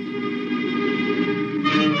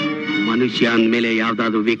 ಮನುಷ್ಯ ಅಂದ್ಮೇಲೆ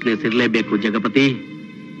ಯಾವ್ದಾದ್ರು ವೀಕ್ನೆಸ್ ಇರ್ಲೇಬೇಕು ಜಗಪತಿ.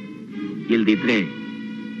 ಇಲ್ದಿದ್ರೆ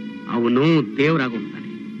ಅವನು ದೇವರಾಗೋಗ್ತಾನೆ.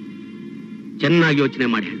 ಚೆನ್ನಾಗಿ ಯೋಚನೆ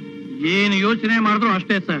ಮಾಡಿ ಹೇಳು. ಏನು ಯೋಚನೆ ಮಾಡಿದ್ರು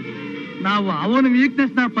ಅಷ್ಟೇ ಸರ್. ನಾವು ಅವನ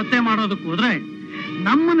ವೀಕ್ನೆಸ್ ನ ಪತ್ತೆ ಮಾಡೋದಕ್ಕೆ ಹೋದ್ರೆ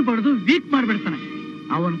ನಮ್ಮನ್ನು ಬಡ್ದು ವೀಕ್ ಮಾಡ್ಬಿಡ್ತಾನೆ.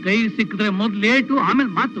 ಅವನ್ ಕೈ ಸಿಕ್ಕಿದ್ರೆ ಮೊದ್ಲು ಲೇಟು,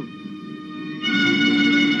 ಆಮೇಲೆ ಮಾತು.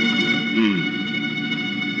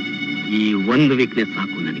 ಈ ಒಂದು ವೀಕ್ನೆಸ್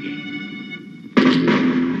ಸಾಕು ನನಗೆ.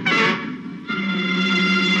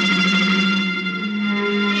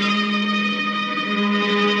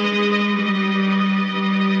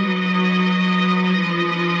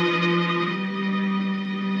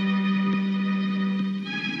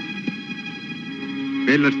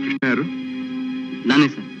 ಮೇಲ್ ನರ್ಸ್ ಕೃಷ್ಣ ಯಾರು? ನಾನೇ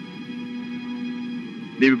ಸರ್.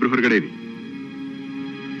 ನೀವಿಬ್ರು ಹೊರಗಡೆ ಇರಿ.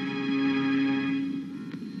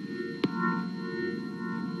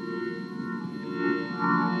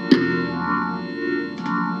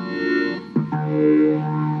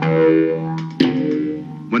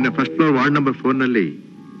 ಮೊನ್ನೆ ಫಸ್ಟ್ ಫ್ಲೋರ್ ವಾರ್ಡ್ ನಂಬರ್ 4 ನಲ್ಲಿ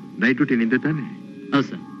ನೈಟ್ ಡ್ಯೂಟಿ ನಿಂದೆ ತಾನೆ? ಹೌದು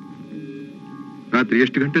ಸರ್. ರಾತ್ರಿ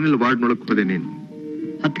ಎಷ್ಟು ಗಂಟೆನಲ್ಲಿ ವಾರ್ಡ್ ನೋಡಕ್ ಹೋದೆ ನೀನು?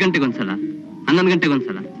 10 ಗಂಟೆಗೆ ಒಂದ್ಸಲ, 11 ಗಂಟೆಗೆ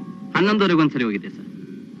ಒಂದ್ಸಲ, 11:15 ಒಂದ್ಸರಿ ಹೋಗಿದ್ದೆ ಸರ್.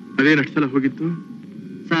 ಅದೇನಷ್ಟು ಸಲ ಹೋಗಿತ್ತು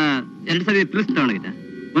ಸರ್? 2 ಸರಿ ಪ್ರಿಲ್ಸ್ ತಗೊಂಡೋಗಿದ್ದೆ,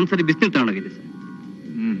 ಒಂದ್ಸರಿ ಬಿಸಿಲು ತಗೊಂಡೋಗಿದ್ದೆ ಸರ್.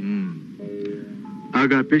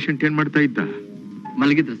 ಆಗ ಪೇಷಂಟ್ ಏನ್ ಮಾಡ್ತಾ ಇದ್ದ?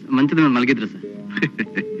 ಮಲಗಿದ್ರು ಸರ್, ಮಂಚದ ಮೇಲೆ ಮಲಗಿದ್ರು ಸರ್.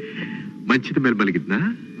 ಮಂಚದ ಮೇಲೆ ಮಲಗಿದ್ನ?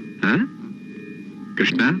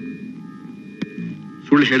 ಕೃಷ್ಣ,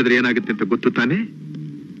 ಸುಳ್ಳು ಹೇಳಿದ್ರೆ ಏನಾಗುತ್ತೆ ಅಂತ ಗೊತ್ತು ತಾನೆ?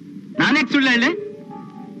 ನಾನೇ ಸುಳ್ಳು ಹೇಳೆ?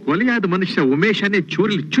 ಕೊಲೆಯಾದ ಮನುಷ್ಯ ಉಮೇಶನೇ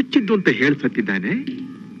ಚೂರಲ್ಲಿ ಚುಚ್ಚಿದ್ದು ಅಂತ ಹೇಳ್ಸತ್ತಿದ್ದಾನೆ.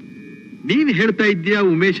 ನೀನ್ ಹೇಳ್ತಾ ಇದ್ದೀಯಾ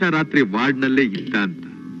ಉಮೇಶ ರಾತ್ರಿ ವಾರ್ಡ್ನಲ್ಲೇ ಇದ್ದ ಅಂತ.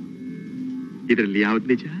 ಇದರಲ್ಲಿ ಯಾವ್ದು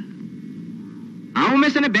ನಿಜ? ಆ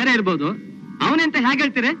ಉಮೇಶನೇ ಬೇರೆ ಇರ್ಬೋದು, ಅವನೆಂತ ಹೇಗೆ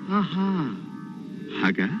ಹೇಳ್ತೀರಿ?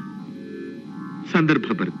 ಹಾಗ ಸಂದರ್ಭ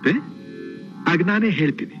ಬರುತ್ತೆ, ಆಗ ನಾನೇ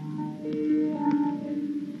ಹೇಳ್ತೀನಿ.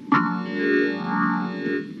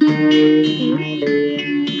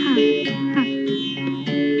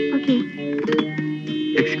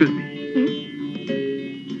 ಎಕ್ಸ್ಕ್ಯೂಸ್ ಮೀ,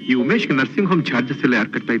 ಈ ಉಮೇಶ್ಗೆ ನರ್ಸಿಂಗ್ ಹೋಮ್ ಚಾರ್ಜಸ್ ಎಲ್ಲ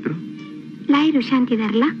ಯಾರು ಕಟ್ತಾ ಇದ್ರು? ಲಾಯರು ಶಾಂತಿ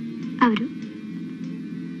ಇದಾರಲ್ಲ ಅವರು.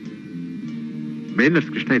 ಮೇಲ್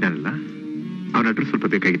ನರ್ಸ್ ಕೃಷ್ಣ ಇದ್ದಾನಲ್ಲ, ಅವನ ಅಡ್ರೆಸ್ ಸ್ವಲ್ಪ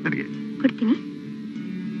ಬೇಕಾಗಿತ್ತು ನನಗೆ. ಕೊಡ್ತೀನಿ.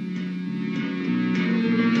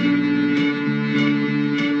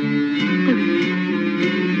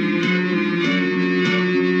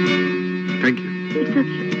 Thank you. It's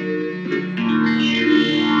okay.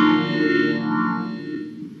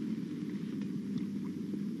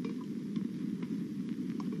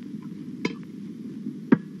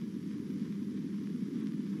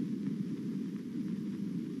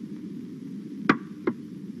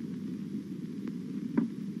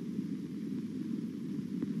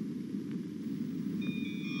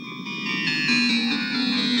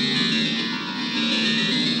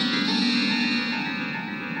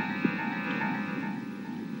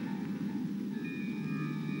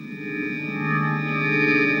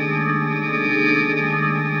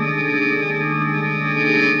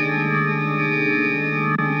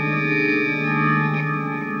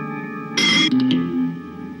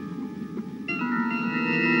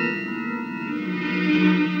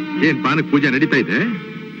 ಏನ್ ಪಾನಕ್ ಪೂಜೆ ನಡೀತಾ ಇದೆ?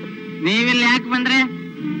 ನೀವಿಲ್ಲಿ ಯಾಕೆ ಬಂದ್ರೆ?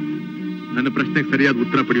 ನನ್ನ ಪ್ರಶ್ನೆಗೆ ಸರಿಯಾದ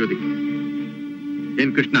ಉತ್ತರ ಪಡೆಯೋದಿಕ್ಕೆ.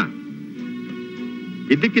 ಏನ್ ಕೃಷ್ಣ,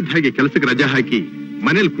 ಇದ್ದಕ್ಕಿದ್ದ ಹಾಗೆ ಕೆಲಸಕ್ಕೆ ರಜಾ ಹಾಕಿ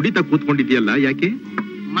ಮನೇಲಿ ಕುಡಿತಾ ಕೂತ್ಕೊಂಡಿದ್ಯಲ್ಲ, ಯಾಕೆ?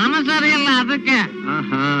 ಮನಸರಿಯಲ್ಲ ಅದಕ್ಕೆ.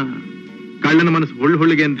 ಆಹಾ, ಕಳ್ಳನ ಮನಸ್ಸು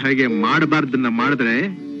ಹೊಳ್ಳಿಗೆ ಅಂತ ಹಾಗೆ ಮಾಡಬಾರ್ದನ್ನ ಮಾಡಿದ್ರೆ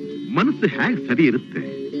ಮನಸ್ಸು ಹೇಗೆ ಸರಿ ಇರುತ್ತೆ?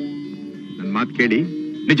 ನನ್ ಮಾತು ಕೇಳಿ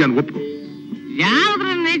ನಿಜಾನ್ ಒಪ್ಕೊ. ಯಾವ್ದ್ರ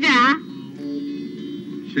ನಿಜ?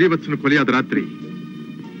 ಶ್ರೀವತ್ಸನ ಕೊಲೆಯಾದ ರಾತ್ರಿ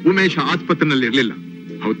ಉಮೇಶ ಆಸ್ಪತ್ರೆನಲ್ಲಿ ಇರ್ಲಿಲ್ಲ,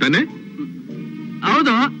 ಹೌದಾನೆ?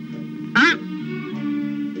 ಹೌದು.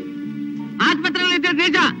 ಆಸ್ಪತ್ರೆಯಲ್ಲಿ ಇದ್ದ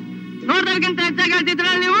ನಿಜ. ನೋಡ್ದವ್ರಿಗಿಂತ ಹೆಚ್ಚಾಗಿ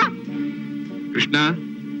ಹೇಳ್ತಿದ್ರಲ್ಲ ನೀವು. ಕೃಷ್ಣ,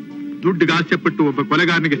 ದುಡ್ಡಿಗೆ ಆಸೆ ಪಟ್ಟು ಒಬ್ಬ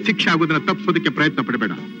ಕೊಲೆಗಾರನಿಗೆ ಶಿಕ್ಷೆ ಆಗೋದನ್ನ ತಪ್ಪಿಸೋದಕ್ಕೆ ಪ್ರಯತ್ನ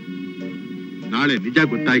ಪಡಬೇಡ. ನಾಳೆ ನಿಜ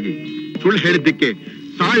ಗೊತ್ತಾಗಿ ಸುಳ್ಳು ಹೇಳಿದ್ದಕ್ಕೆ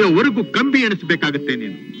ಸಾಯೋವರೆಗೂ ಕಂಬಿ ಎಣಿಸಬೇಕಾಗತ್ತೆ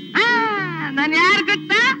ನೀನು. ನಾನು ಯಾರು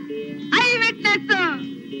ಗೊತ್ತಾ? Eye witness.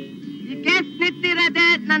 ಈ ಕೇಸ್ ನಿಂತಿರೋದೆ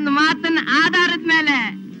ನನ್ನ ಮಾತನ್ನ ಆಧಾರದ ಮೇಲೆ.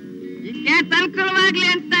 ಈ ಕೇಸ್ ಅನುಕೂಲವಾಗ್ಲಿ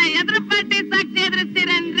ಅಂತ ಎದುರು ಪಾರ್ಟಿ ಸಾಕ್ಷಿ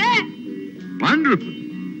ಎದುರಿಸ್ತೀರಂದ್ರೆ. ವಂಡರ್ಫುಲ್.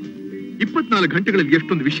 24 ಗಂಟೆಗಳಲ್ಲಿ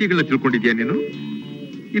ಎಷ್ಟೊಂದು ವಿಷಯಗಳನ್ನ ತಿಳ್ಕೊಂಡಿದ್ಯಾ ನೀನು?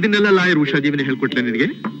 ಇದನ್ನೆಲ್ಲ ಲಾಯರ್ ಉಷಾ ಜೀವನ ಹೇಳ್ಕೊಟ್ಲೆ ನಿನಗೆ?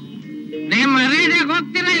 ನಿಮ್ಮ ರೀಡಿಗೆ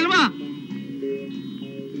ಹೋಗ್ತೀರಾ ಇಲ್ವಾ?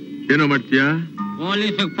 ಏನೋ ಮಾಡ್ತೀಯಾ?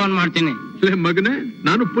 ಪೊಲೀಸ್ ಫೋನ್ ಮಾಡ್ತೀನಿ. ಮಗನೇ,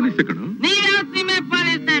 ನಾನು ಪೊಲೀಸ್ ಕಣೋ. ನೀವ್ಯಾವ ಸೀಮೆ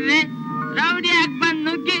ಪೊಲೀಸರ್ರಿ? ರೌಡಿ ಆಗಿ ಬಂದು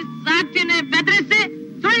ನುಗ್ಗಿ ಸಾಕ್ಷಿನೇ ಬೆದರಿಸಿ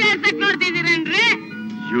ಸುಳ್ಳು ಹೇಳ್ಸಕ್ ನೋಡ್ತಿದ್ದೀರೇನ್ರಿ?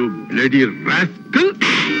 You bloody rascal.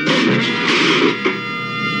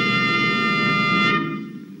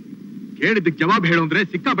 ಹೇಳಿದ್ದಕ್ಕೆ ಜವಾಬ್ ಹೇಳು ಅಂದ್ರೆ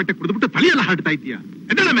ಸಿಕ್ಕಾಪಟ್ಟೆ ಕುಡಿದ್ಬಿಟ್ಟು ತಲೆಯೆಲ್ಲ ಹಾಡ್ತಾ ಇದೀಯ.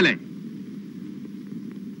 ಎದ್ದಳ ಮೇಲೆ.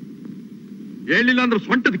 ಹೇಳಿಲ್ಲ ಅಂದ್ರೆ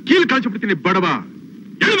ಸೊಂಟದ ಕೀಲ್ ಕಳಿಸ್ಬಿಡ್ತೀನಿ ಬಡವ.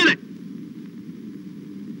 ಎಳ ಮೇಲೆ.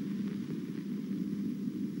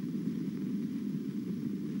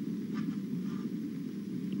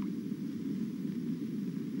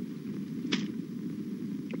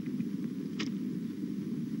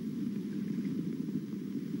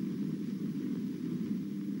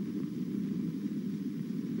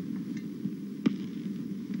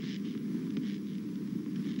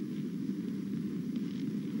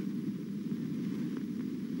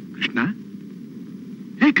 ಕೃಷ್ಣ,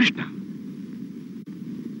 ಹೇ ಕೃಷ್ಣ,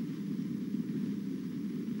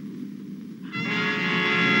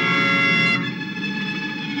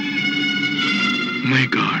 ಮೈ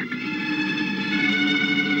ಗಾಡ್.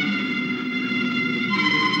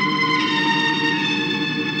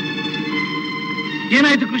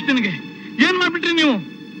 ಏನಾಯ್ತು ಕೃಷ್ಣನಿಗೆ? ಏನ್ ಮಾಡ್ಬಿಟ್ರಿ ನೀವು?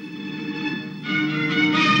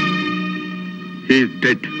 He is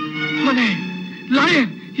dead. ಕೊಲೆ, lawyer,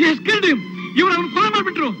 he has killed him. ಇವರು ಅವನು ಕೊಲೆ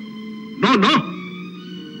ಮಾಡ್ಬಿಟ್ರು. ನೋ ನೋ,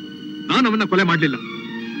 ನಾನು ಅವನ್ನ ಕೊಲೆ ಮಾಡ್ಲಿಲ್ಲ.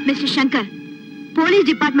 ಮಿಸ್ಟರ್ ಶಂಕರ್, ಪೊಲೀಸ್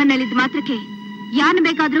ಡಿಪಾರ್ಟ್ಮೆಂಟ್ ನಲ್ಲಿ ಇದ್ದ ಮಾತ್ರಕ್ಕೆ ಯಾರು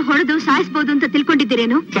ಬೇಕಾದ್ರೂ ಹೊಡೆದು ಸಾಯಿಸಬಹುದು ಅಂತ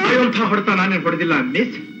ತಿಳ್ಕೊಂಡಿದ್ದೀರೇನು? ಸಾಯುವಂತ ಹೊಡೆತ ನಾನೇನು ಹೊಡೆದಿಲ್ಲ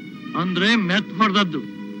ಮಿಸ್. ಅಂದ್ರೆ ಮೆತ್ ಹೊಡೆದದ್ದು.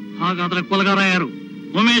 ಹಾಗಾದ್ರೆ ಕೊಲೆಗಾರ ಯಾರು?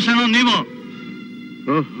 ಉಮೇಶನೋ ನೀವು?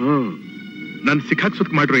 ಓಹೋ, ನನ್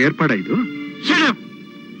ಸಿಕ್ಕಾಕ್ಸೋಕ್ ಮಾಡಿರೋ ಏರ್ಪಾಡ ಇದು?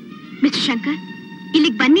 ಮಿಸ್ಟರ್ ಶಂಕರ್,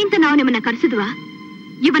 ಇಲ್ಲಿಗೆ ಬನ್ನಿ ಅಂತ ನಾವು ನಿಮ್ಮನ್ನ ಕರೆಸಿದ್ವಾ?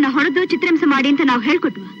 ಇವನ್ನ ಹೊಡೆದು ಚಿತ್ರಹಿಂಸೆ ಮಾಡಿ ಅಂತ ನಾವು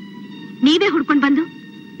ಹೇಳ್ಕೊಟ್ವಾ? ನೀವೇ ಹುಡ್ಕೊಂಡ್ ಬಂದು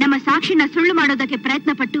ನಮ್ಮ ಸಾಕ್ಷಿನ ಸುಳ್ಳು ಮಾಡೋದಕ್ಕೆ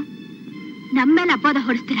ಪ್ರಯತ್ನ ಪಟ್ಟು ನಮ್ಮೇಲೆ ಅಪವಾದ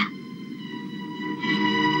ಹೊರಿಸ್ತೀರಾ?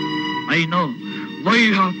 I know why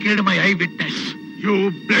you have killed my eye witness. You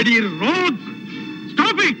bloody ರೋಗ್.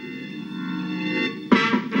 Stop it.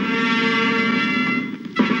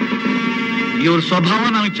 ಇವ್ರ ಸ್ವಭಾವ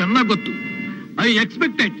ನನಗೆ ಚೆನ್ನಾಗಿ ಗೊತ್ತು. I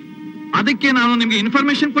expected. ಅದಕ್ಕೆ ನಾನು ನಿಮ್ಗೆ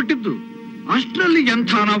ಇನ್ಫಾರ್ಮೇಶನ್ ಕೊಟ್ಟಿದ್ದು. ಅಷ್ಟರಲ್ಲಿ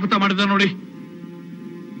ಎಂಥ ಅನಾಹುತ ಮಾಡಿದ ನೋಡಿ.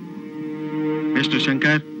 ಮಿಸ್ಟರ್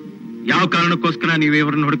ಶಂಕರ್, ಯಾವ ಕಾರಣಕ್ಕೋಸ್ಕರ ನೀವು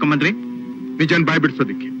ಇವ್ರನ್ನ ಹುಡ್ಕೊಂಬಂದ್ರಿ? ನಿಜನ್ ಬಾಯ್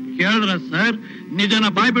ಬಿಡ್ಸೋದಿಕ್ಕೆ. ಹೇಳಿದ್ರ ಸರ್, ನಿಜನ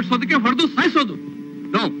ಬಾಯ್ ಬಿಡ್ಸೋದಕ್ಕೆ ಹೊಡೆದು ಸಾಯಿಸೋದು?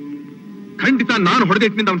 ನೋ, ಖಂಡಿತ ನಾನು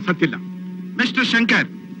ಹೊಡೆದಿಟ್ಟಿನಿಂದ ಅವ್ನು ಸತ್ತಿಲ್ಲ. Mister Shankar,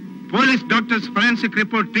 police doctors forensic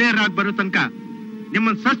report clear ಆಗಿ ಬರೋ ತನಕ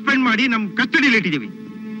ನಿಮ್ಮನ್ನು ಸಸ್ಪೆಂಡ್ ಮಾಡಿ ನಮ್ ಕಸ್ಟಡಿಯಲ್ಲಿ ಇಟ್ಟಿದ್ದೀವಿ.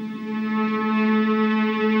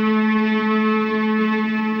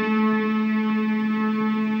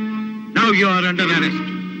 Now you are under arrest.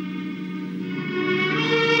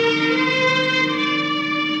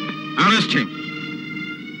 Arrest him.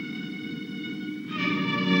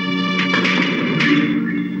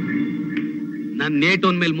 ನನ್ನ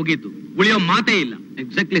ನೇಟೋನ್ ಮೇಲೆ ಮುಗೀತು, ಉಳಿಯೋ ಮಾತೇ ಇಲ್ಲ.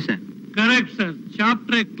 Exactly sir. Correct sir.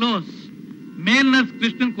 Chapter close. ಮೇಲ್ ನರ್ಸ್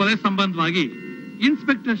ಕೃಷ್ಣನ್ ಕೊಲೆ ಸಂಬಂಧವಾಗಿ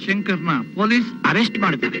ಇನ್ಸ್ಪೆಕ್ಟರ್ ಶಂಕರ್ನ ಪೊಲೀಸ್ ಅರೆಸ್ಟ್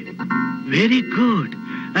ಮಾಡಿದ್ದಾರೆ. Very good.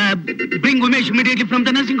 Bring Umesh immediately from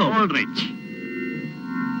the nursing home. All right.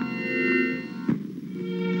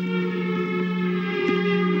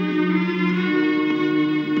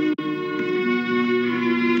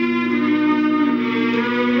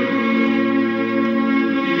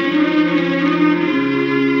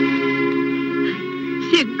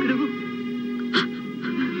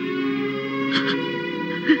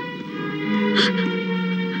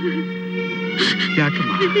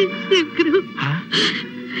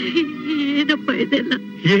 ಏನಪ್ಪ ಇದೆಲ್ಲ?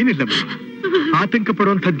 ಏನಿಲ್ಲಮ್ಮ, ಆತಂಕ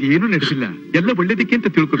ಪಡುವಂತದ್ದು ಏನು ನಡೆದಿಲ್ಲ. ಎಲ್ಲ ಒಳ್ಳೇದಕ್ಕೆ ಅಂತ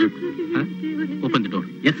ತಿಳ್ಕೋಬೇಕು. Open the door.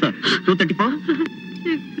 Yes sir. 234.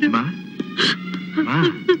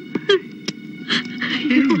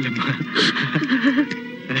 ಏನಿಲ್ಲಮ್ಮ.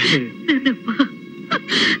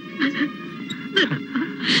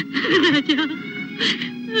 ರಾಜ,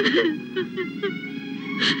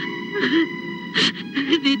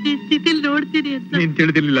 ನಿನ್ನೆ ಸ್ಥಿತಿಲಿ ನೋಡ್ತೀನಿ ಅಂತ ನೀನ್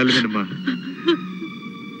ತಿಳಿದಿರ್ಲಿಲ್ಲ ಅಲ್ವೇನಮ್ಮ?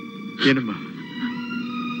 ಏನಮ್ಮ,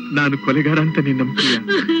 ನಾನು ಕೊಲೆಗಾರ ಅಂತ ನೀನ್ ನಂಬ್ತೀಯ?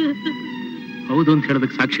 ಹೌದು ಅಂತ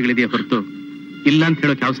ಹೇಳೋದಕ್ಕೆ ಸಾಕ್ಷಿಗಳಿದೆಯಾ ಹೊರತು ಇಲ್ಲ ಅಂತ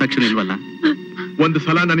ಹೇಳೋಕೆ ಯಾವ ಸಾಕ್ಷಿನೂ ಇಲ್ವಲ್ಲ. ಒಂದು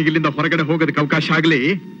ಸಲ ನನಗೆ ಇಲ್ಲಿಂದ ಹೊರಗಡೆ ಹೋಗೋದಕ್ಕೆ ಅವಕಾಶ ಆಗ್ಲಿ,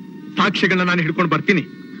 ಸಾಕ್ಷಿಗಳನ್ನ ನಾನು ಹಿಡ್ಕೊಂಡು ಬರ್ತೀನಿ.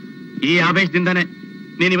 ಈ ಆವೇಶದಿಂದಾನೇ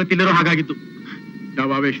ನೀನ್ ಇವತ್ತಿಲ್ಲಿರೋ ಹಾಗಾಗಿತ್ತು. ಯಾವ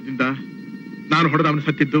ಆವೇಶದಿಂದ? ನಾನು ಹೊಡೆದ ಅವನು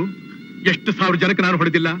ಸತ್ತಿದ್ದು. ಎಷ್ಟು ಸಾವಿರ ಜನಕ್ಕೆ ನಾನು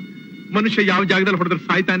ಹೊಡೆದಿಲ್ಲ. ಮನುಷ್ಯ ಯಾವ ಜಾಗದಲ್ಲಿ ಹೊಡೆದ್ರೆ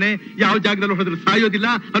ಸಾಯ್ತಾನೆ, ಯಾವ ಜಾಗದಲ್ಲಿ ಹೊಡೆದ್ರೆ ಸಾಯೋದಿಲ್ಲ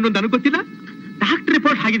ಅನ್ನೋದು ನನಗೆ ಗೊತ್ತಿಲ್ಲ. ಡಾಕ್ಟರ್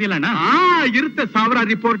ರಿಪೋರ್ಟ್ ಆಗಿದೆಯಲ್ಲ ಅಣ್ಣ. ಇರುತ್ತೆ ಸಾವಿರ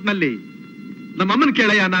ರಿಪೋರ್ಟ್ ನಲ್ಲಿ. ನಮ್ಮಮ್ಮನ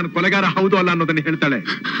ಕೇಳಯ್ಯ, ನಾನು ಕೊಲೆಗಾರ ಹೌದು ಅಲ್ಲ ಅನ್ನೋದನ್ನ ಹೇಳ್ತಾಳೆ.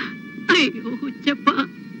 ಅಯ್ಯೋ ಹುಚ್ಚಪ್ಪ,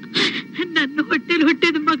 ನನ್ನ ಹೊಟ್ಟೆಲ್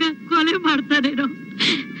ಹುಟ್ಟಿದ ಮಗ ಕೊಲೆ ಮಾಡ್ತಾನೇನೋ?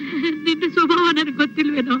 ನಿನ್ನ ಸ್ವಭಾವ ನನಗೆ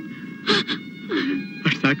ಗೊತ್ತಿಲ್ವೇನೋ?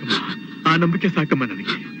 ಅಷ್ಟು ಸಾಕಮ್ಮ, ಆ ನಂಬಿಕೆ ಸಾಕಮ್ಮ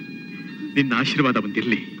ನನಗೆ. ನಿನ್ನ ಆಶೀರ್ವಾದ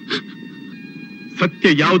ಬಂದಿರ್ಲಿ. ಸತ್ಯ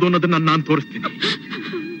ಯಾವುದು ಅನ್ನೋದನ್ನ ನಾನು ತೋರಿಸ್ತೀನಿ.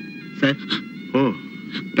 ಸರ್. ಓ,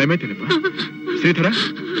 ಟೈಮ್ ಆಯ್ತೇನಪ್ಪ. ಶ್ರೀಧರ,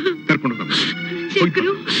 ಕರ್ಕೊಂಡು ಹೋಗಮ್ಮ.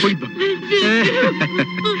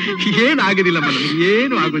 ಏನಾಗೋದಿಲ್ಲಮ್ಮ, ನನಗೆ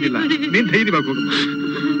ಏನು ಆಗೋದಿಲ್ಲ. ನೀನ್ ಧೈರ್ಯವಾಗಿ ಹೋಗಮ್ಮ.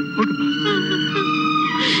 ಹೋಗಮ್ಮ,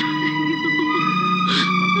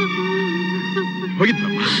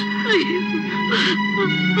 ಹೋಗಿದ್ವಮ್ಮ.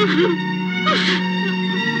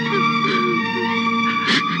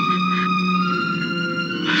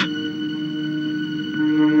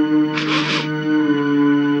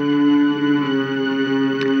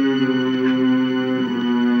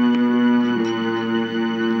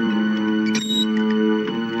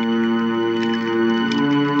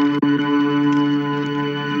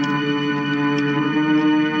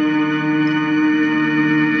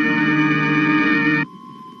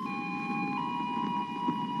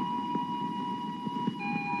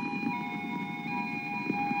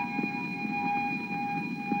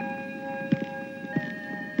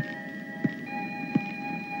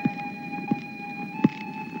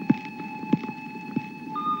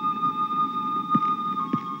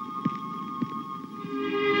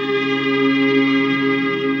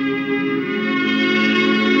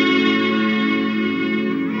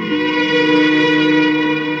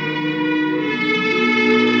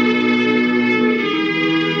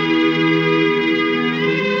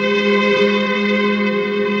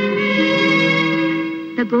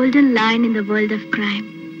 Golden lion in the world of crime,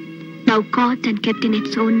 now caught and kept in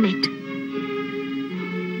its own net.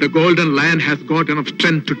 The golden lion has got enough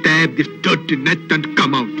strength to tear this dirty net and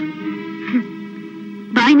come out.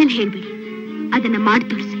 ಬಾಯಿನಲ್ಲಿ ಹೇಳ್ಬೇಡಿ, ಅದನ್ನ ಮಾಡಿ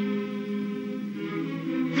ತೋರಿಸಿ.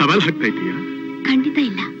 ಸವಾಲ್ ಹಾಕ್ತಾ ಇದೀಯಾ? ಖಂಡಿತ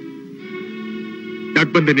ಇಲ್ಲ.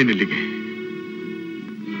 ಯಾಕೆ ಬಂದೆ ನೀನ್ ಇಲ್ಲಿಗೆ?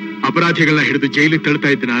 ಅಪರಾಧಿಗಳನ್ನ ಹಿಡಿದು ಜೈಲಿಗೆ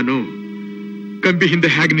ತಳ್ತಾ ಇದ್ದೆ ನಾನು. ಕಂಬಿ ಹಿಂದೆ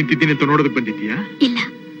ಹೇಗೆ ನಿಂತಿದ್ದೀನಿ ಅಂತ ನೋಡೋದಕ್ಕೆ ಬಂದಿದ್ದೀಯಾ? ಇಲ್ಲ,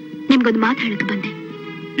 ನಿಮ್ಗೊಂದು ಮಾತು ಹೇಳಕ್ಕೆ ಬಂದೆ.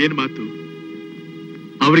 ಏನ್ ಮಾತು?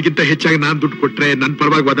 ಅವರಿಗಿಂತ ಹೆಚ್ಚಾಗಿ ನಾನ್ ದುಡ್ಡು ಕೊಟ್ರೆ ನನ್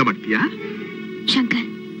ಪರವಾಗಿ ವಾದ ಮಾಡ್ತೀಯಾ? ಶಂಕರ್,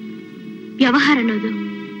 ವ್ಯವಹಾರ ಅನ್ನೋದು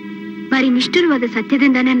ಬರೀ ನಿಷ್ಠುರವಾದ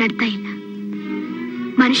ಸತ್ಯದಿಂದಾನೇ ನಡ್ತಾ ಇಲ್ಲ.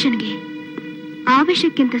 ಮನುಷ್ಯನಿಗೆ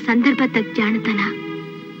ಆವೇಶಕ್ಕಿಂತ ಸಂದರ್ಭ ತಕ್ಕ ಜಾಣತನ,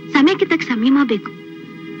 ಸಮಯಕ್ಕೆ ತಕ್ಕ ಸಂಯಮ ಬೇಕು.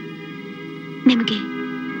 ನಿಮಗೆ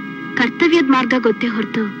ಕರ್ತವ್ಯದ ಮಾರ್ಗ ಗೊತ್ತೇ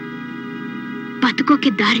ಹೊರತು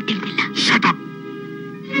ಬದುಕೋಕೆ ದಾರಿ ತಿಳಿದಿಲ್ಲ.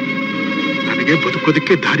 ನನಗೆ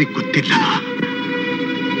ಬದುಕೋದಕ್ಕೆ ದಾರಿ ಗೊತ್ತಿಲ್ಲ.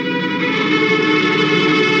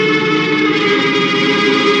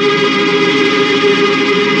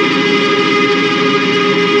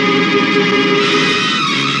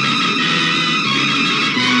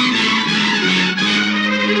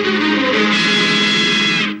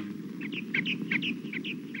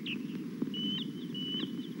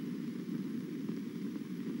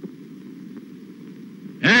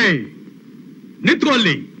 ನಿಂತ್ಕೊ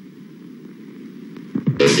ಅಲ್ಲಿ.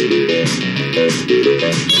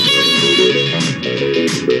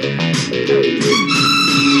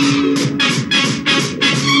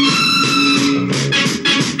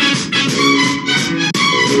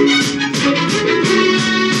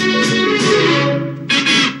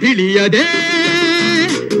 ತಿಳಿಯದೆ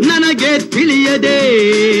ನನಗೆ ತಿಳಿಯದೆ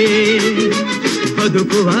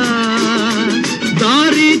ಬದುಕುವ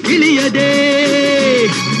ದಾರಿ ತಿಳಿಯದೆ,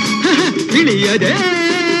 ತಿಳಿಯದೆ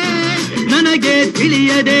ನನಗೆ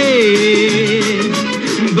ತಿಳಿಯದೆ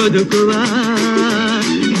ಬದುಕುವ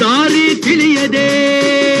ದಾರಿ ತಿಳಿಯದೆ,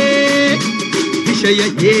 ವಿಷ ವಿಷಯ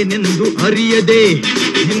ಏನೆಂದು ಅರಿಯದೆ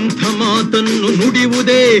ಇಂಥ ಮಾತನ್ನು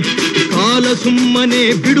ನುಡಿಯುವುದೇ, ಕಾಲ ಸುಮ್ಮನೆ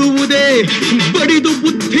ಬಿಡುವುದೇ, ಬಡಿದು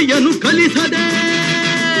ಬುದ್ಧಿಯನ್ನು ಕಲಿಸದೆ.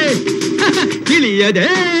 ತಿಳಿಯದೆ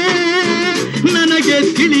ನನಗೆ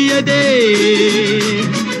ತಿಳಿಯದೆ,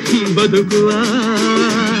 ಬದುಕುವ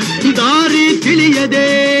ದಾರಿ ತಿಳಿಯದೆ.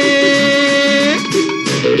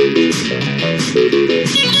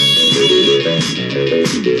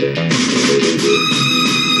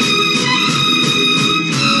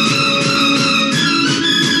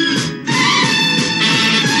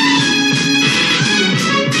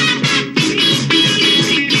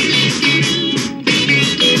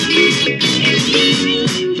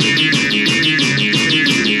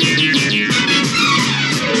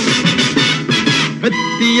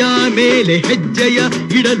 ಕತ್ತಿಯ ಮೇಲೆ ಹೆಜ್ಜೆಯ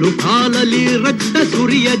ಇಡಲು ಕಾಲಲ್ಲಿ ರಕ್ತ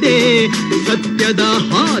ಸುರಿಯದೆ, ಸತ್ಯದ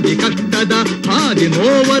ಹಾದಿ ಕಷ್ಟದ ಹಾದಿ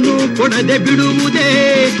ನೋವನ್ನು ಕೊಡದೆ ಬಿಡುವುದೇ.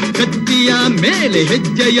 ಕತ್ತಿಯ ಮೇಲೆ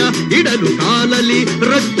ಹೆಜ್ಜೆಯ ಇಡಲು ಕಾಲಲ್ಲಿ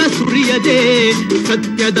ರಕ್ತ ಸುರಿಯದೆ,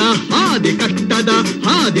 ಸತ್ಯದ ಹಾದಿ ಕಷ್ಟದ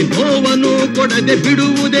ಹಾದಿ ನೋವನ್ನು ಕೊಡದೆ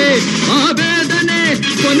ಬಿಡುವುದೇ. ಆ ವೇದನೆ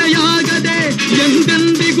ಕೊನೆಯಾಗದೆ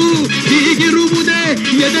ಎಂದೆಂದಿಗೂ ಹೀಗಿರುವುದೇ.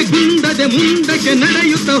 ಎದೆಗುಂದದೆ ಮುಂದಕ್ಕೆ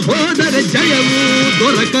ನಡೆಯುತ್ತ ಹೋದರೆ ಜಯವು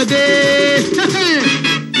ದೊರಕದೆ.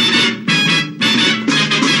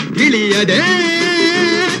 ತಿಳಿಯದೆ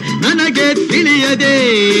ನನಗೆ ತಿಳಿಯದೆ,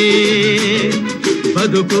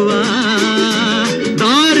 ಬದುಕುವ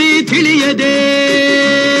ದಾರಿ ತಿಳಿಯದೆ.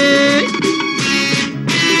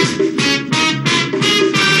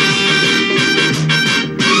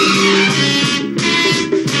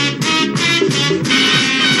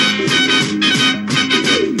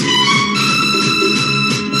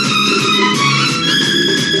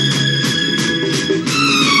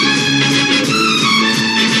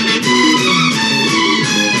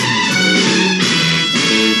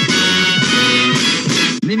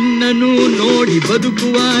 ನಿನ್ನನ್ನು ನೋಡಿ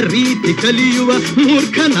ಬದುಕುವ ರೀತಿ ಕಲಿಯುವ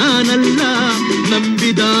ಮೂರ್ಖ ನಾನಲ್ಲ.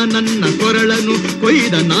 ನಂಬಿದ ನನ್ನ ಕೊರಳನು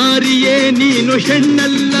ಕೊಯ್ದ ನಾರಿಯೇ ನೀನು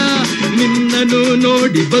ಹೆಣ್ಣಲ್ಲ. ನಿನ್ನನ್ನು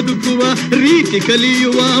ನೋಡಿ ಬದುಕುವ ರೀತಿ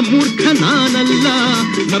ಕಲಿಯುವ ಮೂರ್ಖ ನಾನಲ್ಲ.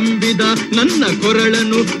 ನಂಬಿದ ನನ್ನ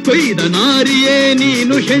ಕೊರಳನು ಕೊಯ್ದ ನಾರಿಯೇ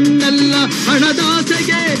ನೀನು ಹೆಣ್ಣಲ್ಲ.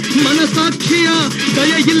 ಹಣದಾಸೆಗೆ ಮನಸಾಕ್ಷಿಯ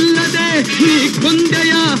ದಯ ಇಲ್ಲದೆ ನೀ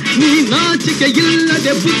ಕೊಂದೆಯ, ನೀ ನಾಚಿಕೆ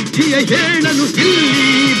ಇಲ್ಲದೆ ಬುದ್ಧಿಯ ಹೇಳಲು ಇಲ್ಲಿ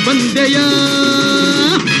ಬಂದೆಯ.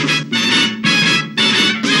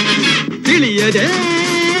 ತಿಳಿಯದೆ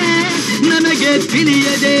ನನಗೆ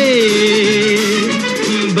ತಿಳಿಯದೆ,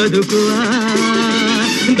 ಬದುಕುವ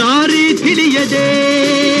ದಾರಿ ತಿಳಿಯದೆ,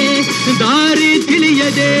 ದಾರಿ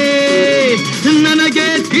ತಿಳಿಯದೆ, ನನಗೆ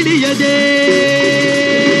ತಿಳಿಯದೆ.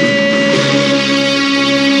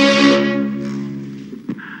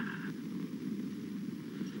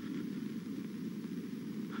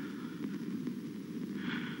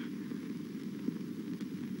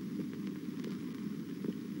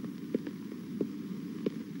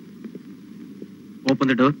 Open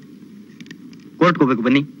the door. ಕೋರ್ಟ್ಗೆ ಹೋಗ್ಬೇಕು,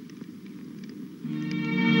 ಬನ್ನಿ.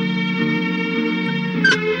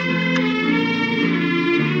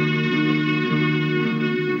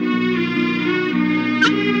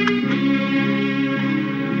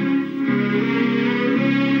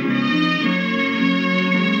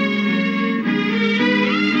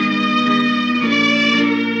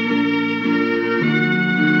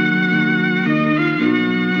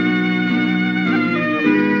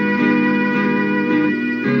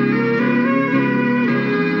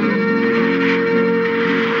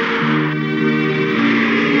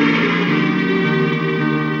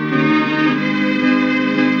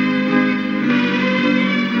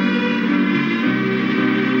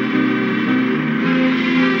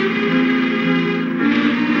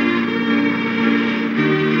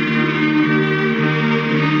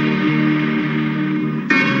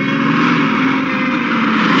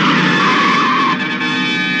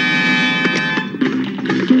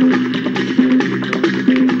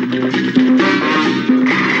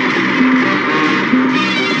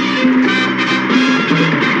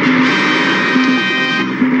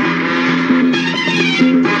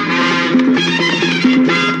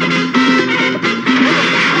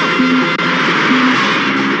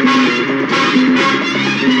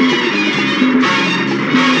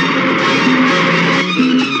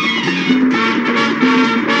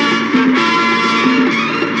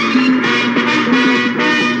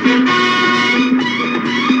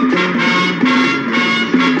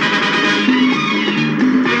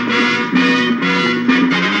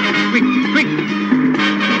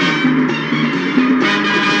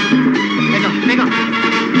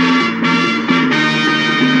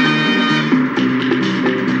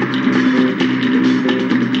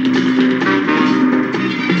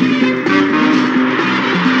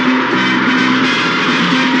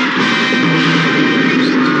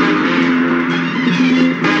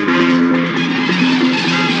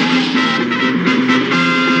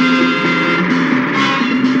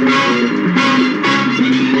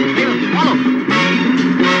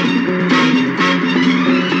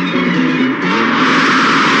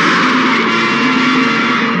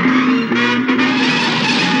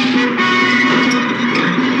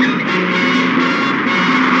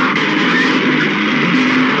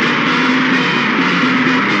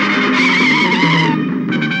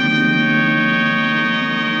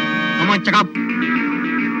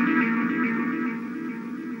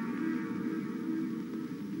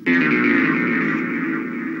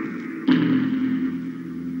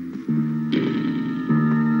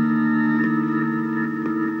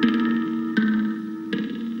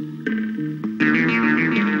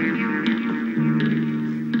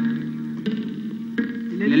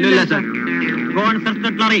 Sir. Go and search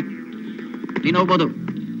that lorry. ನೀನು ಹೋಗ್ಬೋದು.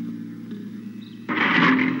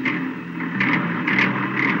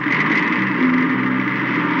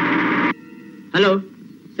 Hello,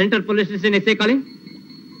 central police station S I calling.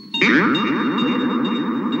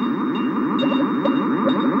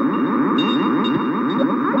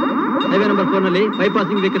 Highway number 4 ನಲ್ಲಿ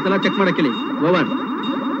ಬೈಪಾಸಿಂಗ್ ವೆಹಿಕಲ್ಸ್ ಎಲ್ಲ ಚೆಕ್ ಮಾಡಕ್ಕೆ ಹೇಳಿ. Over.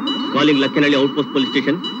 Calling ಲಕ್ಕನಹಳ್ಳಿ out post police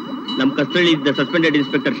station. ನಮ್ಮ ಕಸ್ಟಡಿ ಇದ್ದ ಸಸ್ಪೆಂಡೆಡ್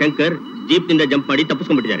ಇನ್ಸ್ಪೆಕ್ಟರ್ ಶಂಕರ್ ಜೀಪ್ ನಿಂದ ಜಂಪ್ ಮಾಡಿ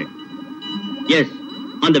ತಪ್ಪಿಸ್ಕೊಂಡ್ಬಿಟ್ಟಿದ್ದಾರೆ. S,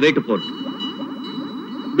 on the way to court.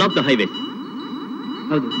 Block the highway.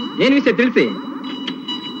 ಹೌದು, ಏನ್ ವಿಷಯ ತಿಳಿಸಿ.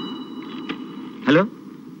 ಹಲೋ,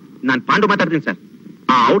 ನಾನು ಪಾಂಡು ಮಾತಾಡ್ತೀನಿ ಸರ್.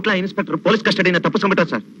 ಆ ಔಟ್ಲಾ ಇನ್ಸ್ಪೆಕ್ಟರ್ ಪೊಲೀಸ್ ಕಸ್ಟಡಿಯಿಂದ ತಪ್ಪಿಸ್ಕೊಂಡ್ಬಿಟ್ಟ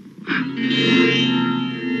ಸರ್.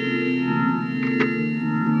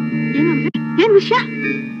 ಏನ್ ವಿಷಯ?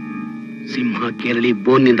 ಸಿಂಹ ಕೇರಳಿ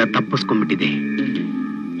ಬೋನ್ ನಿಂದ ತಪ್ಪಿಸ್ಕೊಂಡ್ಬಿಟ್ಟಿದೆ.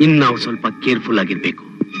 ಇನ್ನು ನಾವು ಸ್ವಲ್ಪ ಕೇರ್ಫುಲ್ ಆಗಿರ್ಬೇಕು.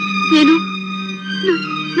 ಏನು?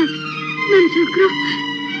 ನಾನು ಶಂಕರ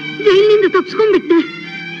ಜೈಲಿನಿಂದ ತಪ್ಪಿಸ್ಕೊಂಡ್ಬಿಟ್ಟೆ.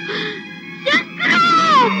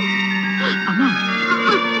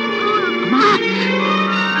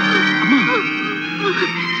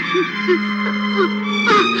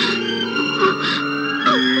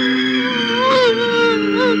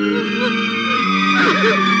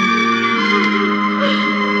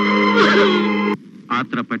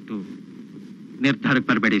 ಆತ್ರಪಟ್ಟು ನಿರ್ಧಾರಕ್ಕೆ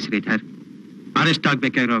ಬರಬೇಡಿ ಶ್ರೀಧರ್. ಅರೆಸ್ಟ್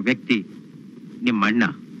ಆಗ್ಬೇಕಾಗಿರೋ ವ್ಯಕ್ತಿ ನಿಮ್ಮ ಅಣ್ಣ,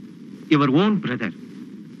 ಯುವರ್ ಓನ್ ಬ್ರದರ್.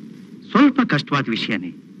 ಸ್ವಲ್ಪ ಕಷ್ಟವಾದ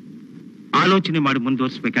ವಿಷಯನೇ, ಆಲೋಚನೆ ಮಾಡಿ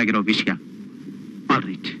ಮುಂದುವರಿಸಬೇಕಾಗಿರೋ ವಿಷಯ. ಆಲ್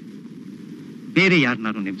ರೈಟ್, ಬೇರೆ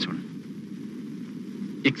ಯಾರನ್ನಾರು ನೆಮ್ಸೋಣ.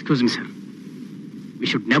 Excuse me sir, we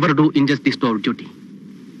should never do injustice to our duty.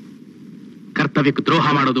 ಕರ್ತವ್ಯಕ್ಕೆ ದ್ರೋಹ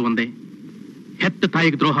ಮಾಡೋದು ಒಂದೇ, ಹೆತ್ತ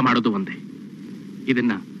ತಾಯಿಗೆ ದ್ರೋಹ ಮಾಡೋದು ಒಂದೇ.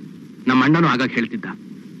 ಇದನ್ನ ನಮ್ಮ ಅಣ್ಣನೂ ಆಗಾಗ ಹೇಳ್ತಿದ್ದ.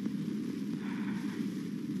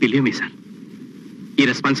 ಬಿಲೀವ್ ಮಿ ಸರ್, ಈ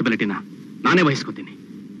ರೆಸ್ಪಾನ್ಸಿಬಿಲಿಟಿನ ನಾನೇ ವಹಿಸ್ಕೋತೀನಿ.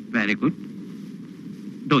 Very good,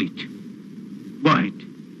 do it. Go ahead.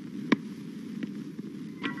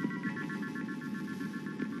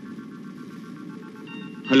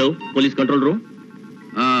 Hello, police control room.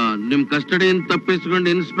 ನಿಮ್ ಕಸ್ಟಡಿಯಿಂದ ತಪ್ಪಿಸ್ಕೊಂಡು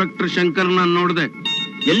ಇನ್ಸ್ಪೆಕ್ಟರ್ ಶಂಕರ್ ನಾನು ನೋಡಿದೆ.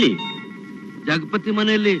 ಎಲ್ಲಿ? ಜಗಪತಿ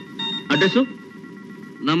ಮನೆಯಲ್ಲಿ. ಅಡ್ರೆಸ್ಸು?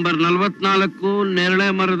 ನಂಬರ್ 44, ನೇರಳೆ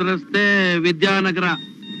ಮರದ ರಸ್ತೆ, Vidyanagar.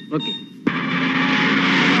 Okay.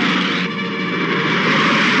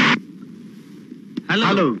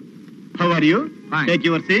 Hello, how are you? Fine. Take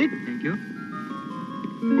your seat. Thank you.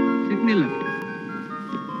 ಸಿಗ್ನಿಲ್ಲ.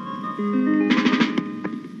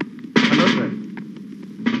 Hello sir.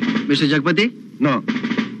 Mister Jagapathi. No,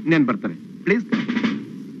 ಇನ್ನೇನ್ ಬರ್ತಾರೆ ಪ್ಲೀಸ್.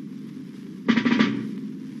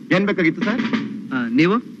 ಏನ್ ಬೇಕಾಗಿತ್ತು ಸರ್?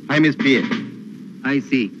 ನೀವು? I miss P A. I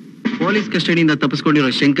C. Police ಕಸ್ಟಡಿಯಿಂದ ತಪ್ಪಿಸ್ಕೊಂಡಿರೋ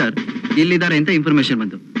Shankar ಇಲ್ಲಿದ್ದಾರೆ ಅಂತ ಇನ್ಫಾರ್ಮೇಶನ್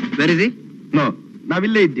ಬಂತು. Where is E? ನೋ,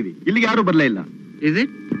 ನಾವಿಲ್ಲೇ ಇದ್ದೀವಿ, ಇಲ್ಲಿಗೆ ಯಾರು ಬರ್ಲೇ ಇಲ್ಲ. Is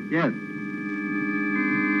it? S.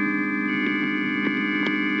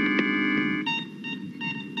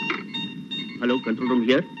 Hello, control room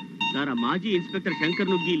here. Sir, ಆ ಮಾಜಿ ಇನ್ಸ್ಪೆಕ್ಟರ್ ಶಂಕರ್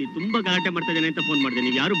ನುಗ್ಗಿ ಇಲ್ಲಿ ತುಂಬಾ ಗಲಾಟೆ ಮಾಡ್ತಾ ಇದ್ದಾನೆ ಅಂತ ಫೋನ್ ಮಾಡಿದೆ.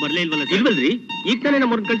 ನೀವು ಯಾರು ಬರ್ಲೇ ಇಲ್ವಲ್ಲ? ಇಲ್ವಲ್ರಿ, ಈಗ ತಾನೇ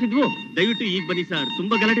ನಮ್ಮವ್ರನ್ನ ಕಳ್ಸಿದ್ವು. ದಯವಿಟ್ಟು ಈಗ ಬನ್ನಿ ಸರ್,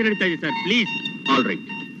 ತುಂಬಾ ಗಲಾಟೆ ನಡೀತಾ ಇದೆ sir, please. All right.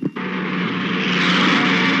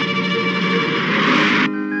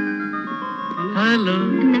 Hello.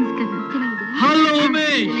 ನಮಸ್ಕಾರ. ಚೆನ್ನಾಗಿದ್ದೀರಾ? Hello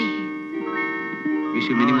Umesh. Wish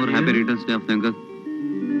you many more happy returns day of Shankar.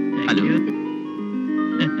 Hello.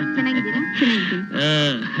 ಚೆನ್ನಾಗಿದ್ದೀರಾ? ಚೆನ್ನಾಗಿದ್ದೀನಿ.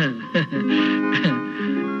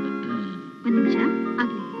 ಒಂದ್ ನಿಮಿಷ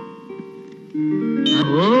ಆಗ್ಲಿ.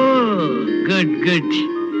 ಓ, good good.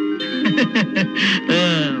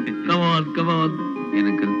 Come on come on.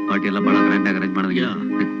 ಏನಂಕಲ್, party ಎಲ್ಲ ಬಹಳ ಗ್ರ್ಯಾಂಡ್ ಆಗಿ ಅರೇಂಜ್ ಮಾಡಿದ್ಯಾ?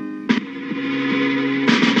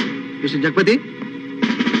 Mister Jagapathi.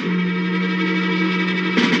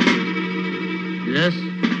 S,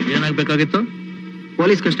 ಏನಾಗ್ಬೇಕಾಗಿತ್ತು?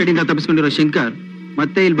 Police ಕಸ್ಟಡಿಯಿಂದ ತಪ್ಪಿಸ್ಕೊಂಡಿರೋ Shankar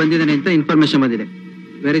ಮತ್ತೆ ಇಲ್ಲಿ ಬಂದಿದ್ದಾನೆ ಅಂತ ಇನ್ಫಾರ್ಮೇಶನ್ ಬಂದಿದೆ.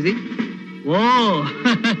 Where is E? O,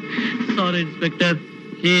 sorry inspector,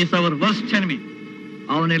 he is our worst enemy.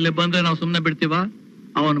 ಅವನಿಲ್ಲಿ ಬಂದ್ರೆ ನಾವು ಸುಮ್ಮನೆ ಬಿಡ್ತೀವ?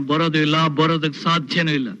 ಅವನು ಬರೋದು ಇಲ್ಲ, ಬರೋದಕ್ಕೆ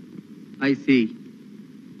ಸಾಧ್ಯನೂ ಇಲ್ಲ. I C.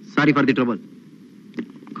 Sorry for the trouble.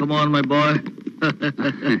 Come on my bye.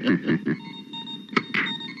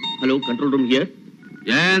 Hello, control room here.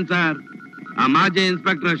 ಏನ್ ಸರ್, ಆ ಮಾಜಿ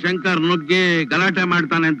ಇನ್ಸ್ಪೆಕ್ಟರ್ ಶಂಕರ್ ನುಗ್ಗಿ ಗಲಾಟೆ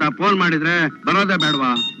ಮಾಡ್ತಾನೆ ಅಂತ ಫೋನ್ ಮಾಡಿದ್ರೆ ಬರೋದೇ ಬೇಡವಾ?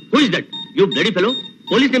 Who is that? You bloody fellow,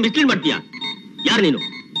 police name mislead ಮಾಡ್ತೀಯಾ? ಯಾರು ನೀನು?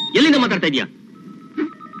 ಎಲ್ಲಿಂದ ಮಾತಾಡ್ತಾ ಇದೀಯಾ?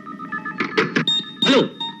 ಹಲೋ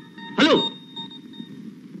ಹಲೋ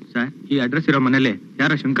ಸರ್, ಈ ಅಡ್ರೆಸ್ ಇರೋ ಮನೇಲಿ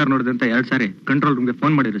ಯಾರೋ ಶಂಕರ್ ನೋಡಿದಂತ 2 ಸಾರಿ ಕಂಟ್ರೋಲ್ ರೂಮ್ಗೆ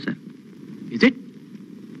ಫೋನ್ ಮಾಡಿದ್ರು sir. Is it?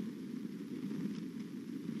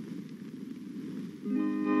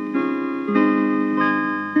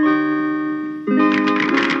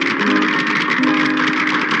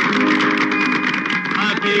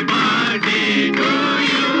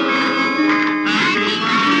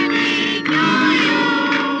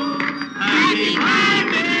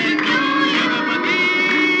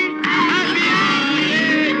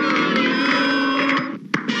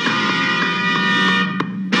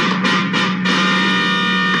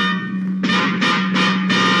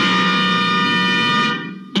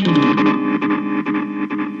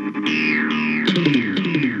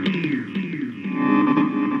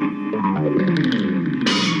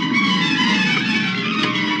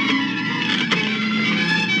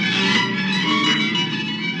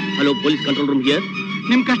 No police control room here.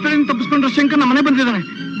 ನಿಮ್ ಕಷ್ಟದಿಂದ ತಪ್ಪಿಸ್ಕೊಂಡ್ರೆ ಶಂಕರ್ ನಮ್ಮ ಮನೆ ಬಂದಿದ್ದಾನೆ.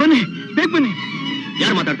 ಬನ್ನಿ, ಬೇಗ ಬನ್ನಿ.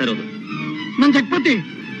 ಯಾರು ಮಾತಾಡ್ತಾ ಇರೋದು? ನನ್ ಜಗಪತಿ,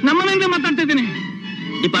 ನಮ್ಮನೆಯಿಂದ ಮಾತಾಡ್ತಾ ಇದ್ದೀನಿ.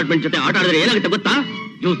 ಡಿಪಾರ್ಟ್ಮೆಂಟ್ ಜೊತೆ ಆಟ ಆಡಿದ್ರೆ ಏನಾಗುತ್ತೆ ಗೊತ್ತಾ?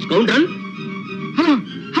 You scoundrel. Hello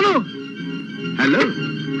hello hello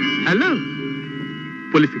hello,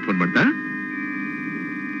 ಪೊಲೀಸಿಗೆ phone ಮಾಡ್ತಾ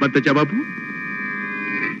ಮತ್ತೆ ಜವಾಬು?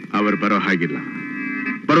 ಅವರು ಬರೋ ಹಾಗಿಲ್ಲ,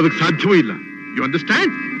 ಬರೋದಕ್ಕೆ ಸಾಧ್ಯವೂ ಇಲ್ಲ. You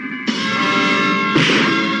understand?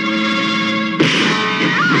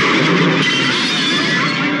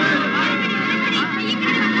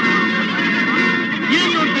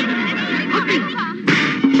 ಏನ್ ನೋಡ್ತಾ ಇದ್ದೀನಿ?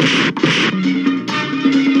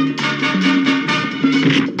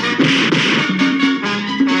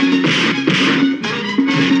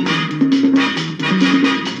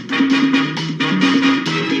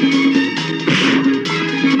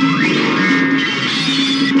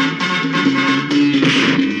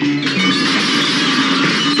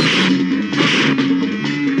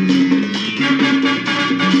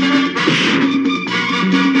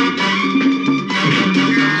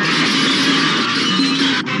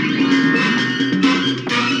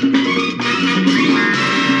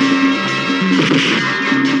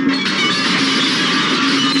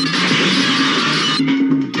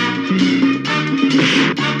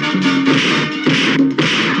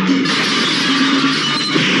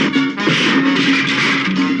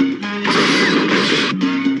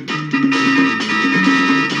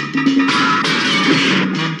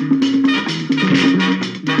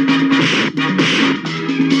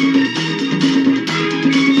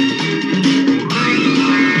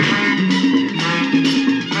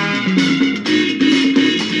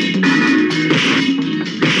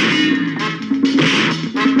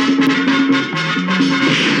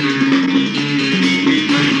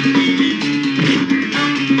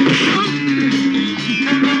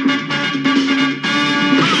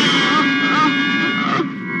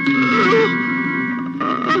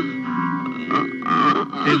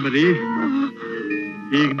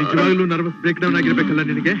 ಈಗ ನಿಜವಾಗ್ಲೂ ನರ್ವಸ್ ಬ್ರೇಕ್ ಡೌನ್ ಆಗಿರ್ಬೇಕಲ್ಲ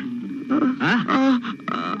ನಿನಗೆ?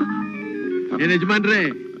 ಏನ್ ಯಜಮಾನ್ರೆ,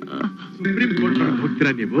 ಸುಪ್ರೀಂ ಕೋರ್ಟ್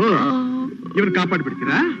ಹೋಗ್ತೀರಾ ನೀವು? ಇವ್ರು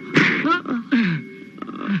ಕಾಪಾಡ್ಬಿಡ್ತೀರಾ?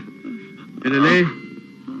 ಏನಲ್ಲಿ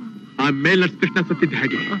ಆ ಮೇಲ್ ಕೃಷ್ಣ ಸತ್ತಿದ್ದೆ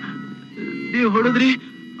ಹಾಗೆ ನೀವು ಹೊಡೆದ್ರಿ,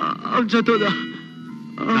 ಜೊತೋದ.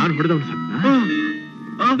 ನಾನು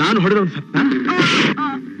ಹೊಡೆದವನು ಸತ್ತ?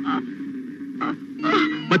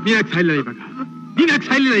 ಮತ್ ನೀನ್ ಯಾಕೆ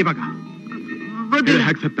ಸಾಯ್ಲಿಲ್ಲ ಇವಾಗ?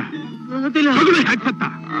 ಹ್ಯಾಕ್ ಸತ್ತ? ಹ್ಯಾಕ್ ಸತ್ತ?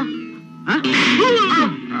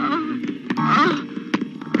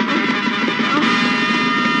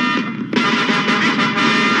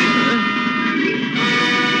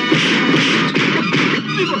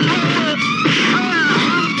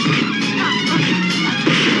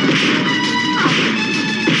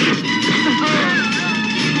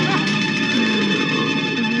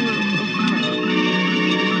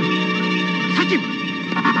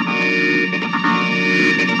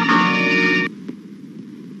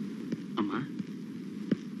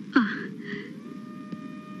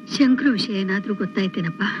 ಶಂಕರ ವಿಷಯ ಏನಾದ್ರೂ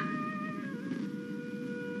ಗೊತ್ತಾಯ್ತೇನಪ್ಪ?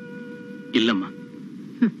 ಇಲ್ಲಮ್ಮ.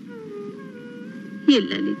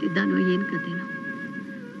 ಎಲ್ಲಲ್ಲಿದ್ದಾನೋ ಏನ್ ಕಥೆನೋ,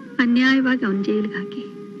 ಅನ್ಯಾಯವಾಗಿ ಅವನ್ ಜೈಲ್ಗೆ ಹಾಕಿ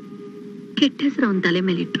ಕೆಟ್ಟ ಹೆಸರು ಅವನ್ ತಲೆ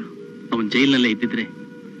ಮೇಲಿಟ್ರು. ಅವನ್ ಜೈಲ್ನಲ್ಲೇ ಇದ್ದಿದ್ರೆ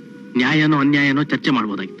ನ್ಯಾಯನೋ ಅನ್ಯಾಯನೋ ಚರ್ಚೆ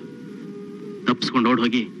ಮಾಡ್ಬೋದಾಗಿತ್ತು. ತಪ್ಪಿಸ್ಕೊಂಡು ಓಡ್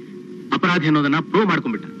ಹೋಗಿ ಅಪರಾಧಿ ಅನ್ನೋದನ್ನ ಪ್ರೂವ್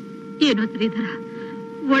ಮಾಡ್ಕೊಂಡ್ಬಿಟ್ಟ. ಏನೋ ಶ್ರೀಧರ,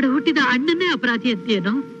 ಒಡ ಹುಟ್ಟಿದ ಅಣ್ಣನೇ ಅಪರಾಧಿ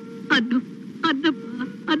ಅಂತೇನೋ? ಅನ್ನು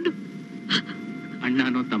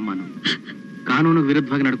ಅಣ್ಣನೋ ತಮ್ಮನೋ ಕಾನೂನು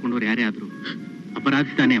ವಿರುದ್ಧವಾಗಿ ನಡ್ಕೊಂಡವ್ರು ಯಾರೇ ಆದ್ರೂ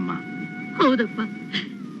ಅಪರಾಧಿ ತಾನೇ ಅಮ್ಮ. ಹೌದಪ್ಪ,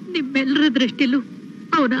 ನಿಮ್ಮೆಲ್ಲರ ದೃಷ್ಟಿಲೂ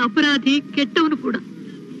ಅವನ ಅಪರಾಧಿ, ಕೆಟ್ಟವನು ಕೂಡ.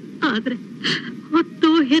 ಆದ್ರೆ ಹೊತ್ತು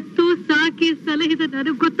ಹೆತ್ತು ಸಾಕಿ ಸಲಹಿದ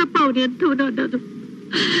ನನಗ್ ಗೊತ್ತಪ್ಪ ಅವನು ಎಂಥವನು ಅನ್ನೋದು.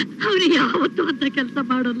 ಅವನು ಯಾವತ್ತೂ ಅಂತ ಕೆಲಸ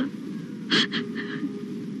ಮಾಡೋಲ್ಲ.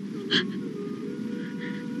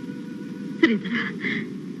 ಶ್ರೀಧರ,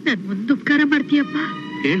 ನನ್ ಮುಂದೆ ಉಪಕಾರ ಮಾಡ್ತೀಯಪ್ಪ?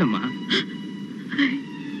 ಹೇಳಮ್ಮ.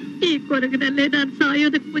 ಈ ಕೊರಗಿನಲ್ಲೇ ನಾನು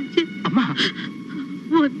ಸಾಯೋದಕ್ ಮುಂಚೆ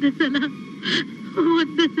ಒಂದು ಸಲ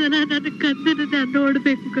ನನ್ನ ಕಣ್ಣನ್ನು ನಾನು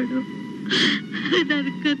ನೋಡ್ಬೇಕು ಕಣು. ನನ್ನ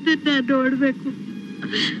ಕಣ್ಣನ್ನು ನಾನು ನೋಡ್ಬೇಕು.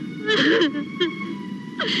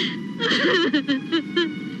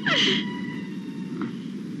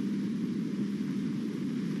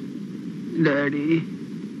 ಡ್ಯಾಡಿ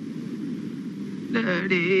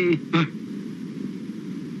ಡ್ಯಾಡಿ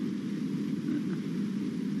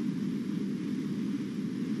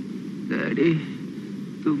ಡ್ಯಾಡಿ,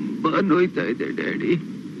 ತುಂಬಾ ನೋಯ್ತಾ ಇದೆ ಡ್ಯಾಡಿ.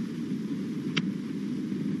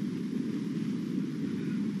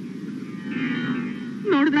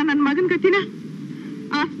 ನೋಡಿದ್ರ ನನ್ ಮಗನ್ ಗತಿನ?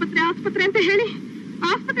 ಆಸ್ಪತ್ರೆ ಅಂತ ಹೇಳಿ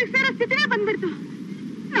ಆಸ್ಪತ್ರೆಗೆ ಸೇರೋ ಸ್ಥಿತಿನೇ ಬಂದ್ಬಿಡ್ತು.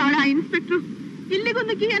 ನಾಳೆ ಆ ಇನ್ಸ್ಪೆಕ್ಟ್ರು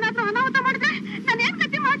ಇಲ್ಲಿಗೊಂದು ಏನಾದ್ರೂ ಅನಾಹುತ ಮಾಡಿದ್ರೆ ನಾನು ಏನ್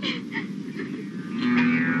ಗತಿ ಮಾಡ್ತೀನಿ?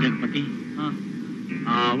 ಜಗಪತಿ,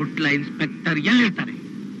 ಆ ಉಟ್ಲ ಇನ್ಸ್ಪೆಕ್ಟರ್ ಎಲ್ಲಿರ್ತಾರೆ?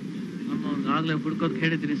 ಆಗ್ಲೇ ಹುಡ್ಕೋದ್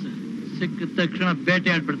ಹೇಳಿದ್ರಿ ಸರ್. ಸಿಕ್ಕಿದ ತಕ್ಷಣ ಬೇಟೆ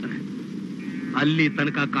ಆಡ್ಬಿಡ್ತಾರೆ. ಅಲ್ಲಿ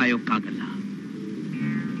ತನಕ ಕಾಯೋಕ್ಕಾಗಲ್ಲ.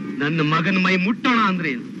 ನನ್ನ ಮಗನ ಮೈ ಮುಟ್ಟೋಣ ಅಂದ್ರೆ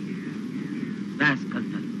ಏನು?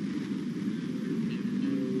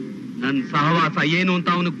 ನನ್ನ ಸಹವಾಸ ಏನು ಅಂತ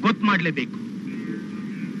ಅವನು ಗೊತ್ತು ಮಾಡ್ಲೇಬೇಕು.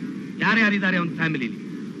 ಯಾರ್ಯಾರಿದ್ದಾರೆ ಅವನ ಫ್ಯಾಮಿಲಿಲಿ?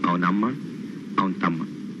 ಅವನಮ್ಮ, ಅವನ ತಮ್ಮ.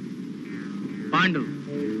 ಪಾಂಡು,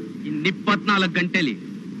 ಇನ್ 24 ಗಂಟೆಲಿ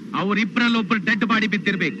ಅವರಿಬ್ಬರಲ್ಲೊಬ್ರು ಡೆಡ್ ಬಾಡಿ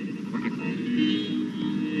ಬಿದ್ದಿರ್ಬೇಕು.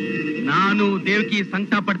 ನಾನು ದೇವಕಿ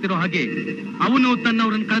ಸಂಕಟ ಪಡ್ತಿರೋ ಹಾಗೆ ಅವನು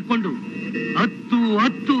ತನ್ನವ್ರನ್ನ ಕಳ್ಕೊಂಡು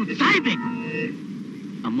ಹತ್ತು ಸಾಯ್ಬೇಕು.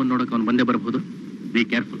 ಅಮ್ಮನ್ ನೋಡಕ್ ಅವನು ಬಂದೇ ಬರಬಹುದು. Be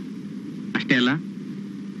careful. ಅಷ್ಟೇ ಅಲ್ಲ,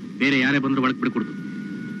 ಬೇರೆ ಯಾರೇ ಬಂದ್ರು ಒಳಗ್ ಬಿಡ್ಕೊಡ್ತು.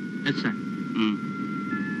 Yes sir.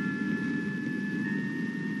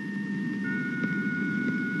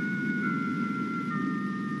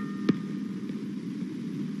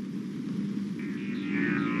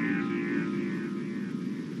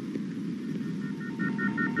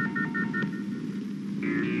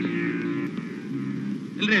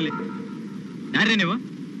 ಇಲ್ರಿ, ಯಾರೇ ನೀವು?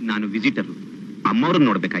 ನಾನು ವಿಸಿಟರ್. ಅಮ್ಮವ್ರನ್ನ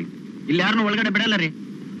ನೋಡ್ಬೇಕಾಯ್ತು. ಇಲ್ಲಿ ಯಾರನ್ನೂ ಒಳಗಡೆ ಬಿಡಲ್ಲ ರೀ.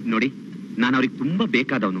 ನೋಡಿ, ನಾನು ಅವ್ರಿಗೆ ತುಂಬಾ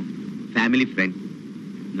ಬೇಕಾದವನು, ಫ್ಯಾಮಿಲಿ ಫ್ರೆಂಡ್.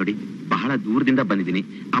 ನೋಡಿ, ಬಹಳ ದೂರದಿಂದ ಬಂದಿದ್ದೀನಿ.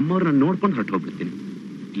 ಅಮ್ಮವ್ರನ್ನ ನೋಡ್ಕೊಂಡು ಹೊರಟು ಹೋಗ್ಬಿಡ್ತೀನಿ.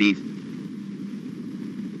 ಪ್ಲೀಸ್.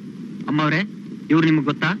 ಅಮ್ಮವ್ರೆ, ಇವ್ರು ನಿಮ್ಗೆ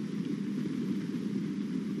ಗೊತ್ತಾ?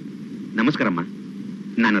 ನಮಸ್ಕಾರಮ್ಮ,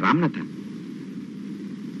 ನಾನು ರಾಮನಾಥ,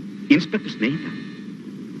 ಇನ್ಸ್ಪೆಕ್ಟರ್ ಸ್ನೇಹಿತ.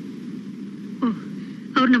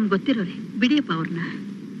 ಅವ್ರು ನಮ್ಗೆ ಗೊತ್ತಿರೋರೆ. ಬಿಡಿಯಪ್ಪ ಅವ್ರನ್ನ.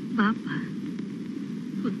 ಪಾಪ.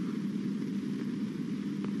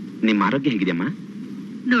 ನಿಮ್ಮ ಆರೋಗ್ಯ ಹೇಗಿದೆಯಮ್ಮ?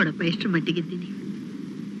 ನೋಡಪ್ಪ, ಎಷ್ಟರ ಮಟ್ಟಿಗಿದ್ದೀನಿ.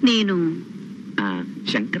 ನೀನು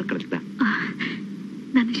ಶಂಕರ್ ಕಳಿಸ್ದ?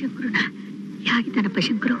 ನನ್ನ ಶಂಕರುನ. ಹೇಗಿದ್ದಾನಪ್ಪ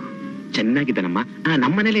ಶಂಕರು? ಚೆನ್ನಾಗಿದ್ದಾನಮ್ಮ.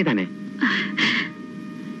 ನಮ್ಮನೇಲೇ ಇದ್ದಾನೆ.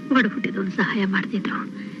 ಒಡಹುಟ್ಟಿದವನು ಸಹಾಯ ಮಾಡ್ತಿದ್ರು,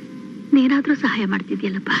 ನೀನಾದ್ರೂ ಸಹಾಯ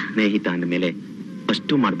ಮಾಡ್ತಿದ್ಯಲ್ಲಪ್ಪ. ಸ್ನೇಹಿತ ಅಂದ ಮೇಲೆ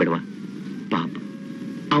ಅಷ್ಟು ಮಾಡ್ಬೇಡವಾ ಪಾಪ.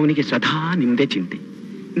 ಅವನಿಗೆ ಸದಾ ನಿಮ್ದೇ ಚಿಂತೆ.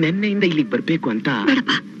 ನೆನ್ನೆಯಿಂದ ಇಲ್ಲಿಗೆ ಬರ್ಬೇಕು ಅಂತ.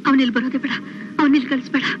 ಬೇಡಪ್ಪ, ಅವನಿಲ್ಲಿ ಬರೋದೇ ಬೇಡ. ಅವನಿಲ್ಲಿ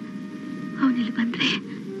ಕಳಿಸ್ಬೇಡ. ಅವನಿಲ್ಲಿ ಬಂದ್ರೆ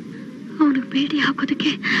ಅವನಿಗೆ ಬೇಡಿ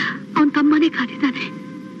ಹಾಕೋದಕ್ಕೆ ಅವನ ತಮ್ಮನೇ ಕಾದಿದ್ದಾನೆ.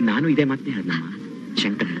 ನಾನು ಇದೇ ಮಾತೇ ಹೇಳ್ದಮ್ಮ.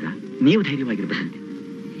 ಶಂಕರ್ ಹೇಳ್ದ, ನೀವು ಧೈರ್ಯವಾಗಿರ್ಬೇಕಂತೆ.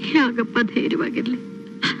 ಯಾಗಪ್ಪ ಧೈರ್ಯವಾಗಿರ್ಲಿ?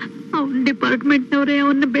 ಅವನ್ ಡಿಪಾರ್ಟ್ಮೆಂಟ್ನವರೇ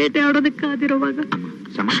ಅವನ್ನ ಬೇಟೆ ಆಡೋದಕ್ಕೆ ಕಾದಿರೋವಾಗ. ಅಮ್ಮ,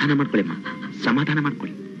 ಸಮಾಧಾನ ಮಾಡ್ಕೊಳ್ಳಿ ಅಮ್ಮ, ಸಮಾಧಾನ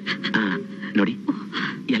ಮಾಡ್ಕೊಳ್ಳಿ. ನೋಡಿ,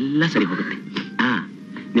 ಎಲ್ಲ ಸರಿ ಹೋಗುತ್ತೆ.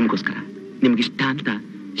 ನಿಮ್ಗೋಸ್ಕರ, ನಿಮ್ಗಿಷ್ಟ ಅಂತ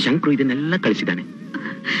ಶಂಕರು ಇದನ್ನೆಲ್ಲ ಕಳಿಸಿದ್ದಾನೆ.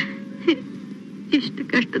 ಎಷ್ಟು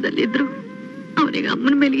ಕಷ್ಟದಲ್ಲಿದ್ರು ಅವನಿಗೆ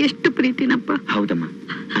ಅಮ್ಮನ ಮೇಲೆ ಎಷ್ಟು ಪ್ರೀತಿನಪ್ಪ. ಹೌದಮ್ಮ.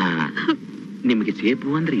 ನಿಮ್ಗೆ ಸೇಬು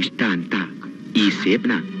ಅಂದ್ರೆ ಇಷ್ಟ ಅಂತ ಈ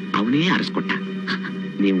ಸೇಬ್ನ ಅವನೇ ಆರಿಸ್ಕೊಟ್ಟ.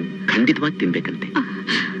 ನೀವು ಖಂಡಿತವಾಗಿ ತಿನ್ಬೇಕಂತೆ.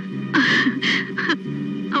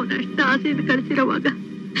 ಅವನಷ್ಟ ಆಸೆಯಿಂದ ಕಳಿಸಿರೋವಾಗ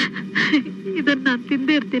ಇದನ್ನ ನಾನು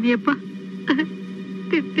ತಿಂದೇ ಇರ್ತೀನಿ ಅಪ್ಪ.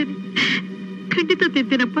 ತಿಂತೀನಿ, ಖಂಡಿತ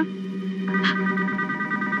ತಿಂತೀನಪ್ಪ.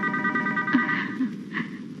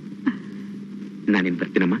 ನಾನೇನ್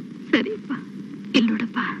ಬರ್ತೀನಮ್ಮ. ಸರಿಯಪ್ಪ. ಇಲ್ಲಿ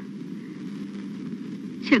ನೋಡಪ್ಪ,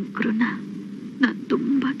 ಶಂಕರನ್ನ ನಾನ್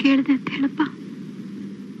ತುಂಬಾ ಕೇಳಿದೆ ಅಂತ ಹೇಳಪ್ಪ.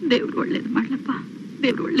 ದೇವ್ರು ಒಳ್ಳೇದ್ ಮಾಡ್ಲಪ್ಪ,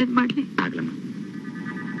 ದೇವ್ರು ಒಳ್ಳೇದ್ ಮಾಡ್ಲಿ. ಆಗ್ಲಮ್ಮ.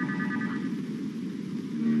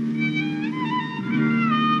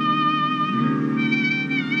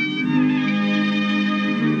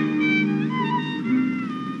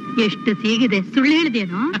 ಎಷ್ಟು ಸಿಗಿದೆ, ಸುಳ್ಳು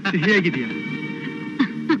ಹೇಳಿದೇನೋ? ಹೇಗಿದೆಯಾ?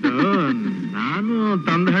 ನಾನು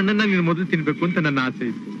ತಂದ ಹಣ್ಣನ್ನ ನೀನು ಮೊದಲು ತಿನ್ಬೇಕು ಅಂತ ನನ್ನ ಆಸೆ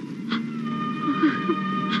ಇತ್ತು.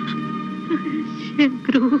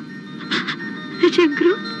 ಶಂಕರು,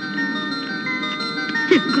 ಶಂಕರು,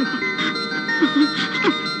 ಶಂಕರು.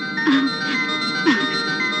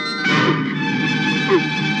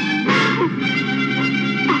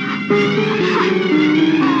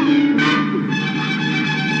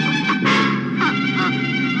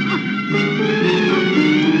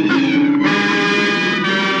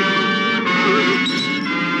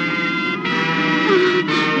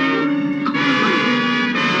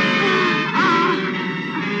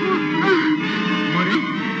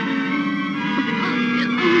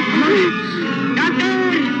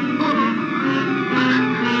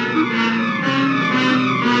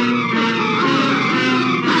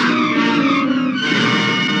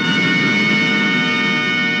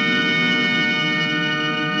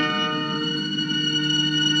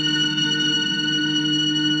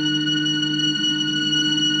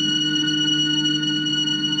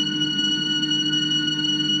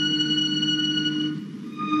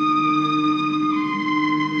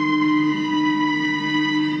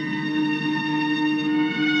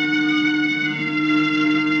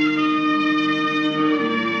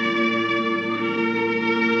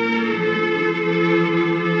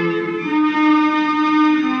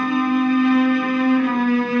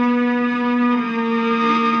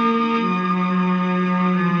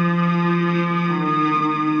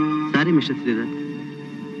 ಮಿಸ್ಟರ್ ಶ್ರೀಧರ್.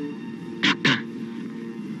 ಡಾಕ್ಟರ್,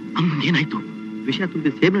 ಅಮ್ಮನೇನಾಯ್ತು? ವಿಷಯ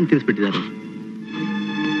ತುಂಬಿ ಸೇಬನ್ನು ತಿಳಿಸ್ಬಿಟ್ಟಿದ್ದಾರೆ.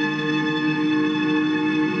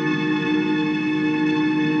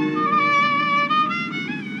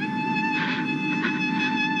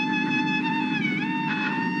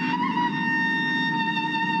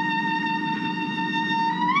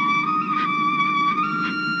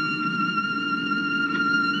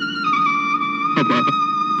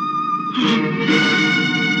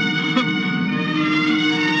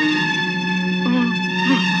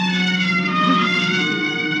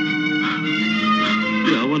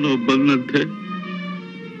 ಯಾವನೋ ಬಂದಂತೆ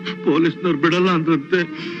ಪೊಲೀಸ್ನವ್ರು ಬಿಡಲ್ಲ ಅಂದ್ರಂತೆ.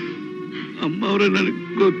 ಅಮ್ಮ ಅವರೇ ನನಗೆ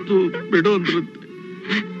ಗೊತ್ತು ಬಿಡು ಅಂದ್ರಂತೆ.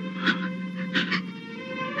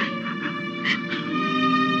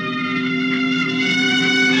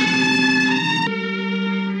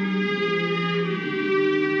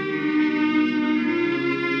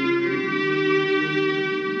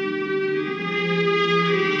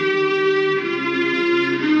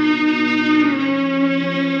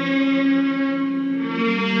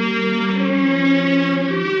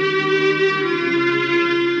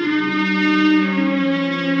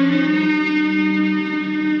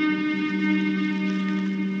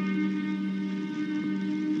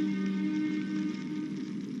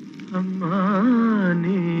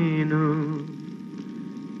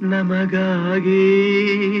 ನಮಗಾಗಿ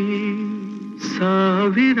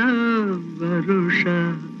ಸಾವಿರ ವರುಷ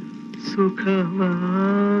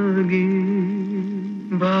ಸುಖವಾಗಿ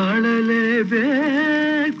ಬಾಳಲೇಬೇಕು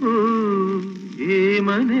ಈ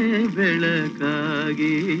ಮನೆ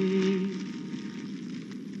ಬೆಳಕಾಗಿ.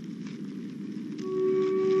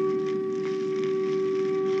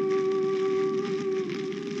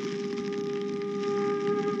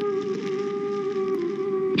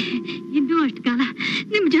 ಇನ್ನೂ ಅಷ್ಟು ಕಾಲ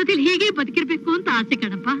ನಿಮ್ ಜೊತೆಲಿ ಹೀಗೆ ಬದುಕಿರ್ಬೇಕು ಅಂತ ಆಸೆ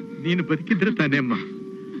ಕಣಪ್ಪ. ನೀನು ಬದುಕಿದ್ರೆ ತಾನೇ ಅಮ್ಮ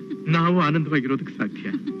ನಾವು ಆನಂದವಾಗಿರೋದಕ್ಕೆ ಸಾಧ್ಯ.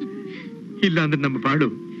 ಇಲ್ಲ ಅಂದ್ರೆ ನಮ್ಮ ಬಾಳು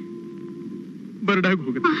ಬರಡಾಗಿ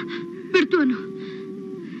ಹೋಗುತ್ತೆ. ಬಿಡ್ತು ಅನ್ನು,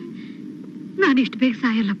 ನಾನು ಇಷ್ಟು ಬೇಗ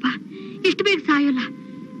ಸಾಯಲ್ಲಪ್ಪ, ಇಷ್ಟು ಬೇಗ ಸಾಯಲ್ಲ.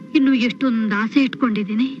 ಇನ್ನು ಎಷ್ಟೊಂದು ಆಸೆ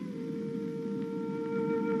ಇಟ್ಕೊಂಡಿದ್ದೀನಿ.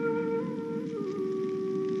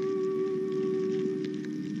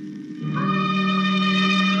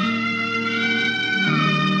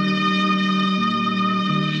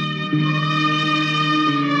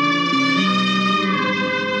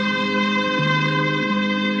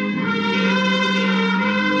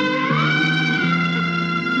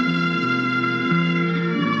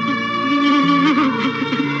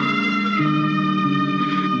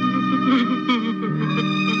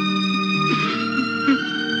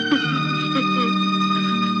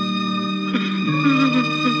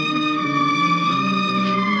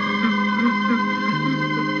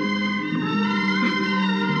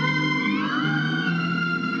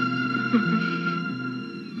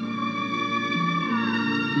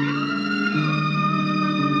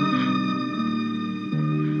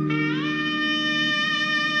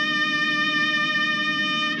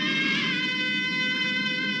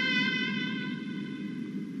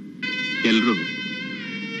 ಎಲ್ರು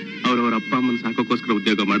ಅವ್ರವ್ರ ಅಪ್ಪ ಅಮ್ಮನ ಸಾಕೋಕ್ಕೋಸ್ಕರ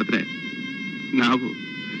ಉದ್ಯೋಗ ಮಾಡಿದ್ರೆ ನಾವು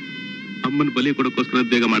ಅಮ್ಮನ ಬಲಿ ಕೊಡೋಕ್ಕೋಸ್ಕರ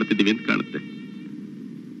ಉದ್ಯೋಗ ಮಾಡ್ತಿದ್ದೀವಿ ಅಂತ ಕಾಣುತ್ತೆ.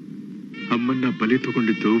 ಅಮ್ಮನ್ನ ಬಲಿ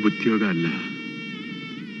ತಗೊಂಡಿದ್ದು ಉದ್ಯೋಗ ಅಲ್ಲ,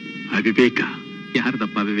 ಅವಿವೇಕ.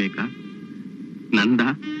 ಯಾರ್ದಪ್ಪ ವಿವೇಕ? ನಂದ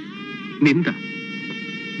ನಿಂದ?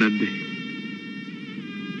 ನಂದೆ.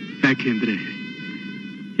 ಯಾಕೆಂದ್ರೆ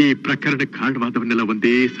ಈ ಪ್ರಕರಣ ಕಾರಣವಾದವನ್ನೆಲ್ಲ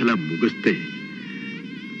ಒಂದೇ ಸಲ ಮುಗಿಸ್ದೆ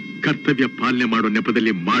ಕರ್ತವ್ಯ ಪಾಲನೆ ಮಾಡೋ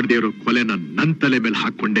ನೆಪದಲ್ಲಿ ಮಾಡದೇ ಇರೋ ಕೊಲೆನ ನನ್ನ ತಲೆ ಮೇಲೆ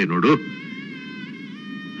ಹಾಕೊಂಡೆ ನೋಡು.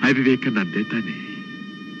 ಅವಿವೇಕ ನಂದೇ ತಾನೆ.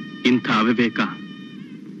 ಇಂಥ ಅವಿವೇಕ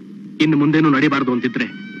ಇನ್ನು ಮುಂದೇನು ನಡಿಬಾರ್ದು ಅಂತಿದ್ರೆ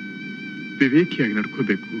ವಿವೇಕಿಯಾಗಿ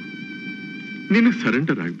ನಡ್ಕೋಬೇಕು. ನಿನಗೆ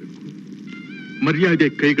ಸರೆಂಡರ್ ಆಗ್ಬೇಕು. ಮರ್ಯಾದೆ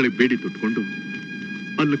ಕೈಗಳಿಗೆ ಬೇಡಿ ತೊಟ್ಕೊಂಡು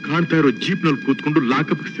ಅಲ್ಲಿ ಕಾಣ್ತಾ ಇರೋ ಜೀಪ್ನಲ್ಲಿ ಕೂತ್ಕೊಂಡು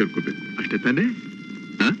ಲಾಕಪ್ ಸೇರ್ಕೋಬೇಕು. ಅಷ್ಟೇ ತಾನೆ?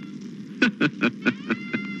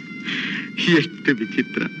 ಎಷ್ಟು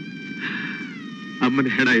ವಿಚಿತ್ರ. ಅಮ್ಮನ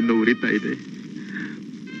ಹೆಣ ಇನ್ನೂ ಉರಿತಾ ಇದೆ,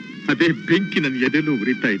 ಅದೇ ಬೆಂಕಿ ನನ್ನ ಎದೆಲೂ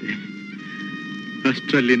ಉರಿತಾ ಇದೆ.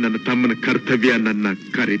 ಅಷ್ಟರಲ್ಲಿ ನನ್ನ ತಮ್ಮನ ಕರ್ತವ್ಯ ನನ್ನ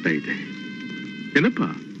ಕರೀತಾ ಇದೆ. ಏನಪ್ಪ,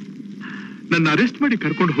 ನನ್ನ ಅರೆಸ್ಟ್ ಮಾಡಿ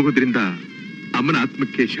ಕರ್ಕೊಂಡು ಹೋಗೋದ್ರಿಂದ ಅಮ್ಮನ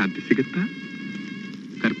ಆತ್ಮಕ್ಕೆ ಶಾಂತಿ ಸಿಗುತ್ತಾ?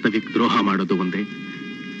 ಕರ್ತವ್ಯಕ್ಕೆ ದ್ರೋಹ ಮಾಡೋದು ಒಂದೇ,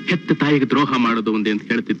 ಹೆತ್ತ ತಾಯಿಗೆ ದ್ರೋಹ ಮಾಡೋದು ಒಂದೇ ಅಂತ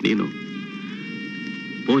ಹೇಳ್ತಿದ್ ನೀನು.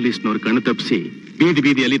 ಪೊಲೀಸ್ನವ್ರು ಕಣ್ಣು ತಪ್ಪಿಸಿ ಬೀದಿ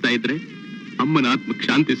ಬೀದಿ ಅಲಿತಾ ಇದ್ರೆ ಅಮ್ಮನ ಆತ್ಮಕ್ಕೆ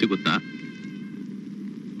ಶಾಂತಿ ಸಿಗುತ್ತಾ?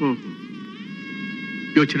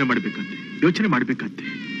 ಯೋಚನೆ ಮಾಡ್ಬೇಕಂತೆ.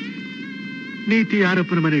 ನೀತಿ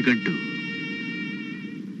ಯಾರಪ್ಪನ ಮನೆ ಗಂಟು.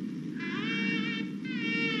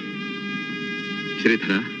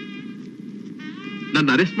 ಶ್ರೀಧರ, ನನ್ನ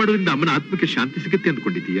ಅರೆಸ್ಟ್ ಮಾಡೋದ್ರಿಂದ ಅಮ್ಮನ ಆತ್ಮಕ್ಕೆ ಶಾಂತಿ ಸಿಗುತ್ತೆ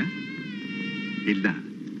ಅಂದ್ಕೊಂಡಿದ್ದೀಯಾ? ಇಲ್ಲ,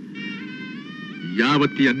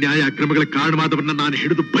 ಯಾವತ್ತಿ ಅನ್ಯಾಯ ಅಕ್ರಮಗಳ ಕಾರಣವಾದವನ್ನ ನಾನು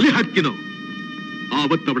ಹಿಡಿದು ಬಲಿ ಹಾಕ್ತೀನೋ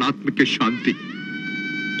ಆವತ್ತು ಅವಳ ಆತ್ಮಕ್ಕೆ ಶಾಂತಿ.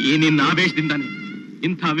 ಈ ನಿನ್ನ ಆವೇಶದಿಂದಾನೆ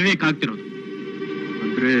ಇಂಥ ಅವಿವೇಕ ಆಗ್ತಿರೋದು.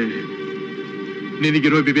 ಅಂದ್ರೆ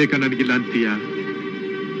ನಿನಗಿರೋ ವಿವೇಕ ನನಗಿಲ್ಲ ಅಂತೀಯ?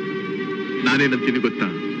 ನಾನೇನಂತೀನಿ ಗೊತ್ತಾ?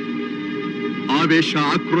 ಆವೇಶ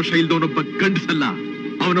ಆಕ್ರೋಶ ಇಲ್ದವನೊಬ್ಬ ಗಂಡಸಲ್ಲ,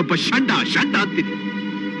 ಅವನೊಬ್ಬ ಷಂಡ ಅಂತೀನಿ.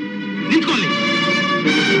 ನಿಂತ್ಕೊಳ್ಳಿ.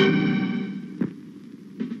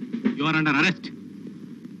 You are under arrest.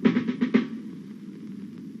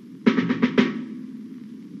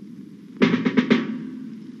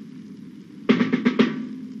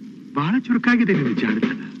 ಬಹಳ ಚುರುಕಾಗಿದೆ ನಿನ್ನ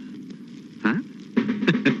ಜಾಣತನ.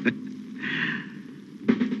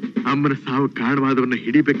 ಅಮ್ಮನ ಸಾವು ಕಾರಣವಾದವನ್ನ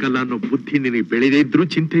ಹಿಡಿಬೇಕಲ್ಲ ಅನ್ನೋ ಬುದ್ಧಿ ನಿನಗೆ ಬೆಳೆದೇ ಇದ್ರೂ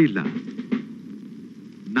ಚಿಂತೆ ಇಲ್ಲ.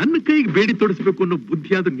 ನನ್ನ ಕೈಗೆ ಬೇಡಿ ತೊಡಿಸ್ಬೇಕು ಅನ್ನೋ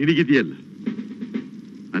ಬುದ್ಧಿ ಆದ್ರೂ ನಿನಗಿದೆಯಲ್ಲ.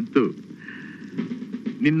 ಅಂತೂ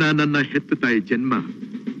ನನ್ನ ಹೆತ್ತ ತಾಯಿ ಜನ್ಮ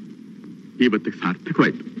ಇವತ್ತಿಗೆ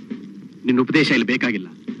ಸಾರ್ಥಕವಾಯ್ತು. ನಿನ್ನ ಉಪದೇಶ ಇಲ್ಲಿ ಬೇಕಾಗಿಲ್ಲ.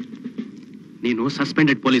 ನೀನು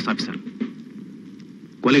ಸಸ್ಪೆಂಡೆಡ್ ಪೊಲೀಸ್ ಆಫೀಸರ್.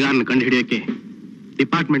 ಕೊಲೆಗಾರನ ಕಂಡು ಹಿಡಿಯೋಕೆ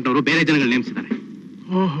ಡಿಪಾರ್ಟ್ಮೆಂಟ್ ಅವರು ಬೇರೆ ಜನಗಳು ನೇಮಿಸಿದ್ದಾರೆ.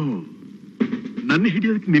 ಓಹೋ, ನನ್ನ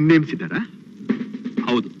ಹಿಡಿಯೋದಕ್ಕೆ ನಿನ್ನ ನೇಮಿಸಿದಾರಾ?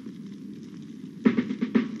 ಹೌದು.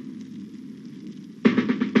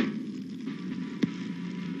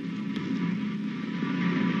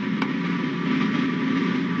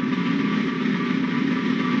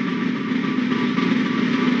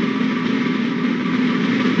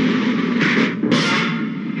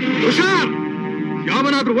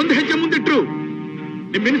 ಯಾವನಾದ್ರೂ ಒಂದು ಹೆಜ್ಜೆ ಮುಂದಿಟ್ರು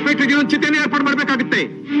ನಿಮ್ ಇನ್ಸ್ಪೆಕ್ಟರ್ಗೆ ಒಂದು ಚಿತೆಯನ್ನು ಏರ್ಪಾಡು ಮಾಡ್ಬೇಕಾಗುತ್ತೆ.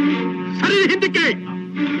 ಸರಿ, ಹಿಂದಕ್ಕೆ.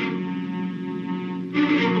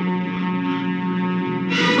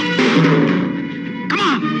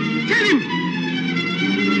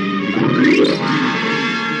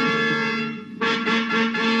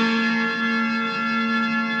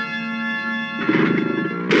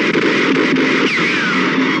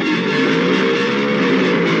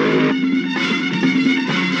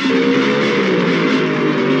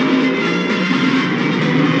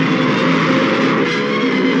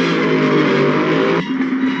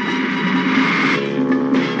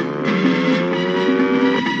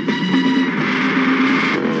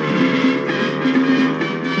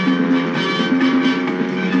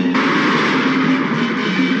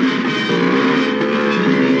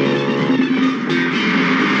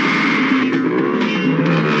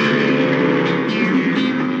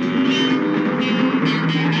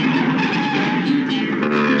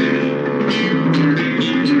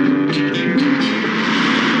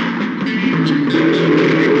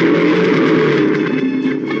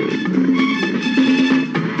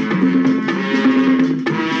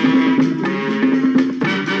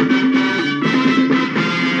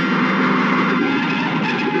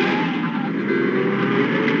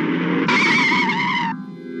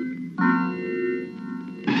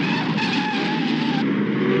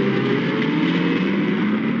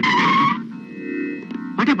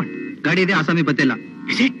 ಗಾಡಿ ಇದೆ, ಆಸಾಮಿ ಬತ್ತಿಲ್ಲ.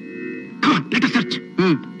 ಸರ್ಚ್.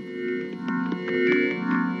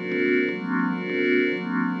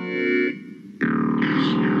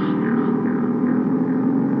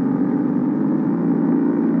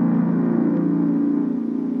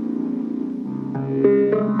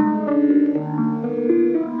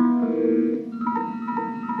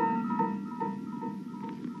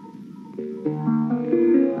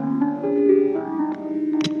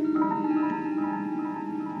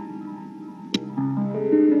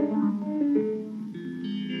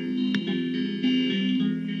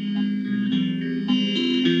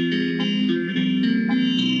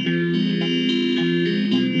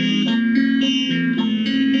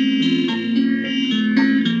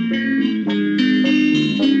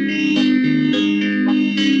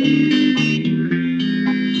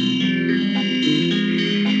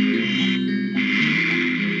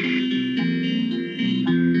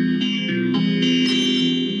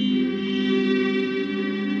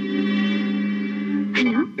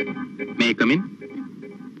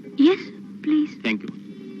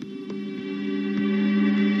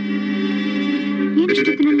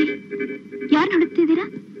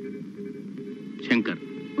 ಶಂಕರ್.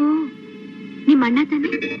 ನಿಮ್ಮ ಅಣ್ಣ ತಾನೆ?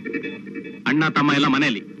 ಅಣ್ಣ ತಮ್ಮ ಎಲ್ಲ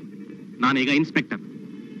ಮನೆಯಲ್ಲಿ. ನಾನೀಗ ಇನ್ಸ್ಪೆಕ್ಟರ್.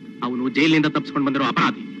 ಅವನು ಜೈಲಿನಿಂದ ತಪ್ಪಿಸ್ಕೊಂಡು ಬಂದಿರೋ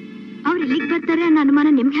ಅಪರಾಧಿ. ಅವ್ರು ಎಲ್ಲಿಗೆ ಬರ್ತಾರೆ ಅನ್ನೋ ಅನುಮಾನ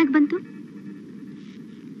ನಿಮ್ಗೆ ಹೇಗೆ ಬಂತು?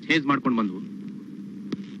 ಚೇಸ್ ಮಾಡ್ಕೊಂಡು ಬಂದು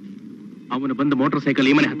ಅವನು ಬಂದು ಮೋಟಾರ್ ಸೈಕಲ್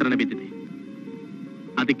ಈ ಮನೆ ಹತ್ರನೇ ಬಿದ್ದಿದೆ.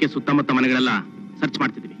 ಅದಕ್ಕೆ ಸುತ್ತಮುತ್ತ ಮನೆಗಳೆಲ್ಲ ಸರ್ಚ್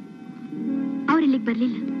ಮಾಡ್ತಿದ್ವಿ. ಅವ್ರು ಇಲ್ಲಿಗೆ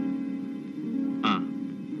ಬರ್ಲಿಲ್ಲ.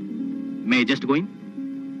 May just going?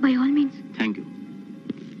 By all means. Thank you.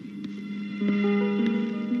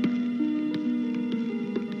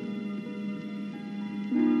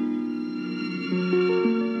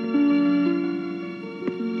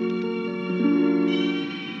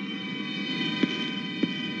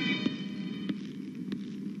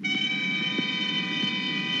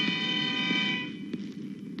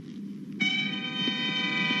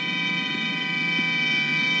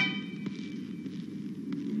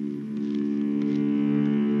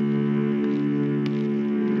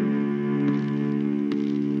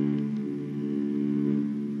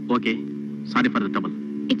 Okay, sorry for the trouble.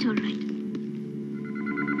 It's all right.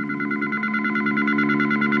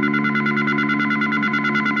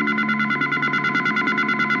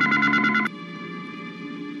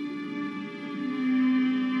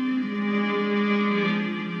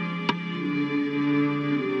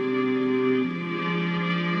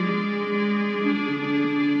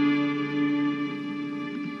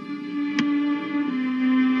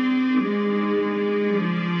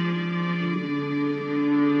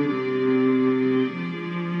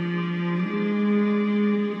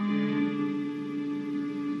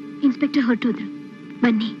 Inspector ಹೊರಟೋದ್ರು,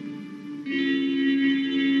 ಬನ್ನಿ.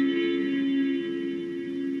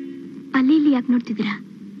 ಅಲ್ಲಿ ಇಲ್ಲಿ ಯಾಕೆ ನೋಡ್ತಿದ್ದೀರಾ?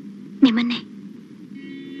 ನಿಮ್ಮನ್ನೇ.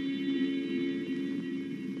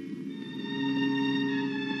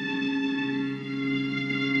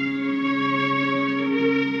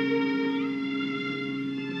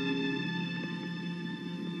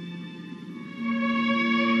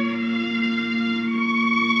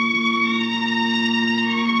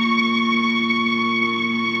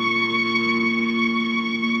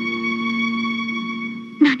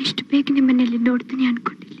 ನಾನಿಷ್ಟು ಬೇಗ ನಿಮ್ಮನ್ನೆಲ್ಲಿ ನೋಡ್ತೀನಿ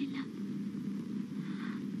ಅನ್ಕೊಂಡಿರ್ಲಿಲ್ಲ.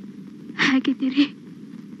 ಹೇಗಿದ್ದೀರಿ?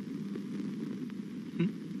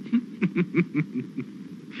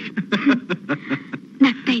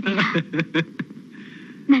 ನಗ್ತಾ ಇದ್ದೀರಾ?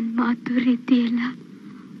 ನನ್ ಮಾತು ರೀತಿ ಎಲ್ಲ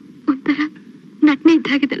ಒಂಥರ ನಟನೆ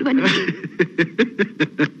ಇದ್ದಾಗಿದಲ್ವಾ ನಿಮಗೆ?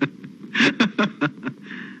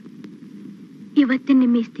 ಇವತ್ತಿನ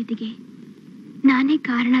ನಿಮ್ಮ ಈ ಸ್ಥಿತಿಗೆ ನಾನೇ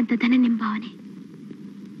ಕಾರಣ ಅಂತ ತಾನೆ ನಿಮ್ ಭಾವನೆ.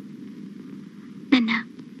 ನನ್ನ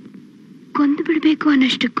ಕೊಂದು ಬಿಡ್ಬೇಕು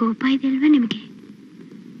ಅನ್ನೋಷ್ಟು ಕೋಪ ಇದೆಯಲ್ವಾ ನಿಮಗೆ?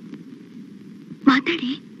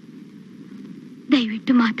 ಮಾತಾಡಿ,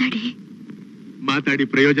 ದಯವಿಟ್ಟು ಮಾತಾಡಿ. ಮಾತಾಡಿ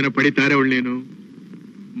ಪ್ರಯೋಜನ ಪಡಿತಾರೆ ಅವಳೇನು?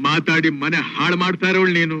 ಮಾತಾಡಿ ಮನೆ ಹಾಳು ಮಾಡ್ತಾರೆ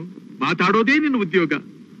ಅವಳೇನು? ಮಾತಾಡೋದೇ ನಿನ್ನ ಉದ್ಯೋಗ.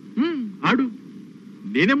 ಆಡು,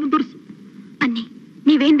 ನೀನೇ ಮುಂದುವರ್ಸು. ಅನ್ನಿ,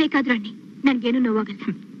 ನೀವೇನ್ ಬೇಕಾದ್ರೂ ಅನ್ನಿ, ನನ್ಗೇನು ನೋವಾಗಲ್ಲ.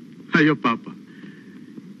 ಅಯ್ಯೋ ಪಾಪ,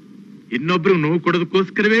 ಇನ್ನೊಬ್ರು ನೋವು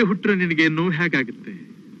ಕೊಡೋದಕ್ಕೋಸ್ಕರವೇ ಹುಟ್ರೆ ನಿನಗೆ ನೋವು ಹೇಗಾಗುತ್ತೆ?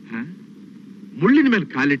 ಮುಳ್ಳಿನ ಮೇಲೆ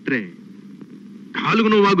ಕಾಲಿಟ್ರೆ ಕಾಲಿಗೂ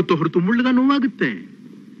ನೋವಾಗುತ್ತೋ ಹೊರತು ಮುಳ್ಳಿಗ ನೋವಾಗುತ್ತೆ.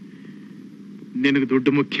 ನಿನಗೆ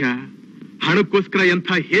ದುಡ್ಡು ಮುಖ್ಯ, ಹಣಕ್ಕೋಸ್ಕರ ಎಂಥ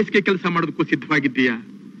ಹೇಸಿಗೆ ಕೆಲಸ ಮಾಡೋದಕ್ಕೂ ಸಿದ್ಧವಾಗಿದ್ದೀಯಾ?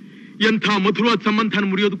 ಎಂಥ ಮಧುರವಾದ ಸಂಬಂಧನ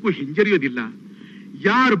ಮುರಿಯೋದಕ್ಕೂ ಹಿಂಜರಿಯೋದಿಲ್ಲ.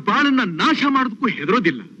 ಯಾರ ಬಾಳನ್ನ ನಾಶ ಮಾಡೋದಕ್ಕೂ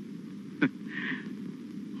ಹೆದರೋದಿಲ್ಲ.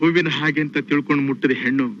 ಹೂವಿನ ಹಾಗೆ ಅಂತ ತಿಳ್ಕೊಂಡು ಮುಟ್ಟಿದ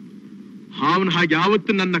ಹೆಣ್ಣು ಹಾವನ ಹಾಗೆ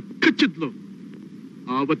ಯಾವತ್ತು ನನ್ನ ಕಚ್ಚಿದ್ಲು,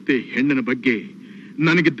 ಆವತ್ತೇ ಹೆಣ್ಣಿನ ಬಗ್ಗೆ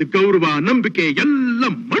ನನಗಿದ್ದ ಗೌರವ, ನಂಬಿಕೆ ಎಲ್ಲ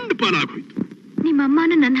ಮಂಡುಪಾಲಾಗೋಯ್ತು.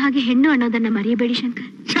 ನಿಮ್ಮಮ್ಮನ ನನ್ನ ಹಾಗೆ ಹೆಣ್ಣು ಅನ್ನೋದನ್ನ ಮರೆಯಬೇಡಿ ಶಂಕರ್.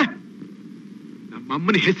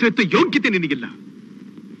 ನಮ್ಮಮ್ಮನ ಹೆಸರೆತ್ತ ಯೋಗ್ಯತೆ ನಿನಗಿಲ್ಲ.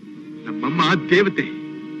 ನಮ್ಮಮ್ಮ ದೇವತೆ,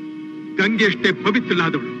 ಗಂಗೆ ಅಷ್ಟೇ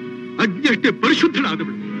ಪವಿತ್ರಳಾದವಳು, ಅಗ್ನಿ ಅಷ್ಟೇ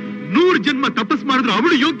ಪರಿಶುದ್ಧಳಾದವಳು. 100 ಜನ್ಮ ತಪಸ್ ಮಾಡಿದ್ರು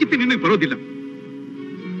ಅವಳು ಯೋಗ್ಯತೆ ನಿನಗೆ ಬರೋದಿಲ್ಲ.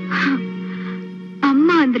 ಅಮ್ಮ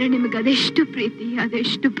ಅಂದ್ರೆ ನಿಮಗೆ ಅದೆಷ್ಟು ಪ್ರೀತಿ,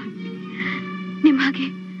 ಅದೆಷ್ಟು ಭಕ್ತಿ. ನಿಮ್ ಹಾಗೆ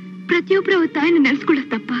ಪ್ರತಿಯೊಬ್ಬರ ತಾಯಿನ ನೆನೆಸ್ಕೊಳ್ಳೋಕ್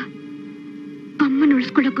ತಪ್ಪ? ಅಮ್ಮನ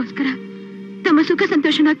ಉಳಿಸ್ಕೊಳ್ಳೋಕೋಸ್ಕರ ತಮ್ಮ ಸುಖ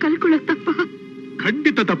ಸಂತೋಷನ ಕಳ್ಕೊಳ್ಳೋಕ್ ತಪ್ಪ?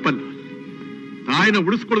 ಖಂಡಿತ ತಪ್ಪಲ್ಲ. ತಾಯಿನ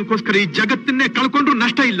ಉಳಿಸ್ಕೊಳ್ಳೋದಕ್ಕೋಸ್ಕರ ಈ ಜಗತ್ತನ್ನೇ ಕಳ್ಕೊಂಡ್ರು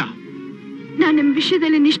ನಷ್ಟ ಇಲ್ಲ. ನಾನ್ ನಿಮ್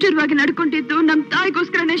ವಿಷಯದಲ್ಲಿ ನಿಷ್ಠುರವಾಗಿ ನಡ್ಕೊಂಡಿದ್ದು ನಮ್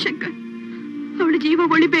ತಾಯಿಗೋಸ್ಕರನೇ ಶಂಕರ್. ಅವಳ ಜೀವ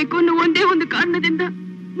ಉಳಿಬೇಕು ಅನ್ನೋ ಒಂದೇ ಒಂದು ಕಾರಣದಿಂದ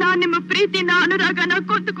ನಾನ್ ನಿಮ್ಮ ಪ್ರೀತಿನ, ಅನುರಾಗನ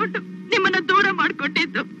ಕೊಂದುಕೊಂಡು ನಿಮ್ಮನ್ನ ದೂರ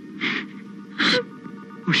ಮಾಡ್ಕೊಟ್ಟಿದ್ದು.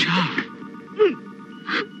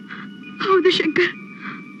 ಹೌದು ಶಂಕರ್,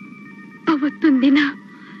 ಅವತ್ತೊಂದಿನ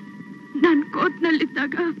ನಾನ್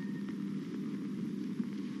ಕೋರ್ಟ್ನಲ್ಲಿದ್ದಾಗ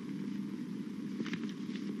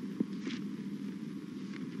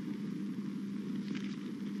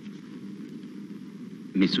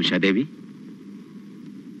ಮಿಸ್ ಉಷಾದೇವಿ,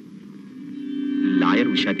 ಲಾಯರ್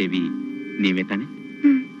ಉಷಾದೇವಿ ನೀವೇ ತಾನೆ?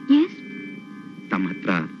 ತಮ್ಮ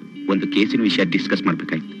ಹತ್ರ ಒಂದು ಕೇಸಿನ ವಿಷಯ ಡಿಸ್ಕಸ್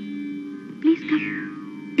ಮಾಡ್ಬೇಕಾಯ್ತು. Please come.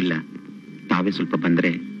 ಇಲ್ಲ, ತಾವೇ ಸ್ವಲ್ಪ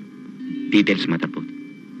ಬಂದ್ರೆ ಡೀಟೇಲ್ಸ್ ಮಾತಾಡ್ಬೋದು.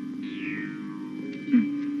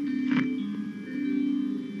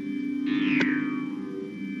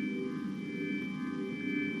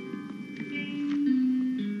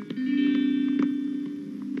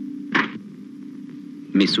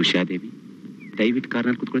 ಮಿಸ್ ಉಷಾದೇವಿ, ದಯವಿಟ್ಟು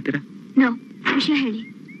ಕಾರ್ನಲ್ಲಿ ಕೂತ್ಕೊಳ್ತೀರಾ? ವಿಷಯ ಹೇಳಿ.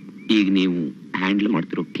 ಈಗ ನೀವು ಹ್ಯಾಂಡಲ್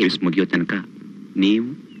ಮಾಡ್ತಿರೋ ಕೇಸ್ ಮುಗಿಯೋ ತನಕ ನೀವು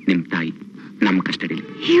ನಿಮ್ ತಾಯಿ ನಮ್ಮ ಕಸ್ಟಡಿಲಿ.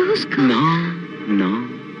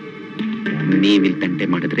 ನೀವಿಲ್ಲಿ ತಂಟೆ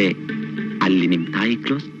ಮಾಡಿದ್ರೆ ಅಲ್ಲಿ ನಿಮ್ ತಾಯಿ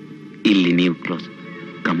ಕ್ಲೋಸ್, ಇಲ್ಲಿ ನೀವು close.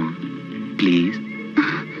 Come on please,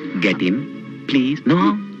 get in please. No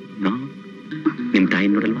no, ನಿಮ್ ತಾಯಿ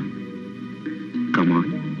ನೋಡಲ್ವಾ? Come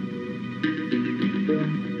on.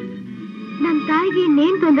 ನನ್ ತಾಯಿಗೆ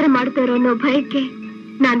ಇನ್ನೇನ್ ತೊಂದರೆ ಮಾಡ್ತಾರೋ ಅನ್ನೋ ಭಯಕ್ಕೆ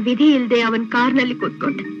ನಾನ್ ವಿಧಿ ಇಲ್ದೆ ಅವನ್ ಕಾರ್ನಲ್ಲಿ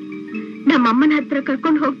ಕೂತ್ಕೊಂಡೆ. ನಮ್ಮಮ್ಮನ ಹತ್ರ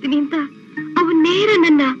ಕರ್ಕೊಂಡು ಹೋಗ್ತೀನಿ ಅಂತ ಅವನ್ ನೇರ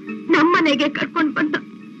ನನ್ನ ನಮ್ಮನೆಗೆ ಕರ್ಕೊಂಡ್ ಬಂದ.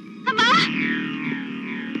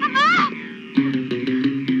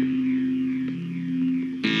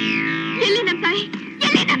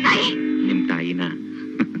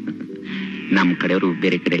 ಕಡೆಯವರು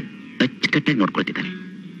ಬೇರೆ ಕಡೆ ಅಚ್ಚುಕಟ್ಟಾಗಿ ನೋಡ್ಕೊಳ್ತಿದ್ದಾರೆ.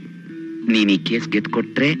 ನೀನ್ ಈ ಕೇಸ್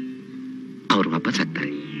ಗೆದ್ಕೊಟ್ರೆ ಅವ್ರು ವಾಪಸ್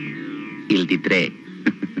ಆಗ್ತಾರೆ, ಇಲ್ದಿದ್ರೆ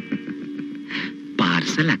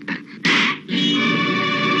ಪಾರ್ಸಲ್ ಆಗ್ತಾರೆ.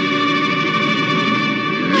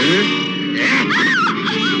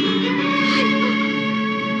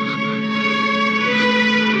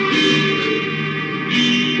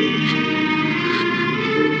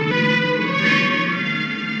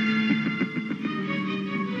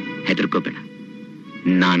 ಹೆದರ್ಕೋಬೇಡ,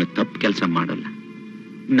 ನಾನು ತಪ್ಪು ಕೆಲಸ ಮಾಡೋಲ್ಲ.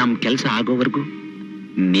 ನಮ್ ಕೆಲಸ ಆಗೋವರೆಗೂ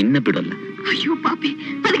ನಿನ್ನ ಬಿಡೋಲ್ಲ. ಅಯ್ಯೋ ಪಾಪಿ,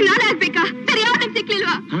 ಅದಕ್ಕೆ ನಾನೇ ಆಗ್ಬೇಕಾ? ಸರಿಯಾದ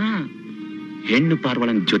ಸಿಕ್ಲಿಲ್ವಾ? ಹೆಣ್ಣು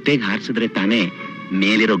ಪಾರ್ವಳನ್ ಜೊತೆಗೆ ಹಾರಿಸಿದ್ರೆ ತಾನೇ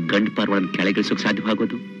ಮೇಲಿರೋ ಗಂಡು ಪಾರ್ವಳನ್ ಕೆಳಗಿಳಿಸೋಕ್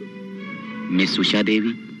ಸಾಧ್ಯವಾಗೋದು. ಮಿಸ್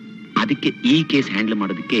ಉಷಾದೇವಿ, ಅದಕ್ಕೆ ಈ ಕೇಸ್ ಹ್ಯಾಂಡಲ್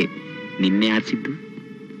ಮಾಡೋದಕ್ಕೆ ನಿನ್ನೆ ಆರಿಸಿದ್ದು,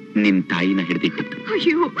 ನಿನ್ ತಾಯಿನ ಹಿಡಿದಿಟ್ಟಿದ್ದು.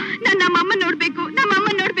 ಅಯ್ಯೋ, ನಾನು ನಮ್ಮಮ್ಮ ನೋಡ್ಬೇಕು, ನಮ್ಮಮ್ಮ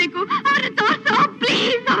ನೋಡ್ಬೇಕು. ಅವನ್ನ ತೋರ್ಸೋ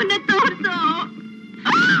ಪ್ಲೀಸ್, ಅವನ್ನ ತೋರ್ಸೋ.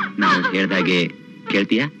 ನಾವು ಹೇಳ್ದಾಗೆ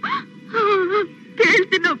ಕೇಳ್ತೀಯಾ?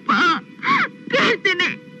 ಕೇಳ್ತೀನಪ್ಪ, ಕೇಳ್ತೀನಿ.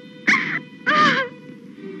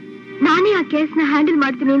 ನಾನೇ ಆ ಕೇಸ್ನ ಹ್ಯಾಂಡಲ್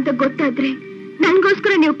ಮಾಡ್ತೀನಿ ಅಂತ ಗೊತ್ತಾದ್ರೆ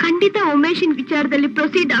ನನ್ಗೋಸ್ಕರ ನೀವು ಖಂಡಿತ ಉಮೇಶಿನ್ ವಿಚಾರದಲ್ಲಿ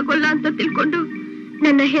ಪ್ರೊಸೀಡ್ ಆಗೋಲ್ಲ ಅಂತ ತಿಳ್ಕೊಂಡು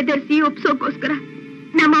ನನ್ನ ಹೆದರ್ಸಿ ಒಪ್ಸೋಕೋಸ್ಕರ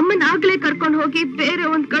ನಮ್ಮಮ್ಮನ ಆಗ್ಲೇ ಕರ್ಕೊಂಡು ಹೋಗಿ ಬೇರೆ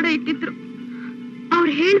ಒಂದ್ ಕಡೆ ಇಟ್ಟಿದ್ರು.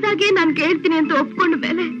 ಅವ್ರು ಹೇಳ್ದಾಗೆ ನಾನ್ ಕೇಳ್ತೀನಿ ಅಂತ ಒಪ್ಕೊಂಡ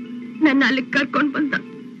ಮೇಲೆ ನನ್ನ ಅಲ್ಲಿಗೆ ಕರ್ಕೊಂಡ್ ಬಂದ.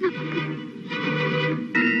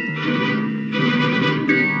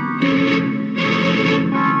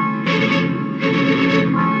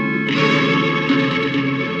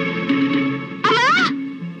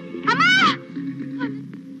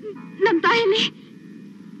 ನಮ್ ತಾಯಿಲಿ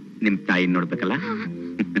ನಿಮ್ ತಾಯಿ ನೋಡ್ಬೇಕಲ್ಲ.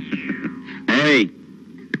 ಏಯ್,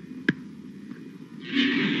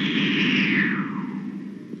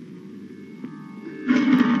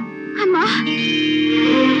 ಅಮ್ಮ,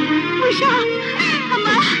 ಉಷಾ, ಅಮ್ಮ,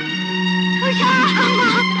 ಉಷಾ, ಅಮ್ಮ,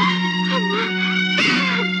 ಅಮ್ಮ.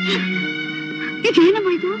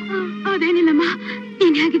 ಇದೇನಮ್ಮ ಇದು? ಅದೇನಿಲ್ಲಮ್ಮ.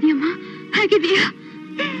 ನೀನ್ ಹೇಗಿದೀಯಮ್ಮ? ಹೇಗಿದೀಯಾ?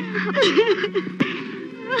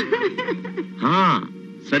 ಹಾ,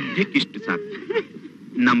 ಸದ್ಯಕ್ಕಿಷ್ಟು ಸಾಕು.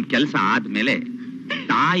 ನಮ್ ಕೆಲಸ ಆದ್ಮೇಲೆ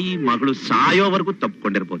ತಾಯಿ ಮಗಳು ಸಾಯೋವರೆಗೂ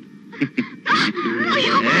ತಪ್ಕೊಂಡಿರ್ಬೋದು.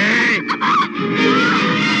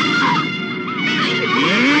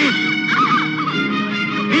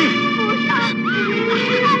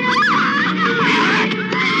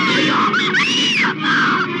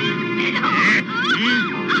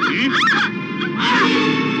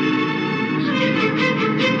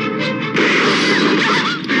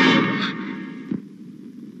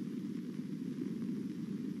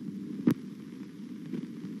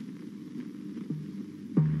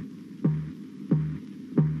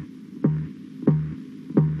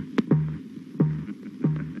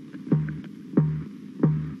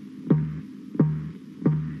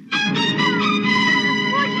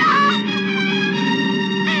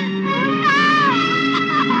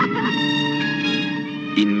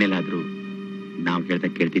 ಇನ್ಮೇಲಾದ್ರೂ ನಾವು ಹೇಳ್ದ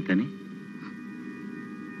ಕೇಳ್ತಿದ್ದಾನೆ.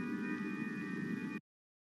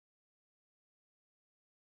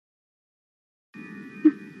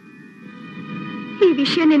 ಈ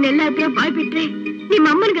ವಿಷಯ ನೀನೆಲ್ಲಾದ್ರೂ ಬಾಯ್ಬಿಟ್ರೆ ನಿಮ್ಮ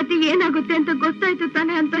ಅಮ್ಮನ ಗತಿ ಏನಾಗುತ್ತೆ ಅಂತ ಗೊತ್ತಾಯ್ತು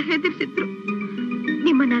ತಾನೆ ಅಂತ ಹೆದರ್ಸಿದ್ರು.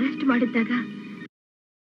 ನಿಮ್ಮನ್ನ ಅರೆಸ್ಟ್ ಮಾಡಿದ್ದಾಗ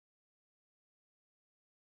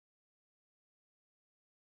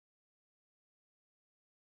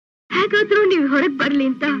ಹೇಗಾದ್ರೂ ನೀವು ಹೊರಗ್ ಬರ್ಲಿ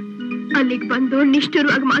ಅಂತ ಅಲ್ಲಿಗೆ ಬಂದು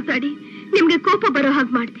ನಿಷ್ಠುರವಾಗಿ ಮಾತಾಡಿ ನಿಮ್ಗೆ ಕೋಪ ಬರೋ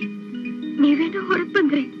ಹಾಗೆ ಮಾಡ್ದೆ. ನೀವೇನೋ ಹೊರಗ್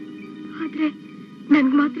ಬಂದ್ರಿ, ಆದ್ರೆ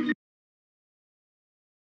ನನ್ಗ್ ಮಾತ್ರ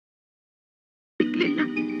ಸಿಗ್ಲಿಲ್ಲ.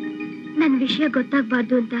 ನನ್ ವಿಷಯ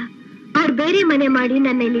ಗೊತ್ತಾಗ್ಬಾರ್ದು ಅಂತ ಅವ್ರು ಬೇರೆ ಮನೆ ಮಾಡಿ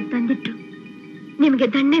ನನ್ನ ಇಲ್ಲಿಗೆ ತಂದಿಟ್ರು. ನಿಮ್ಗೆ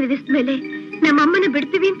ದಂಡ ವಿಧಿಸ್ಮೇಲೆ ನಮ್ಮಮ್ಮನ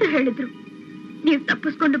ಬಿಡ್ತೀವಿ ಅಂತ ಹೇಳಿದ್ರು. ನೀವ್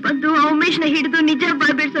ತಪ್ಪಿಸ್ಕೊಂಡು ಬಂದು ಆ ಉಮೇಶ್ನ ಹಿಡಿದು ನಿಜ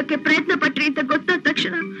ಬಾಯ್ಬಿಡ್ಸೋಕೆ ಪ್ರಯತ್ನ ಪಟ್ರಿ ಅಂತ ಗೊತ್ತಾದ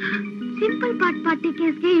ತಕ್ಷಣ ಸಿಂಪಲ್ ಪಾರ್ಟಿ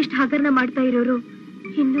ಕೇಸ್ಗೆ ಇಷ್ಟು ಹಗರಣ ಮಾಡ್ತಾ ಇರೋರು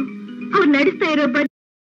ಇನ್ನು ಅವ್ರು ನಡೆಸ್ತಾ ಇರೋ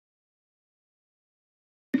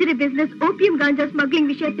ಬಿಸ್ನೆಸ್ ಓಪಿಯಂ ಗಾಂಜಾ ಸ್ಮಗ್ಲಿಂಗ್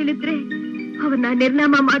ವಿಷಯ ತಿಳಿದ್ರೆ ಅವ್ರನ್ನ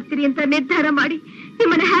ನಿರ್ನಾಮ ಮಾಡ್ತೀರಿ ಅಂತ ನಿರ್ಧಾರ ಮಾಡಿ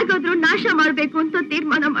ನಿಮ್ಮನ್ನ ಹೇಗಾದ್ರೂ ನಾಶ ಮಾಡ್ಬೇಕು ಅಂತ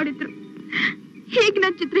ತೀರ್ಮಾನ ಮಾಡಿದ್ರು. ಹೇಗ್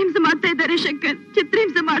ನಾನ್ ಚಿತ್ರಹಿಂಸೆ ಮಾಡ್ತಾ ಇದ್ದಾರೆ ಶಂಕರ್,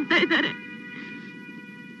 ಚಿತ್ರಹಿಂಸೆ ಮಾಡ್ತಾ ಇದ್ದಾರೆ.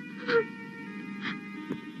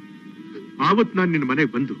 ಆವತ್ ನಾನ್ ನಿನ್ನ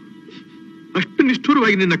ಮನೆಗೆ ಬಂದು ಅಷ್ಟು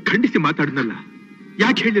ನಿಷ್ಠುರವಾಗಿ ನಿನ್ನ ಖಂಡಿಸಿ ಮಾತಾಡ್ನಲ್ಲ,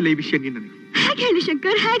 ಯಾಕೆ ಹೇಳಿಲ್ಲ ಈ ವಿಷಯ ನೀನ್ ನನಗೆ? ಹೇಗೆ ಹೇಳಿ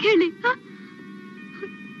ಶಂಕರ್, ಹೇಗೆ ಹೇಳಿ?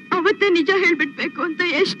 ಅವತ್ತೇ ನಿಜ ಹೇಳ್ಬಿಡ್ಬೇಕು ಅಂತ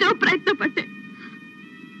ಎಷ್ಟೋ ಪ್ರಯತ್ನ ಪಟ್ಟೆ.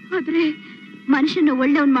 ಆದ್ರೆ ಮನುಷ್ಯನ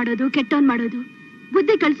ಒಳ್ಳೆಯವನ್ ಮಾಡೋದು, ಕೆಟ್ಟವನ್ ಮಾಡೋದು,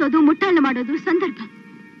 ಬುದ್ಧಿ ಕಲಿಸೋದು, ಮುಟ್ಟಾಳ ಮಾಡೋದು ಸಂದರ್ಭ.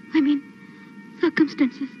 I mean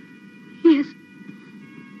circumstances. S,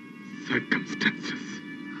 circumstances.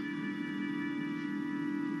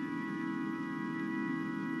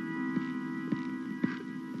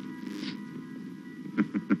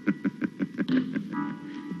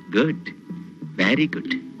 Good, very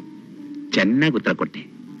good. ಚೆನ್ನಾಗಿ ಉತ್ತರ ಕೊಟ್ಟೆ.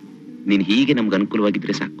 ನೀನ್ ಹೀಗೆ ನಮ್ಗೆ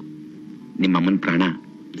ಅನುಕೂಲವಾಗಿದ್ರೆ ಸಾಕು, ನಿಮ್ಮಮ್ಮನ ಪ್ರಾಣ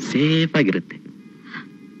ಸೇಫ್ ಆಗಿರುತ್ತೆ.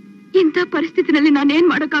 ಇಂಥ ಪರಿಸ್ಥಿತಿನಲ್ಲಿ ನಾನೇನ್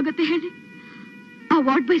ಮಾಡೋಕ್ಕಾಗತ್ತೆ ಹೇಳಿ? ಆ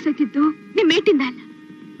ವಾರ್ಡ್ ಬಾಯ್ ಸತ್ತಿದ್ದು ನಿಮ್ ಮೇಟಿಂದ ಅಲ್ಲ,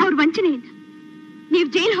 ಅವ್ರ ವಂಚನೆಯಿಂದ. ನೀವ್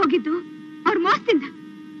ಜೈಲ್ ಹೋಗಿದ್ದು ಅವ್ರ ಮೋಸದಿಂದ.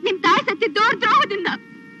 ನಿಮ್ ತಾಯಿ ಸತ್ತಿದ್ದು ಅವ್ರ ದ್ರೋಹದಿಂದ.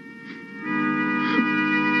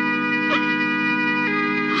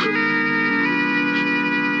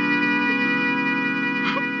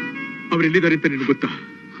 ಅವ್ರೆಲ್ಲಿದ್ದಾರೆ ಅಂತ ನಿನ್ಗೆ ಗೊತ್ತಾ?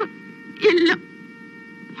 ಇಲ್ಲ.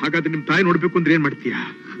 ಹಾಗಾದ್ರೆ ನಿಮ್ ತಾಯಿ ನೋಡ್ಬೇಕು ಅಂದ್ರೆ ಏನ್ ಮಾಡ್ತೀಯಾ?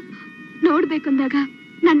 ನೋಡ್ಬೇಕಂದಾಗ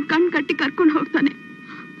ನನ್ ಕಣ್ ಕಟ್ಟಿ ಕರ್ಕೊಂಡು ಹೋಗ್ತಾನೆ.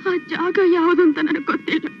 ಆ ಜಾಗ ಯಾವುದು ಅಂತ ನನಗೆ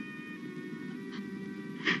ಗೊತ್ತಿಲ್ಲ.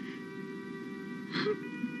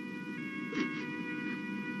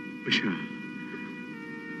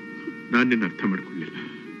 ನಾನ್ ನಿನ್ನ ಅರ್ಥ ಮಾಡ್ಕೊಳ್ಳಿಲ್ಲ.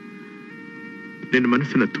 ನಿನ್ನ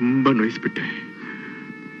ಮನಸ್ಸನ್ನ ತುಂಬಾ ನೋಯಿಸ್ಬಿಟ್ಟೆ.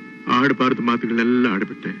 ಆಡಬಾರ್ದು ಮಾತುಗಳನ್ನೆಲ್ಲ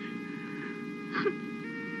ಆಡ್ಬಿಟ್ಟೆ.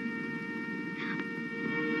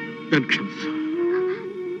 ನನ್ ಕ್ಷಮಿಸು.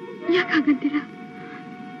 ಯಾಕಾಗಂತೀರಾ?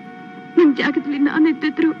 ನಿಮ್ ಜಾಗದಲ್ಲಿ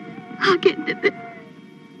ನಾನಿದ್ದಿದ್ರು ಹಾಗೆ ಅಂತಿದ್ದೆ.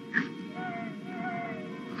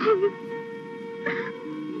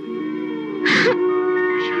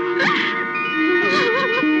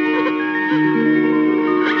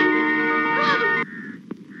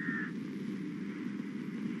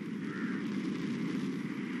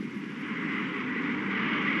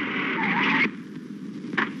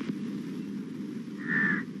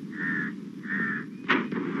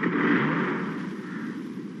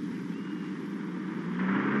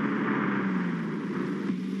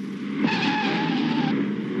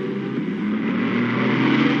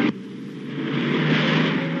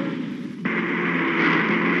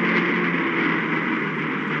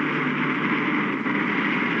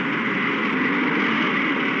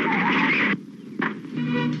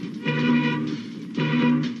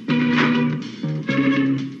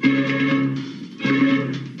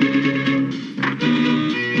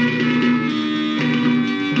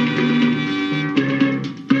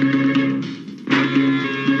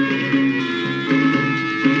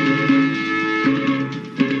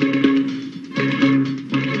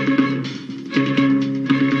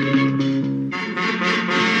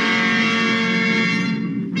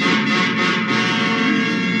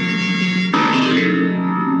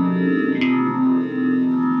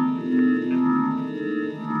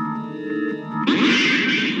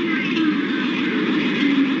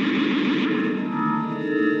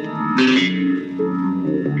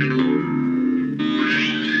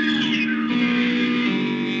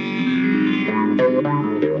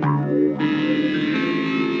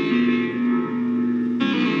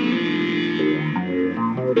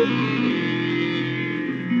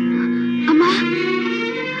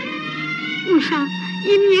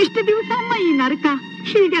 ಇನ್ ಎಷ್ಟು ದಿವಸ ಅಮ್ಮ ಈ ನರಕ?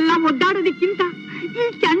 ಹೀಗೆಲ್ಲ ಒದ್ದಾಡೋದಕ್ಕಿಂತ ಈ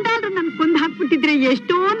ಚಂಡಾಲ ನನ್ ಕೊಂದು ಹಾಕ್ಬಿಟ್ಟಿದ್ರೆ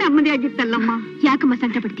ಎಷ್ಟೋ ನೆಮ್ಮದಿ ಆಗಿತ್ತಲ್ಲಮ್ಮ. ಯಾಕಮ್ಮ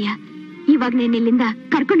ಸಂಕಟ ಪಡ್ತೀಯ? ಇವಾಗ ನೀನ್ ಇಲ್ಲಿಂದ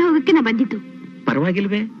ಕರ್ಕೊಂಡು ಹೋಗಕ್ಕೆ ನಾ ಬಂದಿದ್ದು.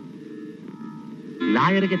 ಪರವಾಗಿಲ್ವೇ?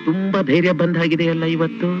 ಲಾಯರ್ಗೆ ತುಂಬಾ ಧೈರ್ಯ ಬಂದಾಗಿದೆಯಲ್ಲ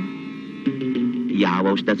ಇವತ್ತು. ಯಾವ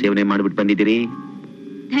ಔಷಧ ಸೇವನೆ ಮಾಡ್ಬಿಟ್ಟು ಬಂದಿದ್ದೀರಿ?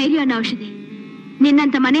 ಧೈರ್ಯ ಅನ್ನೋ ಔಷಧಿ,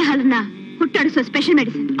 ನಿನ್ನಂತ ಮನೆ ಹಾಲನ್ನ ಹುಟ್ಟಾಡಿಸೋ ಸ್ಪೆಷಲ್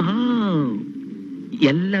ಮೆಡಿಸಿನ್.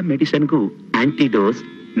 ಎಲ್ಲ ಮೆಡಿಸಿನ್ಗೂ ಆಂಟಿಡೋಸ್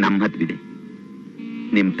ನಮ್ಮ ಹತ್ರ ಇದೆ.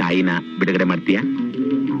 ನಿಮ್ ತಾಯಿನ ಬಿಡುಗಡೆ ಮಾಡ್ತೀಯಾ?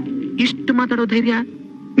 ಇಷ್ಟು ಮಾತಾಡೋ ಧೈರ್ಯ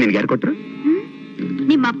ನಿನ್ಗೆ ಯಾರು ಕೊಟ್ರು?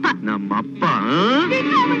 ನಿಮ್ಮಪ್ಪ. ನಮ್ಮಪ್ಪ?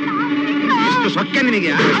 ಇಷ್ಟು ಸೊಕ್ಕೆ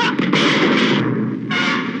ನಿನಗೆ?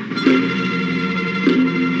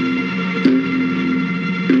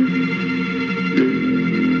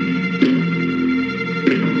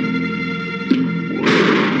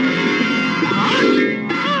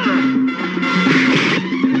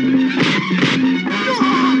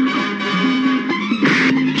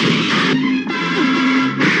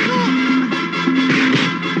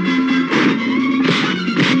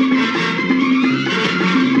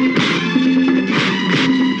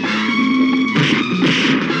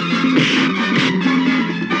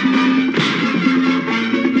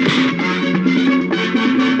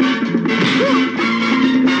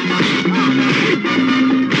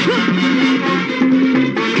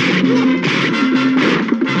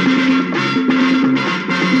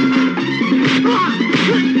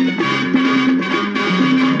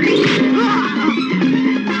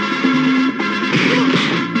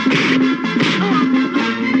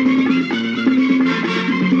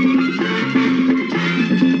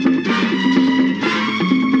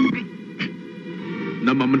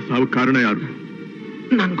 ಕಾರಣ ಯಾರು?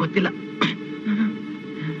 ನನ್ ಗೊತ್ತಿಲ್ಲ.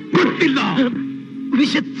 ಗೊತ್ತಿಲ್ಲ?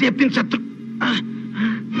 ವಿಷ ಸೇಪ್ತಿನ ಸತ್ತು.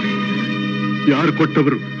 ಯಾರು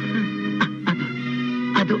ಕೊಟ್ಟವರು?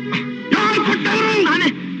 ಅದು ಯಾರು ಕೊಟ್ಟವರು? ನಾನೇ.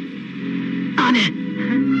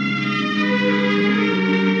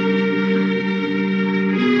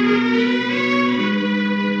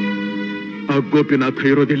 Gopinath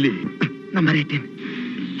ಇರೋದೆಲ್ಲಿ? Number 18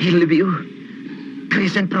 hill view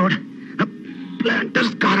crescent road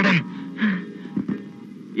planters garden.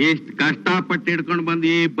 ಎಷ್ಟ್ ಕಷ್ಟಪಟ್ಟು ಹಿಡ್ಕೊಂಡು ಬಂದು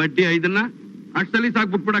ಈ ಬಡ್ಡಿ ಐದನ್ನ ಅಷ್ಟಲ್ಲಿ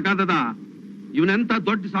ಸಾಕು ಬಿಟ್ಬಿಡಕ್ಕಾಗದ? ಇವನೆಂತ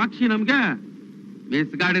ದೊಡ್ಡ ಸಾಕ್ಷಿ ನಮ್ಗೆ.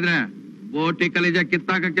 ಮಿಸ್ಗಾಡಿದ್ರೆ ಬೋಟಿ ಕಲಿಜ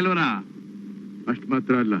ಕಿತ್ತಾಕ ಕೆಲವರ. ಅಷ್ಟ್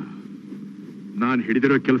ಮಾತ್ರ ಅಲ್ಲ, ನಾನು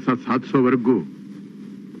ಹಿಡಿದಿರೋ ಕೆಲಸ ಸಾಧಿಸೋವರೆಗೂ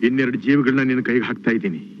 2 ಜೀವಗಳನ್ನ ನಿನ್ನ ಕೈಗೆ ಹಾಕ್ತಾ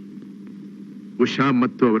ಇದ್ದೀನಿ. ಉಷಾ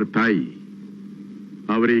ಮತ್ತು ಅವರ ತಾಯಿ.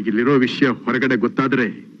 ಅವರಿಗಿಲ್ಲಿರೋ ವಿಷಯ ಹೊರಗಡೆ ಗೊತ್ತಾದ್ರೆ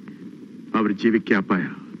ಅವ್ರ ಜೀವಕ್ಕೆ ಅಪಾಯ.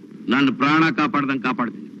 ನನ್ನ ಪ್ರಾಣ ಕಾಪಾಡ್ದಂಗೆ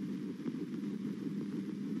ಕಾಪಾಡ್ತೀನಿ.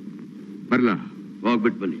 ಬರ್ಲಾ?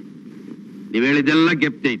 ಹೋಗ್ಬಿಟ್ಟು ಬನ್ನಿ. ನೀವ್ ಹೇಳಿದೆಲ್ಲ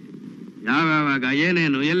ಗೆಪ್ತೈತಿ. ಯಾವ್ಯಾವಾಗ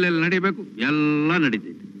ಏನೇನು ಎಲ್ಲೆಲ್ಲಿ ನಡಿಬೇಕು ಎಲ್ಲ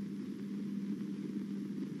ನಡೀತೈತಿ.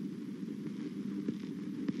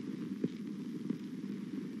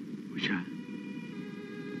 ಉಷಾ,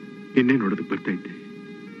 ನಿನ್ನೆ ನೋಡೋದಕ್ಕೆ ಬರ್ತಾ ಇದ್ದೆ.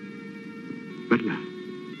 ಬರ್ಲಾ?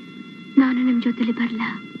 ನಾನು ನಿಮ್ ಜೊತೆಲಿ ಬರ್ಲಾ?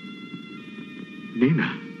 ನೀನಾ?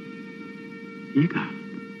 ಈಗ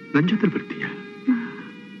ನನ್ ಜೊತೆ ಬರ್ತೀಯ?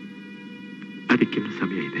 ಅದಕ್ಕಿನ್ನು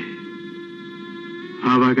ಸಮಯ ಇದೆ.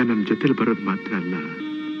 ಆವಾಗ ನನ್ನ ಜೊತೆಲಿ ಬರೋದು ಮಾತ್ರ ಅಲ್ಲ,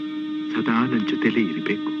 ಸದಾ ನನ್ನ ಜೊತೆಲೇ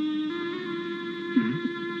ಇರಬೇಕು.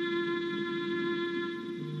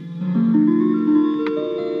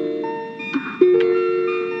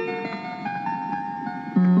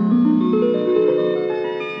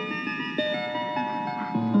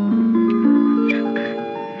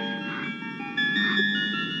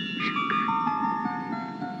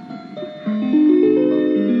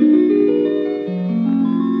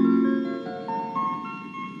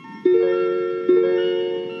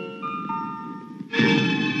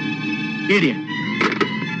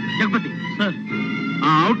 ಜಗಪತಿ ಸರ್, ಆ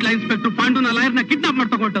ಔಟ್ಲೈನ್ ಇನ್ಸ್ಪೆಕ್ಟರ್ ಪಾಂಡುನ ಲಾಯರ್ನ ಕಿಡ್ನಾಪ್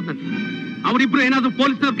ಮಾಡಿ ತಗೊಂಡಂತೆ. ಅವರಿಬ್ರು ಏನಾದ್ರು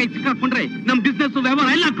ಪೊಲೀಸ್ನವ್ರ ಕೈ ಸಿಕ್ಕಾಕೊಂಡ್ರೆ ನಮ್ ಬಿಸ್ನೆಸ್ ವ್ಯವಹಾರ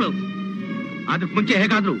ಎಲ್ಲ ಕ್ಲೋಸ್. ಅದಕ್ಕೆ ಮುಂಚೆ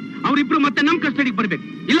ಹೇಗಾದ್ರು ಅವರಿಬ್ರು ಮತ್ತೆ ನಮ್ ಕಸ್ಟಡಿಗೆ ಬರ್ಬೇಕು,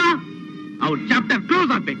 ಇಲ್ಲ ಅವ್ರ ಚಾಪ್ಟರ್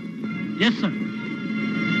ಕ್ಲೋಸ್ ಆಗ್ಬೇಕು. Yes sir.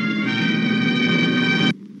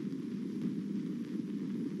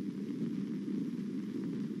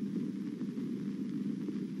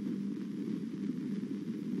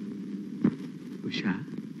 ಉಷಾ,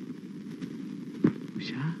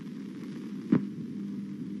 ಉಷಾ,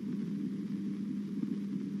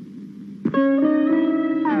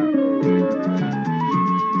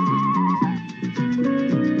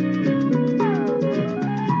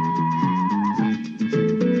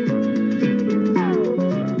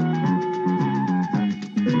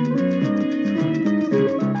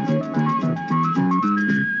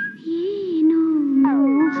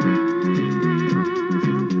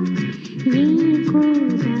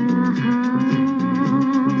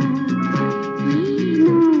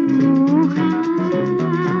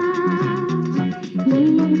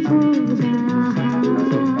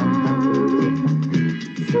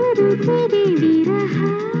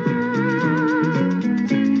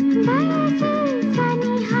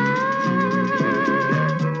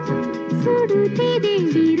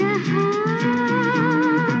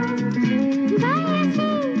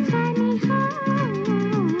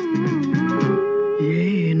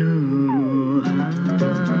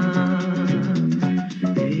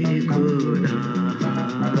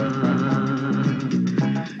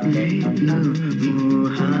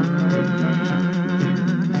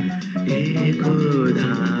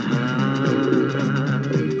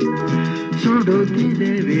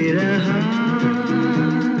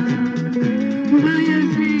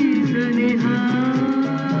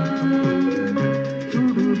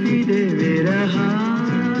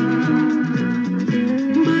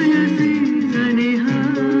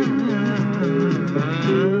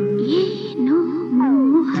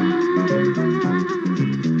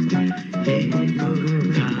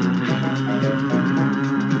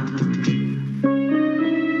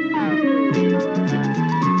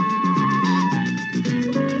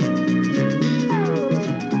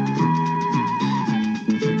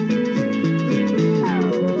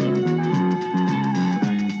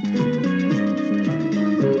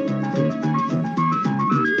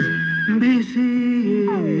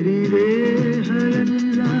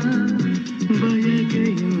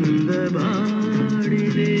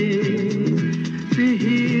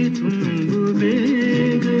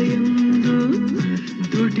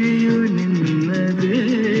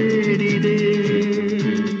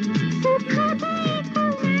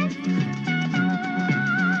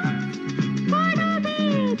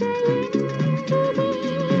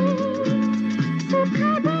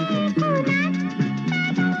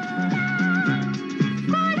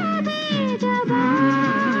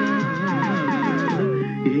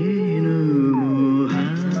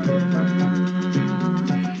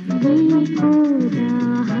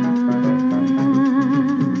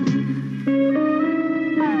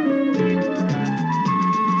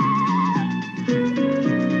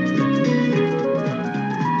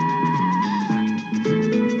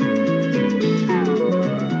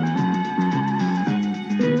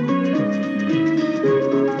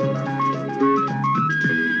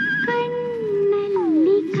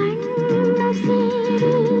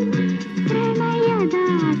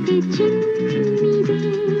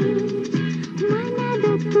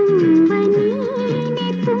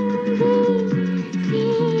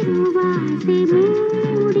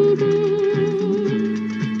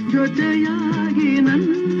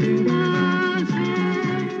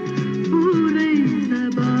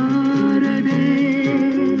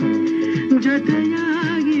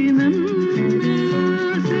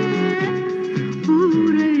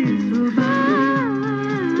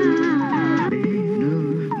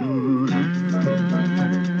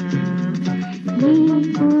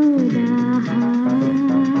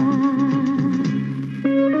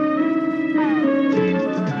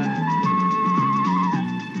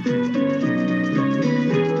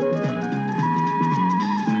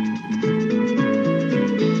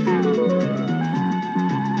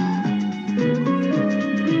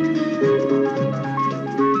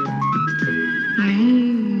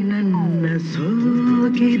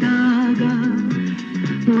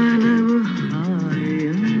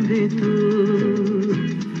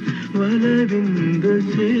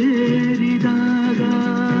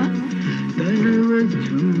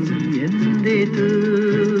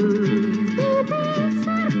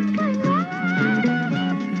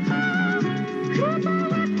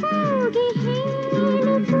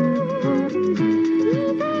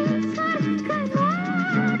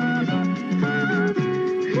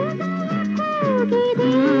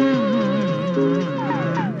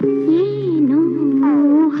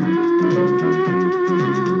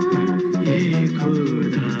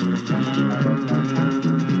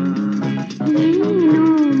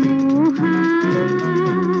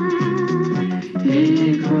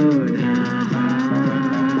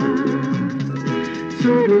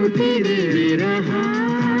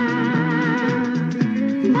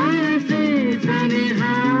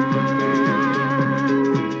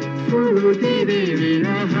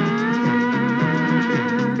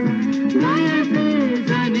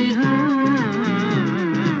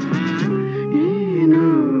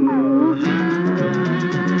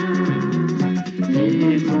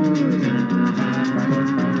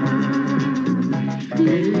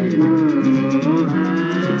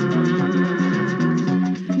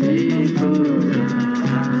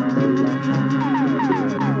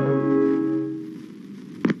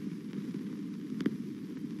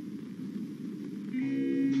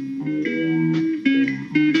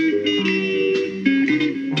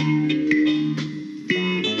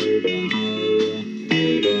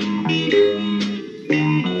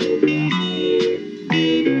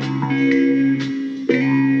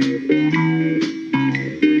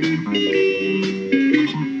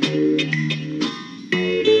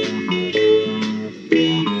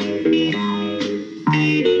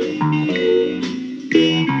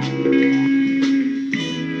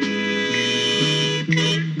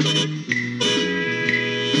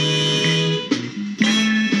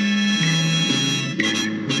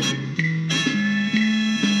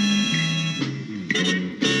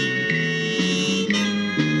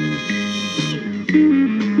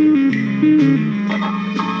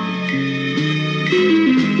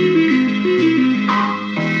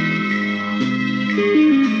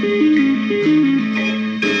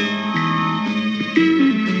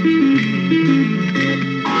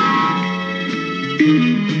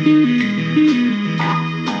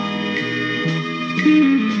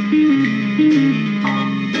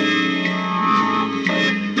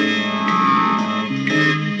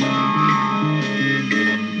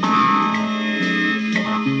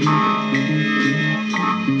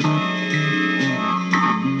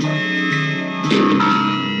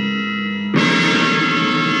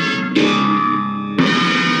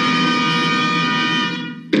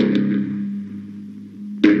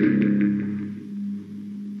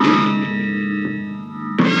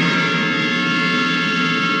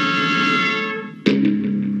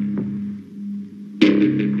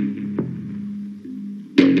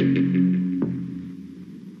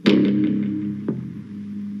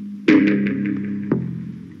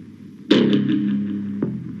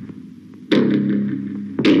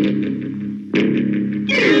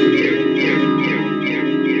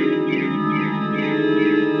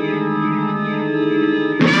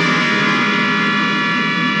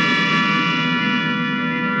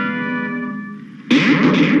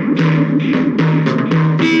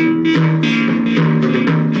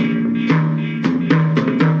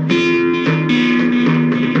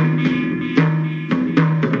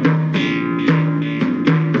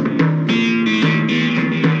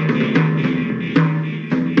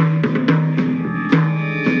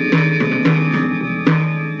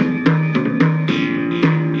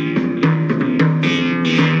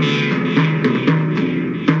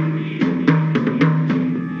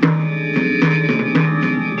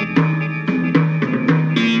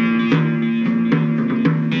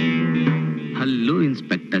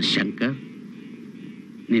 ಶಂಕರ್,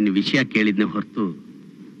 ನಿನ್ನ ವಿಷಯ ಕೇಳಿದ್ನೆ ಹೊರತು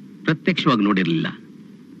ಪ್ರತ್ಯಕ್ಷವಾಗಿ ನೋಡಿರಲಿಲ್ಲ.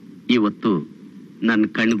 ಇವತ್ತು ನನ್ನ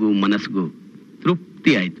ಕಣ್ಗೂ ಮನಸ್ಸಿಗೂ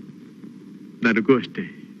ತೃಪ್ತಿ ಆಯ್ತು. ನನಗೂ ಅಷ್ಟೇ.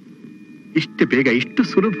 ಇಷ್ಟು ಬೇಗ ಇಷ್ಟು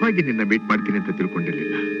ಸುಲಭವಾಗಿ ನಿನ್ನ ಮೀಟ್ ಮಾಡ್ತೀನಿ ಅಂತ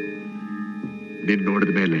ತಿಳ್ಕೊಂಡಿರ್ಲಿಲ್ಲ. ನಿನ್ನ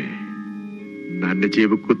ನೋಡಿದ ಮೇಲೆ ನನ್ನ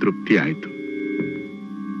ಜೀವಕ್ಕೂ ತೃಪ್ತಿ ಆಯ್ತು.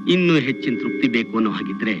 ಇನ್ನೂ ಹೆಚ್ಚಿನ ತೃಪ್ತಿ ಬೇಕು ಅನ್ನೋ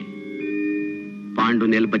ಹಾಗಿದ್ರೆ ಪಾಂಡು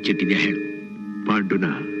ನೆಲ ಬಚ್ಚಿಟ್ಟಿದ್ಯಾ ಹೇಳು. ಪಾಂಡುನ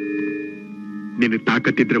ನಿನ್ನ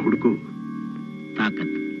ತಾಕತ್ತಿದ್ರೆ ಹುಡುಕು.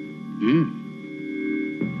 ತಾಕತ್?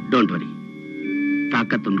 ಡೋಂಟ್ ವರಿ,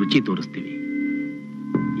 ತಾಕತ್ತನ್ನು ರುಚಿ ತೋರಿಸ್ತೀವಿ.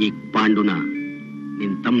 ಈಗ ಪಾಂಡುನ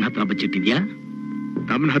ನಿನ್ ತಮ್ಮನ ಹತ್ರ ಬಚ್ಚಿಟ್ಟಿದ್ಯಾ?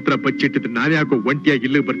 ತಮ್ಮನ ಹತ್ರ ಬಚ್ಚಿಟ್ಟಿದ್ರೆ ನಾನು ಯಾಕೋ ಒಂಟಿಯಾಗಿ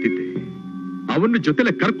ಇಲ್ಲಿಗೆ ಬರ್ತಿದ್ದೆ, ಅವನ್ನ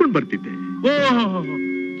ಜೊತೆಲೆ ಕರ್ಕೊಂಡು ಬರ್ತಿದ್ದೆ. ಓಹೋ,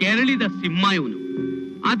 ಕೆರಳಿದ ಸಿಂಹ ಇವನು.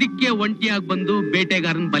 ಅದಕ್ಕೆ ಒಂಟಿಯಾಗಿ ಬಂದು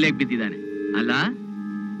ಬೇಟೆಗಾರನ್ ಬಲೆಗೆ ಬಿದ್ದಿದ್ದಾನೆ ಅಲ್ಲ?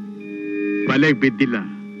 ಬಲೆಗೆ ಬಿದ್ದಿಲ್ಲ,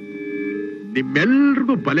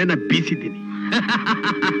 ನಿಮ್ಮೆಲ್ರಿಗೂ ಬಲೆನ ಬೀಸಿದ್ದೀನಿ.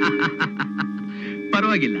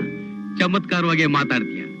 ಪರವಾಗಿಲ್ಲ, ಚಮತ್ಕಾರವಾಗಿ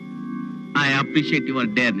ಮಾತಾಡ್ತೀಯ. I appreciate your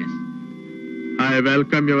ಡೇರ್ನೆಸ್. I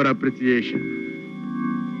welcome your appreciation.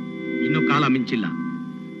 ಇನ್ನು ಕಾಲ ಮಿಂಚಿಲ್ಲ.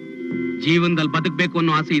 ಜೀವನದಲ್ಲಿ ಬದುಕಬೇಕು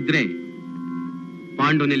ಅನ್ನೋ ಆಸೆ ಇದ್ರೆ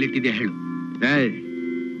ಪಾಂಡುನಲ್ಲಿಟ್ಟಿದ್ಯಾ ಹೇಳು.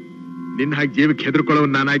 ನಿನ್ನ ಹಾಗೆ ಜೀವಕ್ಕೆ ಹೆದರ್ಕೊಳ್ಳೋ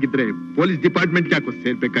ನಾನಾಗಿದ್ರೆ ಪೊಲೀಸ್ ಡಿಪಾರ್ಟ್ಮೆಂಟ್ಗೆ ಯಾಕೋ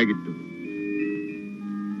ಸೇರ್ಬೇಕಾಗಿತ್ತು.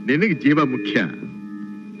 ನಿನಗೆ ಜೀವ ಮುಖ್ಯ,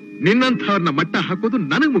 ನಿನ್ನಂಥವ್ರನ್ನ ಮಟ್ಟ ಹಾಕೋದು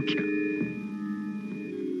ನನಗ್ ಮುಖ್ಯ.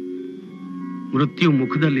 ಮೃತ್ಯು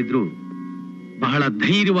ಮುಖದಲ್ಲಿದ್ರು ಬಹಳ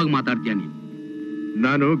ಧೈರ್ಯವಾಗಿ ಮಾತಾಡ್ತೀಯ ನೀನು.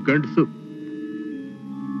 ನಾನು ಗಂಡಸು,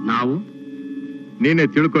 ನಾವು ನೀನೇ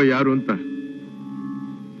ತಿಳ್ಕೊ ಯಾರು ಅಂತ.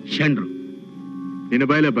 ಷಂಡ್ರು. ನಿನ್ನ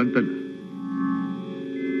ಬಾಯಲೆ ಬಂತಲ್ಲ.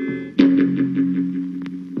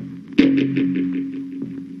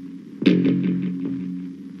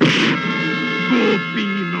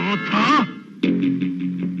 ಗೋಪಿನಾಥ,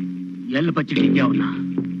 ಎಲ್ಲಿ ಬಚ್ಚಿಟ್ಟಿದ್ಯಾ ಅವನ್ನ?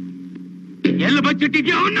 ಎಲ್ಲಿ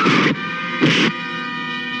ಬಚ್ಚಿಟ್ಟಿದ್ಯಾ ಅವನ್ನ?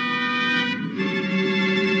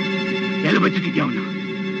 ಬಚ್ಚಿಟ್ಟಿದ್ಯಾ ಅವನ?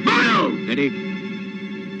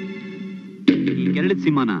 ಈ ಕೆರಳಿದ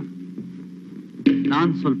ಸಿಂಹನ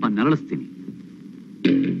ನಾನ್ ಸ್ವಲ್ಪ ನರಳಿಸ್ತೀನಿ.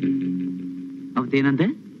 ಅವತ್ತೇನಂದೆ?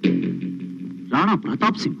 ರಾಣಾ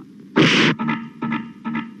ಪ್ರತಾಪ್ ಸಿಂಹ.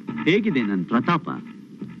 ಹೇಗಿದೆ ನನ್ನ ಪ್ರತಾಪ?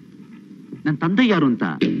 ನನ್ನ ತಂದೆ ಯಾರು ಅಂತ,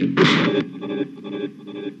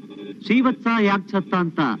 ಶ್ರೀವತ್ಸ ಯಾಕೆ ಸತ್ತ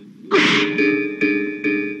ಅಂತ,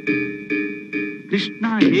 ಕೃಷ್ಣ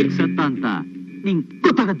ಹೇಗ್ ಸತ್ತ ಅಂತ ನಿಂಗ್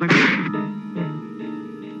ಗೊತ್ತಾಗದ್ ಬೇಡ.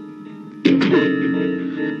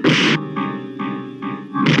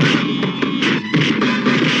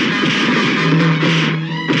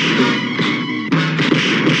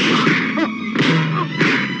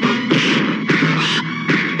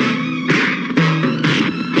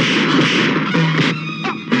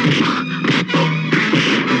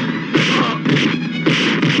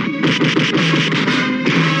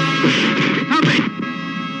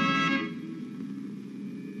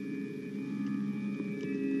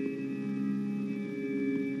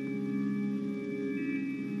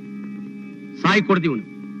 ಸಾಯಿ ಕೊಡ್ದೀವನು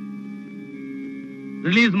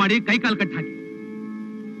ರಿಲೀಸ್ ಮಾಡಿ ಕೈಕಾಲ್ ಕಟ್ ಹಾಕಿ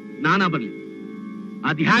ನಾನಾ ಬರ್ಲಿ.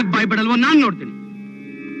 ಅದ್ ಹ್ಯಾಕ್ ಬಾಯ್ ಬಿಡಲ್ವೋ ನಾನ್ ನೋಡ್ತೀನಿ.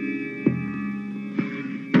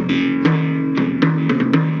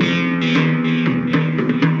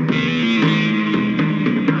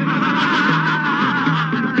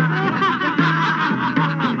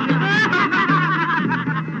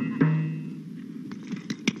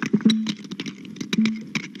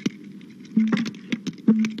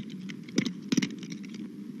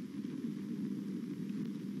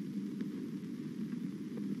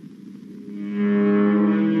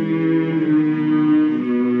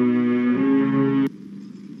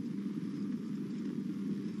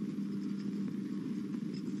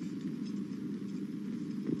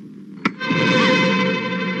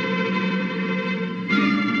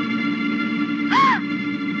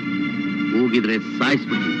 ಹೋಗಿದ್ರೆ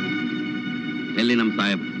ಸಾಯಿಸ್ಬಿಡ್ತೀವಿ. ಎಲ್ಲಿ ನಮ್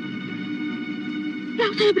ಸಾಹೇಬ್?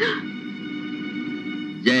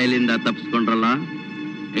 ಜೈಲಿಂದ ತಪ್ಪಿಸ್ಕೊಂಡ್ರಲ್ಲ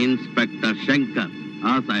ಇನ್ಸ್ಪೆಕ್ಟರ್ ಶಂಕರ್,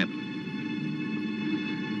 ಆ ಸಾಹೇಬ್.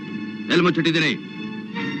 ಎಲ್ಲಿ ಮುಚ್ಚಿಟ್ಟಿದ್ದೀರಿ?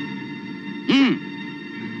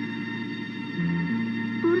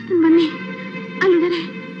 ಬನ್ನಿ, ಅಲ್ಲಿದ್ದಾರೆ.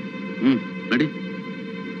 ನಡಿ.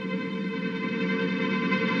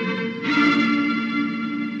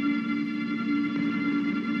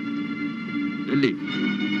 ಎಲ್ಲಿ?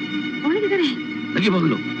 ಒಳಗಿದ್ದಾರೆ.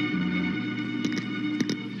 ತೆಗಿಬಹುದು.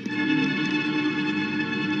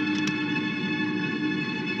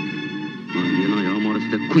 ಏನೋ ಯಾವ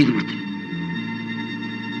ಮಾಡಿಸ್ದೆ ಕುಯ್ದು ಬಿಡ್ತೀನಿ.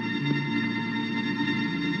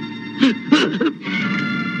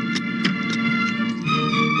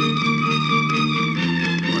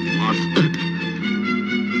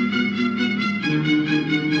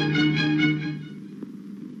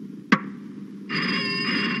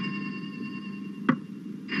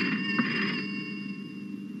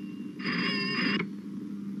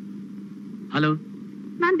 ಹಲೋ,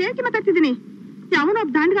 ನಾನ್ ದೇವಕ್ಕೆ ಮಾತಾಡ್ತಿದ್ದೀನಿ.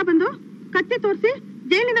 ಯಾವನೊಬ್ಬ ದಾಂಡ್ಗ ಬಂದು ಕತ್ತಿ ತೋರಿಸಿ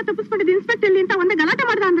ಜೈಲಿಂದ ತಪ್ಪಿಸ್ಕೊಂಡಿದ್ದು ಇನ್ಸ್ಪೆಕ್ಟರ್ ಇಲ್ಲಿ ಅಂತ ಒಂದೇ ಗಲಾಟೆ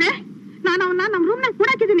ಮಾಡ್ದ ಅಂದ್ರೆ ನಾನು ಅವನ್ನ ನಮ್ ರೂಮ್ ನಾಗ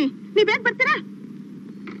ಕೂಡಾಕಿದ್ದೀನಿ. ನೀವ್ ಬೇಗ ಬರ್ತೀರಾ?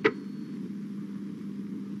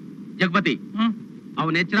 ಜಗಪತಿ,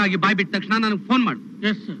 ಅವನ ಎಚ್ಚರಾಗಿ ಬಾಯ್ ಬಿಟ್ಟ ತಕ್ಷಣ ನನಗೆ ಫೋನ್ ಮಾಡು.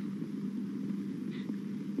 Yes sir.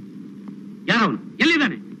 ಯಾರವನು?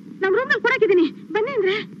 ಎಲ್ಲಿದ್ದಾನೆ? ನಮ್ ರೂಮ್ ನಾಗ ಕೂಡಾಕಿದ್ದೀನಿ, ಬನ್ನಿ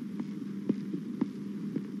ಅಂದ್ರೆ.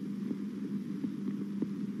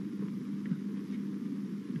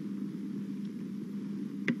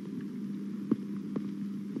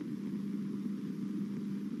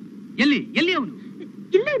 ಎಲ್ಲಿ ಎಲ್ಲಿ ಅವನು?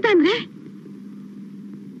 ಇಲ್ಲೇ ಇದ್ದಾನ್ರೆ.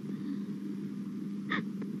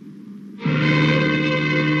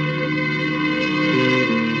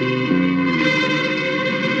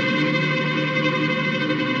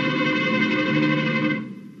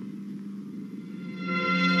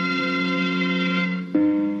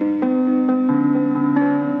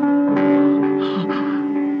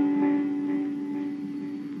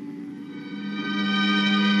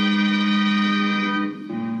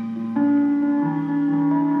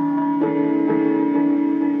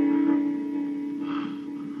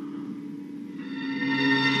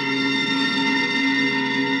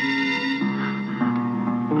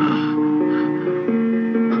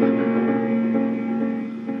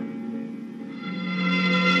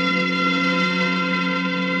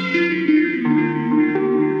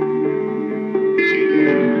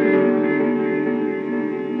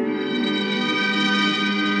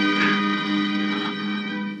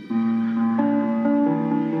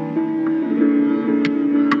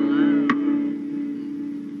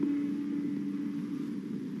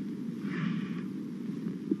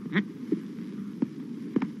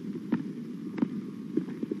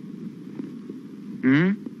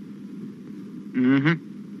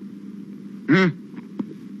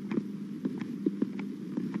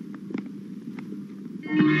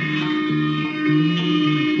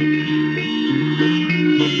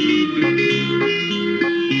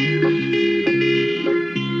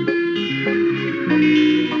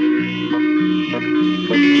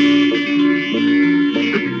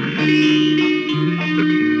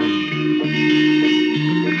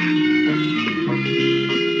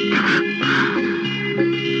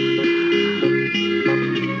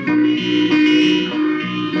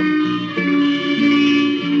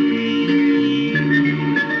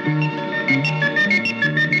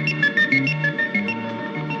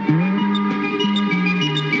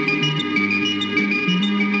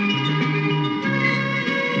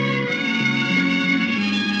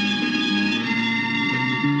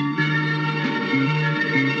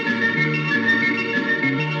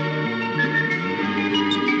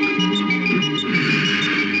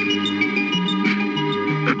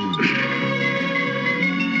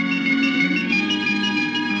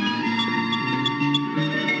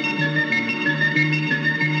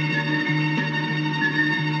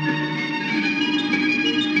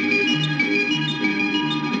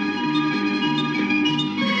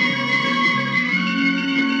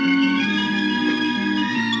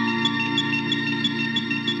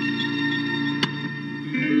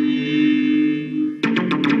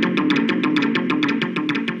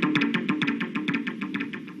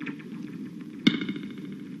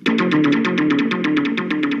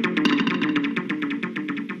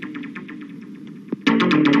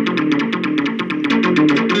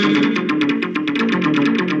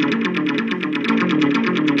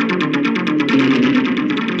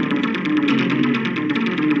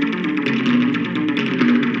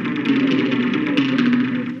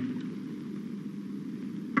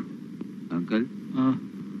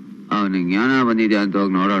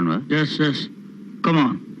 ಮಾಡೋಣ. S come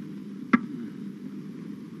on.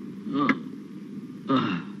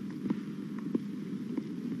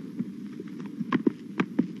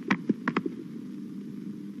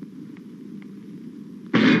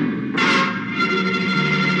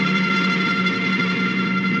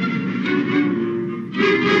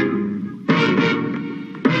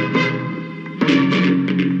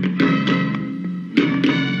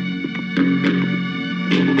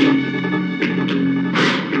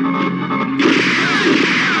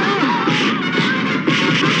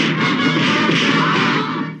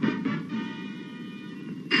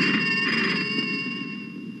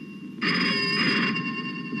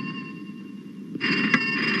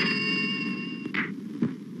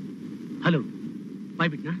 Hello,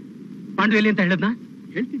 ಬಾಯ್ಬಿಟ್ನಾ? Pandu ಎಲ್ಲಿ ಅಂತ ಹೇಳದ್ನಾ?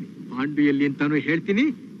 ಹೇಳ್ತೀನಿ. ಪಾಂಡು ಎಲ್ಲಿ ಅಂತಾನು ಹೇಳ್ತೀನಿ,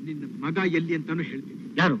 ನಿನ್ನ ಮಗ ಎಲ್ಲಿ ಅಂತಾನು ಹೇಳ್ತೀನಿ.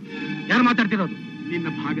 ಯಾರು ಮಾತಾಡ್ತಿರೋದು? ನಿನ್ನ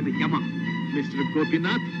ಭಾಗದ ಯಮ ಮಿಸ್ಟರ್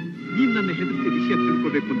ಗೋಪಿನಾಥ್. ನೀನ್ ನನ್ನ ಹೆದರಿಸಿ ವಿಷಯ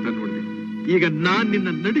ತಿಳ್ಕೋಬೇಕು ಅಂತ ನೋಡಿದೆ. ಈಗ ನಾನ್ ನಿನ್ನ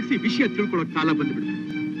ನಡಿಸಿ ವಿಷಯ ತಿಳ್ಕೊಳ್ಳೋ ಕಾಲ ಬಂದ್ಬಿಡ್ತು.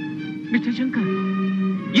 ಮಿಸ್ಟರ್ ಶಂಕರ್,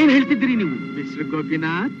 ಏನ್ ಹೇಳ್ತಿದ್ದೀರಿ ನೀವು? ಮಿಸ್ಟರ್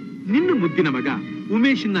ಗೋಪಿನಾಥ್, ನಿನ್ನ ಮುದ್ದಿನ ಮಗ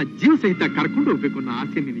ಉಮೇಶನ್ನ ಜೀವ ಸಹಿತ ಕರ್ಕೊಂಡು ಹೋಗ್ಬೇಕು ಅನ್ನೋ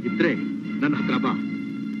ಆಸೆ ನಿನಗಿದ್ರೆ ನನ್ನ ಹತ್ರ ಬಾ.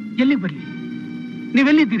 ಎಲ್ಲಿ ಬರ್ಲಿ?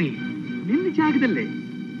 ನೀವೆಲ್ಲಿದ್ದೀರಿ? ನಿನ್ನ ಜಾಗದಲ್ಲೇ.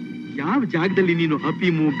 ಯಾವ ಜಾಗದಲ್ಲಿ ನೀನು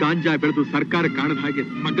ಅಫೀಮು ಗಾಂಜಾ ಬೆಳೆದು ಸರ್ಕಾರ ಕಾಣದ ಹಾಗೆ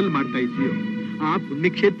ಸ್ಮಗಲ್ ಮಾಡ್ತಾ ಇದ್ದೀಯೋ ಆ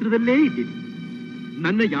ಪುಣ್ಯಕ್ಷೇತ್ರದಲ್ಲೇ ಇದ್ದೀನಿ.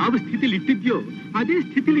 ನನ್ನ ಯಾವ ಸ್ಥಿತಿಲಿ ಇಟ್ಟಿದ್ಯೋ ಅದೇ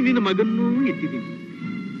ಸ್ಥಿತಿಲಿ ನಿನ್ನ ಮಗನ್ನೂ ಇಟ್ಟಿದ್ದೀನಿ.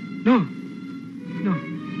 ನೋ ನೋ,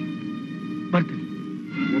 ಬರ್ತೀನಿ.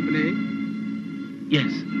 ಒಬ್ಬನೇ?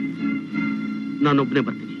 ಎಸ್, ನಾನೊಬ್ಬನೇ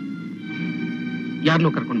ಬರ್ತೀನಿ.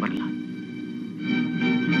 ಯಾರನ್ನೂ ಕರ್ಕೊಂಡು ಬರಲ್ಲ.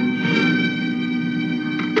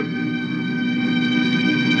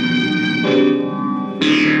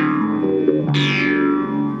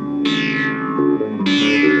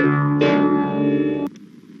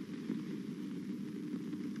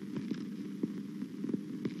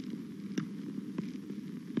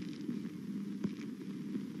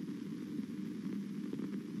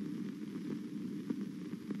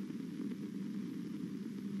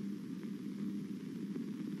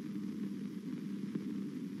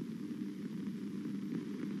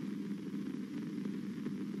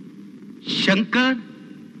 ಶಂಕರ್,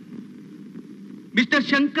 ಮಿಸ್ಟರ್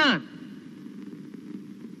ಶಂಕರ್,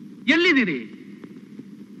 ಎಲ್ಲಿದ್ದೀರಿ?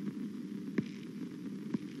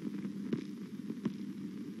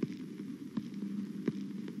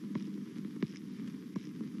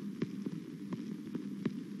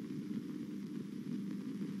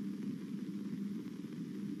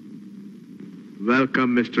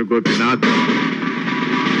 Welcome mister Gopinath.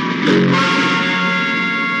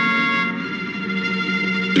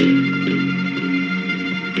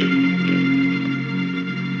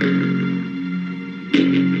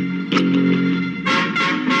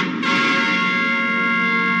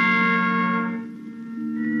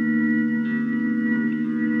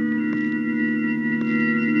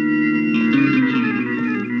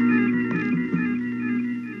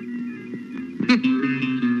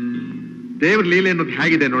 ದೇವ್ರ ಲೀಲೆ ಅನ್ನೋದು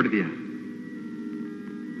ಹೇಗಿದೆ ನೋಡಿದ್ಯಾ?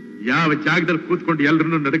 ಯಾವ ಜಾಗದಲ್ಲಿ ಕೂತ್ಕೊಂಡು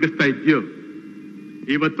ಎಲ್ರನ್ನೂ ನಡಗಿಸ್ತಾ ಇದ್ಯೋ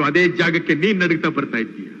ಇವತ್ತು ಅದೇ ಜಾಗಕ್ಕೆ ನೀನ್ ನಡಗ್ತಾ ಬರ್ತಾ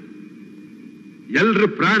ಇದ್ದೀಯ. ಎಲ್ರ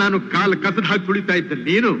ಪ್ರಾಣನು ಕಾಲು ಕಸದ ಹಾಕಿ ತುಳಿತಾ ಇದ್ದ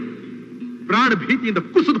ನೀನು ಪ್ರಾಣ ಭೀತಿಯಿಂದ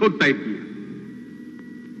ಕುಸಿದು ಹೋಗ್ತಾ ಇದ್ದೀಯ.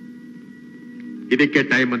 ಇದಕ್ಕೆ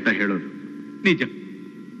ಟೈಮ್ ಅಂತ ಹೇಳೋದು. ನಿಜ,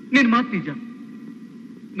 ನಿನ್ ಮಾತು ನಿಜ.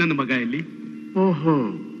 ನನ್ನ ಮಗ ಎಲ್ಲಿ? ಓಹೋ,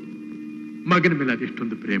 ಮಗನ ಮೇಲೆ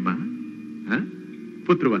ಅದೆಷ್ಟೊಂದು ಪ್ರೇಮ,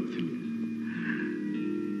 ಪುತ್ರವಾತ್ಸಲ್ಯ.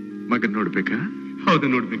 ಮಗನ್ ನೋಡ್ಬೇಕಾ? ಹೌದು,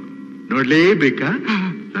 ನೋಡ್ಬೇಕು. ನೋಡ್ಲೇಬೇಕಾ?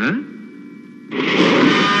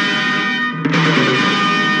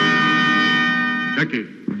 ಯಾಕೆ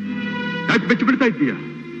ಬೆಚ್ಚ ಬಿಡ್ತಾ ಇದ್ದೀಯ?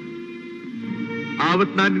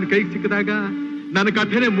 ಆವತ್ ನಾನ್ ನಿನ್ನ ಕೈಗೆ ಸಿಕ್ಕಿದಾಗ ನನ್ನ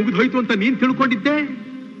ಕಥೆನೆ ಮುಗಿದು ಹೋಯ್ತು ಅಂತ ನೀನ್ ತಿಳ್ಕೊಂಡಿದ್ದೆ.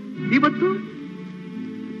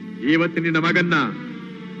 ಇವತ್ತು ನಿನ್ನ ಮಗನ್ನ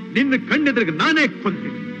ನಿನ್ನ ಕಣ್ಣೆದ್ರಿಗೆ ನಾನೇ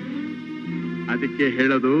ಕೊಂತೀನಿ. ಅದಕ್ಕೆ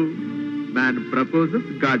ಹೇಳೋದು, man proposes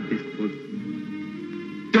god dispose.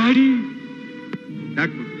 Daddy,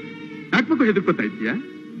 ಯಾಕೆ ಹೆದರ್ಕೊತಾ ಇದ್ದೀಯಾ?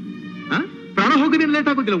 ಪ್ರಾಣ ಹೋಗೋದೇನು ಲೇಟ್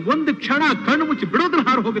ಆಗೋದಿಲ್ಲ. ಒಂದು ಕ್ಷಣ ಕಣ್ಣು ಮುಚ್ಚಿ ಬಿಡೋದ್ರ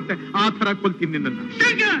ಹಾರು ಹೋಗುತ್ತೆ. ಆ ತರ ಕೊಲ್ತೀನಿ ನಿನ್ನನ್ನು.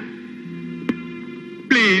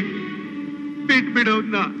 ಪ್ಲೀಸ್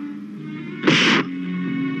ಬಿಟ್ಬಿಡೋದ್ನ.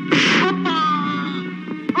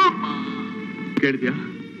 ಕೇಳಿದ್ಯಾ?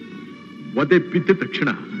 ಒದೆ ಬಿದ್ದ ತಕ್ಷಣ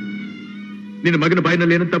ನಿನ್ನ ಮಗನ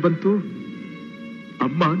ಬಾಯಿನಲ್ಲಿ ಏನಂತ ಬಂತು?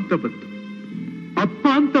 ಅಮ್ಮ ಅಂತ ಬಂತು, ಅಪ್ಪ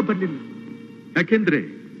ಅಂತ ಬರ್ಲಿಲ್ಲ. ಯಾಕೆಂದ್ರೆ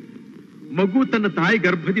ಮಗು ತನ್ನ ತಾಯಿ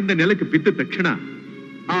ಗರ್ಭದಿಂದ ನೆಲಕ್ಕೆ ಬಿದ್ದ ತಕ್ಷಣ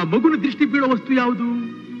ಆ ಮಗುನ ದೃಷ್ಟಿ ಬೀಳೋ ವಸ್ತು ಯಾವುದು?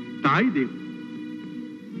 ತಾಯಿ ದೇವಿ.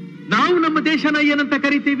 ನಾವು ನಮ್ಮ ದೇಶನ ಏನಂತ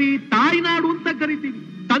ಕರಿತೀವಿ? ತಾಯಿ ನಾಡು ಅಂತ ಕರಿತೀವಿ,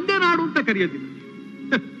 ತಂದೆ ನಾಡು ಅಂತ ಕರೆಯೋದಿಲ್ಲ.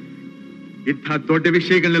 ಇಂಥ ದೊಡ್ಡ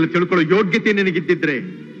ವಿಷಯಗಳನ್ನೆಲ್ಲ ತಿಳ್ಕೊಳ್ಳೋ ಯೋಗ್ಯತೆ ನಿನಗಿದ್ದಿದ್ರೆ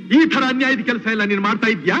ಈ ತರ ಅನ್ಯಾಯದ ಕೆಲಸ ಎಲ್ಲ ನೀನ್ ಮಾಡ್ತಾ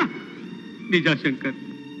ಇದ್ಯಾ? ನಿಜ ಶಂಕರ್,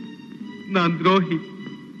 ನಾನ್ ದ್ರೋಹಿ,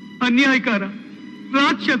 ಅನ್ಯಾಯಕಾರ,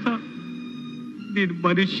 ರಾಕ್ಷಸ. ನೀನ್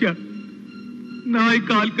ಮನುಷ್ಯ. ನಾಯಿ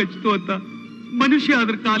ಕಾಲ್ ಕಚ್ತು ಅಂತ ಮನುಷ್ಯ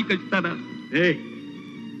ಅದ್ರ ಕಾಲ್ ಕಚ್ತಾನ?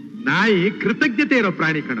 ನಾಯಿ ಕೃತಜ್ಞತೆ ಇರೋ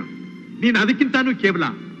ಪ್ರಾಣಿ ಕಣ. ನೀನ್ ಅದಕ್ಕಿಂತಾನು ಕೇವಲ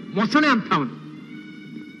ಮೊಸಳೆ ಅಂತ ಅವನು.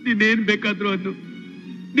 ನೀನೇನ್ ಬೇಕಾದ್ರೂ ಅನ್ನು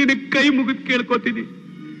ನಿನಗೆ ಕೈ ಮುಗಿದ್ ಕೇಳ್ಕೊತೀನಿ,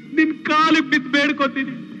 ನಿನ್ ಕಾಲಿಗೆ ಬಿದ್ದು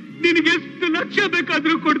ಬೇಡ್ಕೊತೀನಿ, ನಿನಗೆಷ್ಟು ಲಕ್ಷ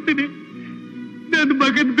ಬೇಕಾದ್ರೂ ಕೊಡ್ತೀನಿ. ನನ್ನ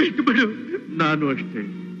ಮಗನ್ ಬಿಟ್ಟು ಬಿಡು. ನಾನು ಅಷ್ಟೇ,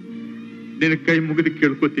 ನಿನ್ ಕೈ ಮುಗಿದು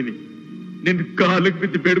ಕೇಳ್ಕೊತೀನಿ, ನಿನ್ ಕಾಲಿಗೆ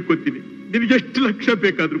ಬಿದ್ದು ಬೇಡ್ಕೊತೀನಿ, ನಿನ್ಗೆ ಎಷ್ಟು ಲಕ್ಷ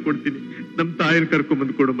ಬೇಕಾದ್ರೂ ಕೊಡ್ತೀನಿ. ನಮ್ ತಾಯಿನ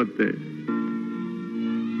ಕರ್ಕೊಂಡ್ಬಂದು ಕೊಡು. ಮತ್ತೆ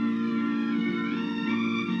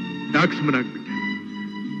ಯಾಕೆ ಸುಮ್ಮನಾಗ್ಬಿಟ್ಟೆ?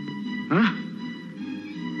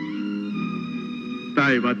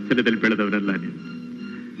 ತಾಯಿ ವಾತ್ಸಲ್ಯದಲ್ಲಿ ಬೆಳೆದವನಲ್ಲ ನೀನು.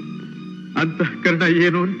 ಅಂತಃಕರಣ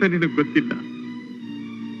ಏನು ಅಂತ ನಿನಗೆ ಗೊತ್ತಿಲ್ಲ.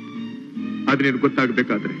 ಅದು ನಿನಗೆ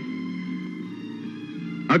ಗೊತ್ತಾಗಬೇಕಾದ್ರೆ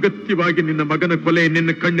ಅಗತ್ಯವಾಗಿ ನಿನ್ನ ಮಗನ ಕೊಲೆ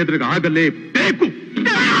ನಿನ್ನ ಕಣ್ಣೆದುರಿಗೆ ಆಗಲೇ ಬೇಕು.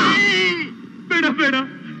 ಬೇಡ ಬೇಡ,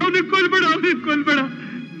 ಅವನಿಗೆ ಕೊಲ್ಬೇಡ, ಅವನಿಗೆ ಕೊಲ್ಬೇಡ.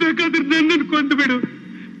 ಬೇಕಾದ್ರೆ ನನ್ನನ್ನು ಕೊಂದು ಬಿಡು,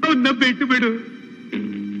 ಅವನ್ನ ಬಿಟ್ಟು ಬಿಡು.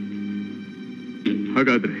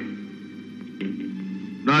 ಹಾಗಾದ್ರೆ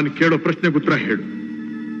ನಾನು ಕೇಳೋ ಪ್ರಶ್ನೆಗೆ ಉತ್ತರ ಹೇಳು.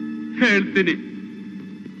 ಹೇಳ್ತೀನಿ.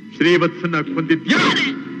 ಶ್ರೀವತ್ಸನ್ನ ಕೊಂದಿದ್ಯಾರು?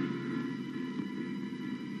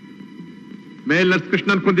 ಮೇಲರ್ಸ್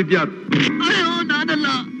ಕೃಷ್ಣನ್ ಕೊಂದಿದ್ಯಾರು? ನಾನಲ್ಲ.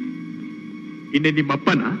 ಇನ್ನೇ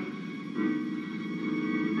ನಿಮ್ಮಪ್ಪನ?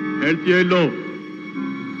 ಹೇಳ್ತೀಯೋ ಇಲ್ಲೋ?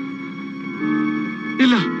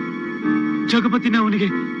 ಇಲ್ಲ, ಜಗಪತಿನ ಅವನಿಗೆ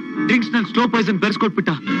ಡ್ರಿಂಕ್ಸ್ ನಲ್ಲಿ ಸ್ಲೋ ಪಾಯ್ಸನ್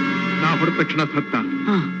ಬೆರೆಸ್ಕೊಟ್ಬಿಟ್ಟ. ನಾ ಹೊಡೆದ ತಕ್ಷಣ ಸತ್ತ.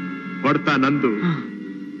 ಹೊಡ್ತಾ ನಂದು,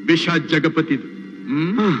 ವಿಷ ಜಗಪತಿದು.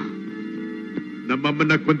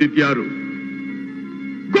 ನಮ್ಮಮ್ಮನ್ನ ಕೊಂದಿದ್ಯಾರು?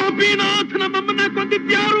 ಗೋಪಿನಾಥ್ ನಮ್ಮಮ್ಮನ್ನ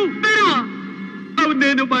ಕೊಂದಿದ್ಯಾರು? ಬೇಡ,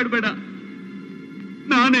 ಅವನ್ನೇನು ಮಾಡಬೇಡ.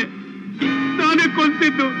 ನಾನೇ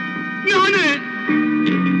ಕೊಂದಿದ್ದು, ನಾನೇ.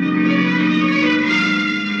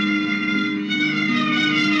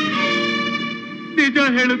 ನಿಜ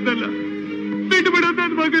ಹೇಳುತ್ತಲ್ಲ, ಬಿಟ್ಟು ಬಿಡೋದು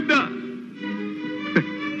ನನ್ನ ಮಗನ್ನ.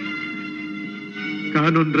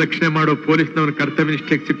 ಕಾನೂನು ರಕ್ಷಣೆ ಮಾಡೋ ಪೊಲೀಸ್ನವನ ಕರ್ತವ್ಯ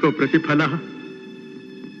ನಿಷ್ಠೆಗೆ ಸಿಕ್ಕೋ ಪ್ರತಿಫಲ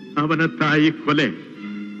ಅವನ ತಾಯಿ ಕೊಲೆ.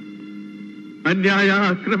 ಅನ್ಯಾಯ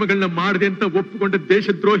ಅಕ್ರಮಗಳನ್ನ ಮಾಡದೆ ಅಂತ ಒಪ್ಪಿಕೊಂಡ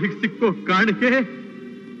ದೇಶದ್ರೋಹಿಗೆ ಸಿಕ್ಕೋ ಕಾಣಿಕೆ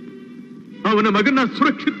ಅವನ ಮಗನ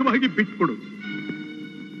ಸುರಕ್ಷಿತವಾಗಿ ಬಿಟ್ಕೊಡು.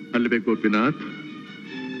 ಅಲ್ವೇ ಗೋಪಿನಾಥ್?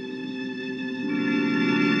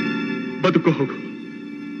 ಬದುಕು ಹೋಗು.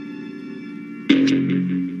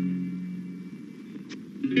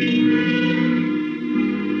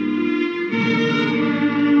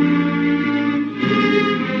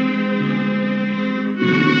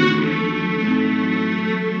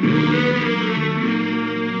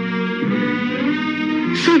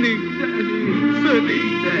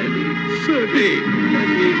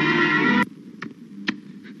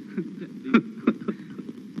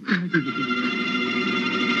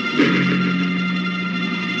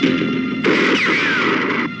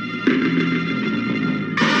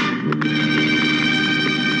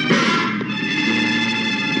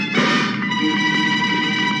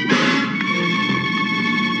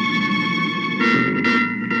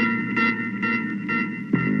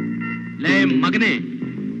 ಮಗನೇ,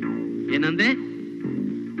 ಏನಂದೆ?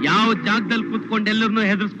 ಯಾವ ಜಾಗದಲ್ಲಿ ಕೂತ್ಕೊಂಡೆಲ್ಲರನ್ನೂ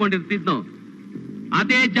ಹೆದರ್ಸ್ಕೊಂಡಿರ್ತಿದ್ನೋ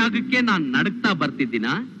ಅದೇ ಜಾಗಕ್ಕೆ ನಾನ್ ನಡಕ್ತಾ ಬರ್ತಿದ್ದೀನ.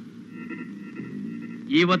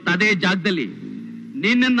 ಇವತ್ತು ಅದೇ ಜಾಗದಲ್ಲಿ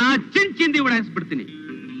ನಿನ್ನ ಚಿಂದಿ ಉಡಾಯಿಸ್ಬಿಡ್ತೀನಿ.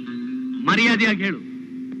 ಮರ್ಯಾದೆಯಾಗಿ ಹೇಳು,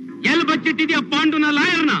 ಎಲ್ಲಿ ಬಚ್ಚಿಟ್ಟಿದ್ಯಾ ಪಾಂಡುನ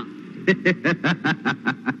ಲಾಯರ್ನ?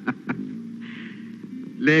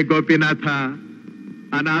 ಲೇ ಗೋಪಿನಾಥ,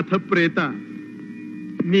 ಅನಾಥ ಪ್ರೇತ,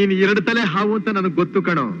 ನೀನ್ ಎರಡು ತಲೆ ಹಾವು ಅಂತ ನನಗೆ ಗೊತ್ತು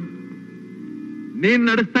ಕಣೋ. ನೀನ್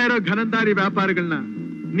ನಡೆಸ್ತಾ ಇರೋ ಘನಂದಾರಿ ವ್ಯಾಪಾರಗಳನ್ನ,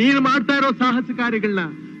 ನೀನ್ ಮಾಡ್ತಾ ಇರೋ ಸಾಹಸ ಕಾರ್ಯಗಳನ್ನ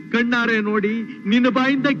ಕಣ್ಣಾರೆ ನೋಡಿ ನಿನ್ನ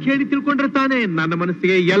ಬಾಯಿಂದ ಕೇಳಿ ತಿಳ್ಕೊಂಡ್ರೆ ತಾನೆ ನನ್ನ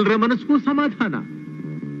ಮನಸ್ಸಿಗೆ ಎಲ್ಲರ ಮನಸ್ಸಿಗೂ ಸಮಾಧಾನ.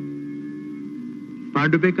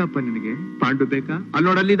 ಪಾಂಡು ಬೇಕಪ್ಪ ನಿನಗೆ? ಪಾಂಡು ಬೇಕಾ?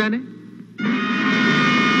 ಅಲ್ಲೋಡಲ್ಲಿದ್ದಾನೆ.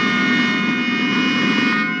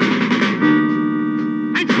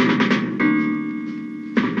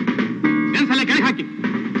 ಗನ್ಸಲ ಕೆಳಗೆ ಹಾಕಿ.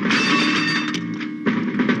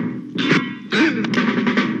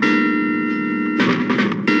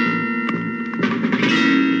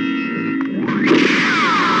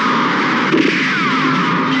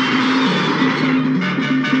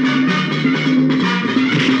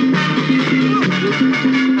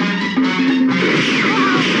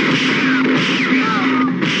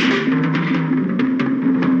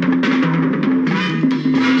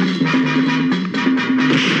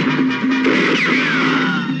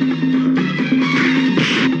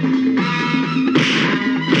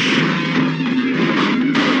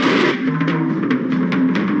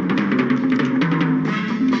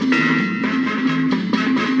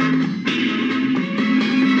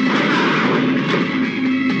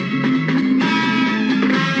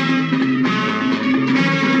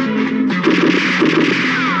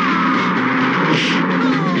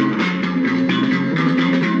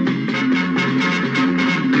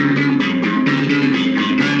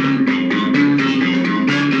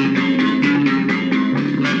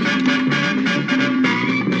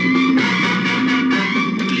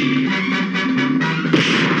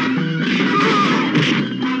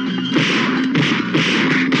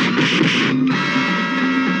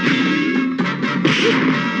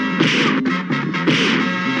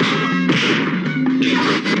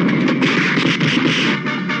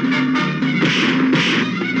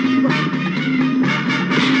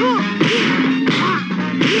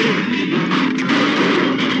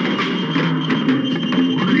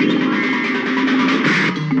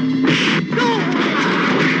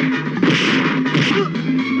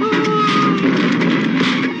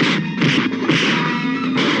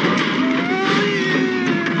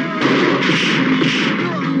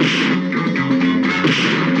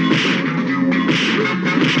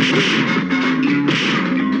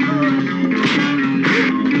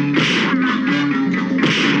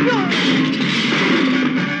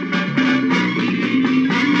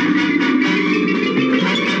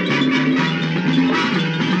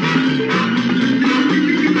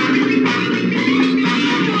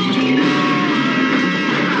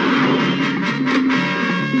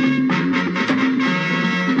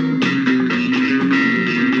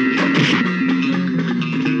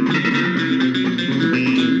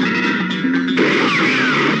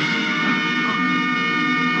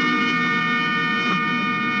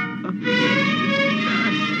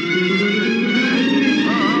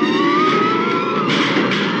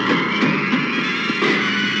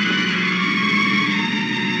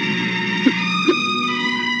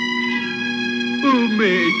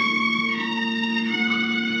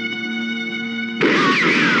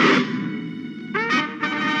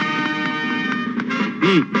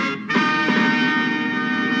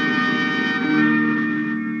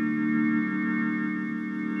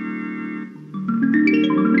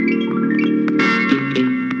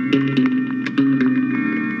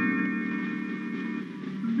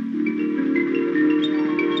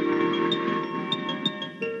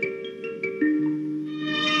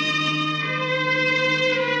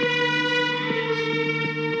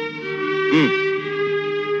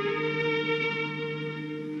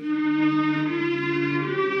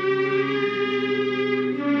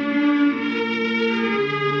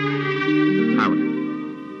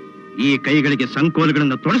 ಈ ಕೈಗಳಿಗೆ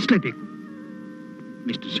ಸಂಕೋಲಗಳನ್ನು ತೊಡಸ್ಲೇಬೇಕು.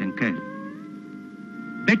 ಮಿಸ್ಟರ್ ಶಂಕರ್,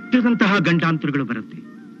 ಬೆಟ್ಟದಂತಹ ಗಂಡಾಂತರಗಳು ಬರುತ್ತೆ.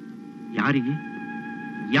 ಯಾರಿಗೆ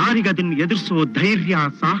ಅದನ್ನು ಎದುರಿಸೋ ಧೈರ್ಯ,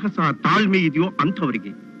 ಸಾಹಸ, ತಾಳ್ಮೆ ಇದೆಯೋ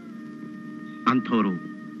ಅಂಥವರು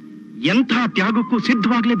ಎಂಥ ತ್ಯಾಗಕ್ಕೂ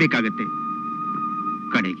ಸಿದ್ಧವಾಗ್ಲೇಬೇಕಾಗತ್ತೆ.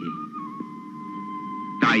 ಕಡೆಗೆ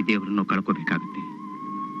ತಾಯಿ ದೇವರನ್ನು ಕಳ್ಕೋಬೇಕಾಗತ್ತೆ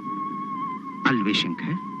ಅಲ್ವೇ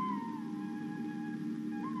ಶಂಕರ್?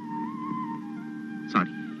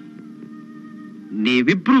 ಸಾರಿ,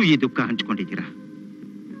 ನೀವಿಬ್ರು ಈ ದುಃಖ ಹಂಚಿಕೊಂಡಿದ್ದೀರಾ.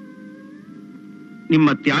 ನಿಮ್ಮ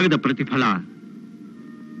ತ್ಯಾಗದ ಪ್ರತಿಫಲ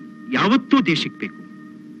ಯಾವತ್ತೂ ದೇಶಕ್ಕೆ ಬೇಕು.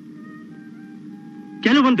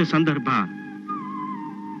 ಕೆಲವೊಂದು ಸಂದರ್ಭ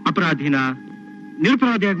ಅಪರಾಧಿನ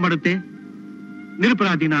ನಿರಪರಾಧಿಯಾಗಿ ಮಾಡುತ್ತೆ,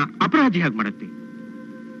 ನಿರಪರಾಧಿನ ಅಪರಾಧಿಯಾಗಿ ಮಾಡುತ್ತೆ.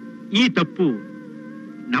 ಈ ತಪ್ಪು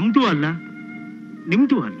ನಮ್ದೂ ಅಲ್ಲ,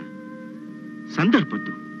 ನಿಮ್ದೂ ಅಲ್ಲ,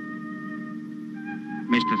 ಸಂದರ್ಭದ್ದು.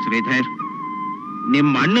 ಮಿಸ್ಟರ್ ಶ್ರೀಧರ್,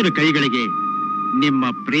 ನಿಮ್ಮ ಅಣ್ಣನ ಕೈಗಳಿಗೆ ನಿಮ್ಮ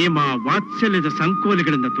ಪ್ರೇಮ ವಾತ್ಸಲ್ಯದ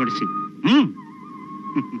ಸಂಕೋಲೆಗಳನ್ನು ತೊಡಿಸಿ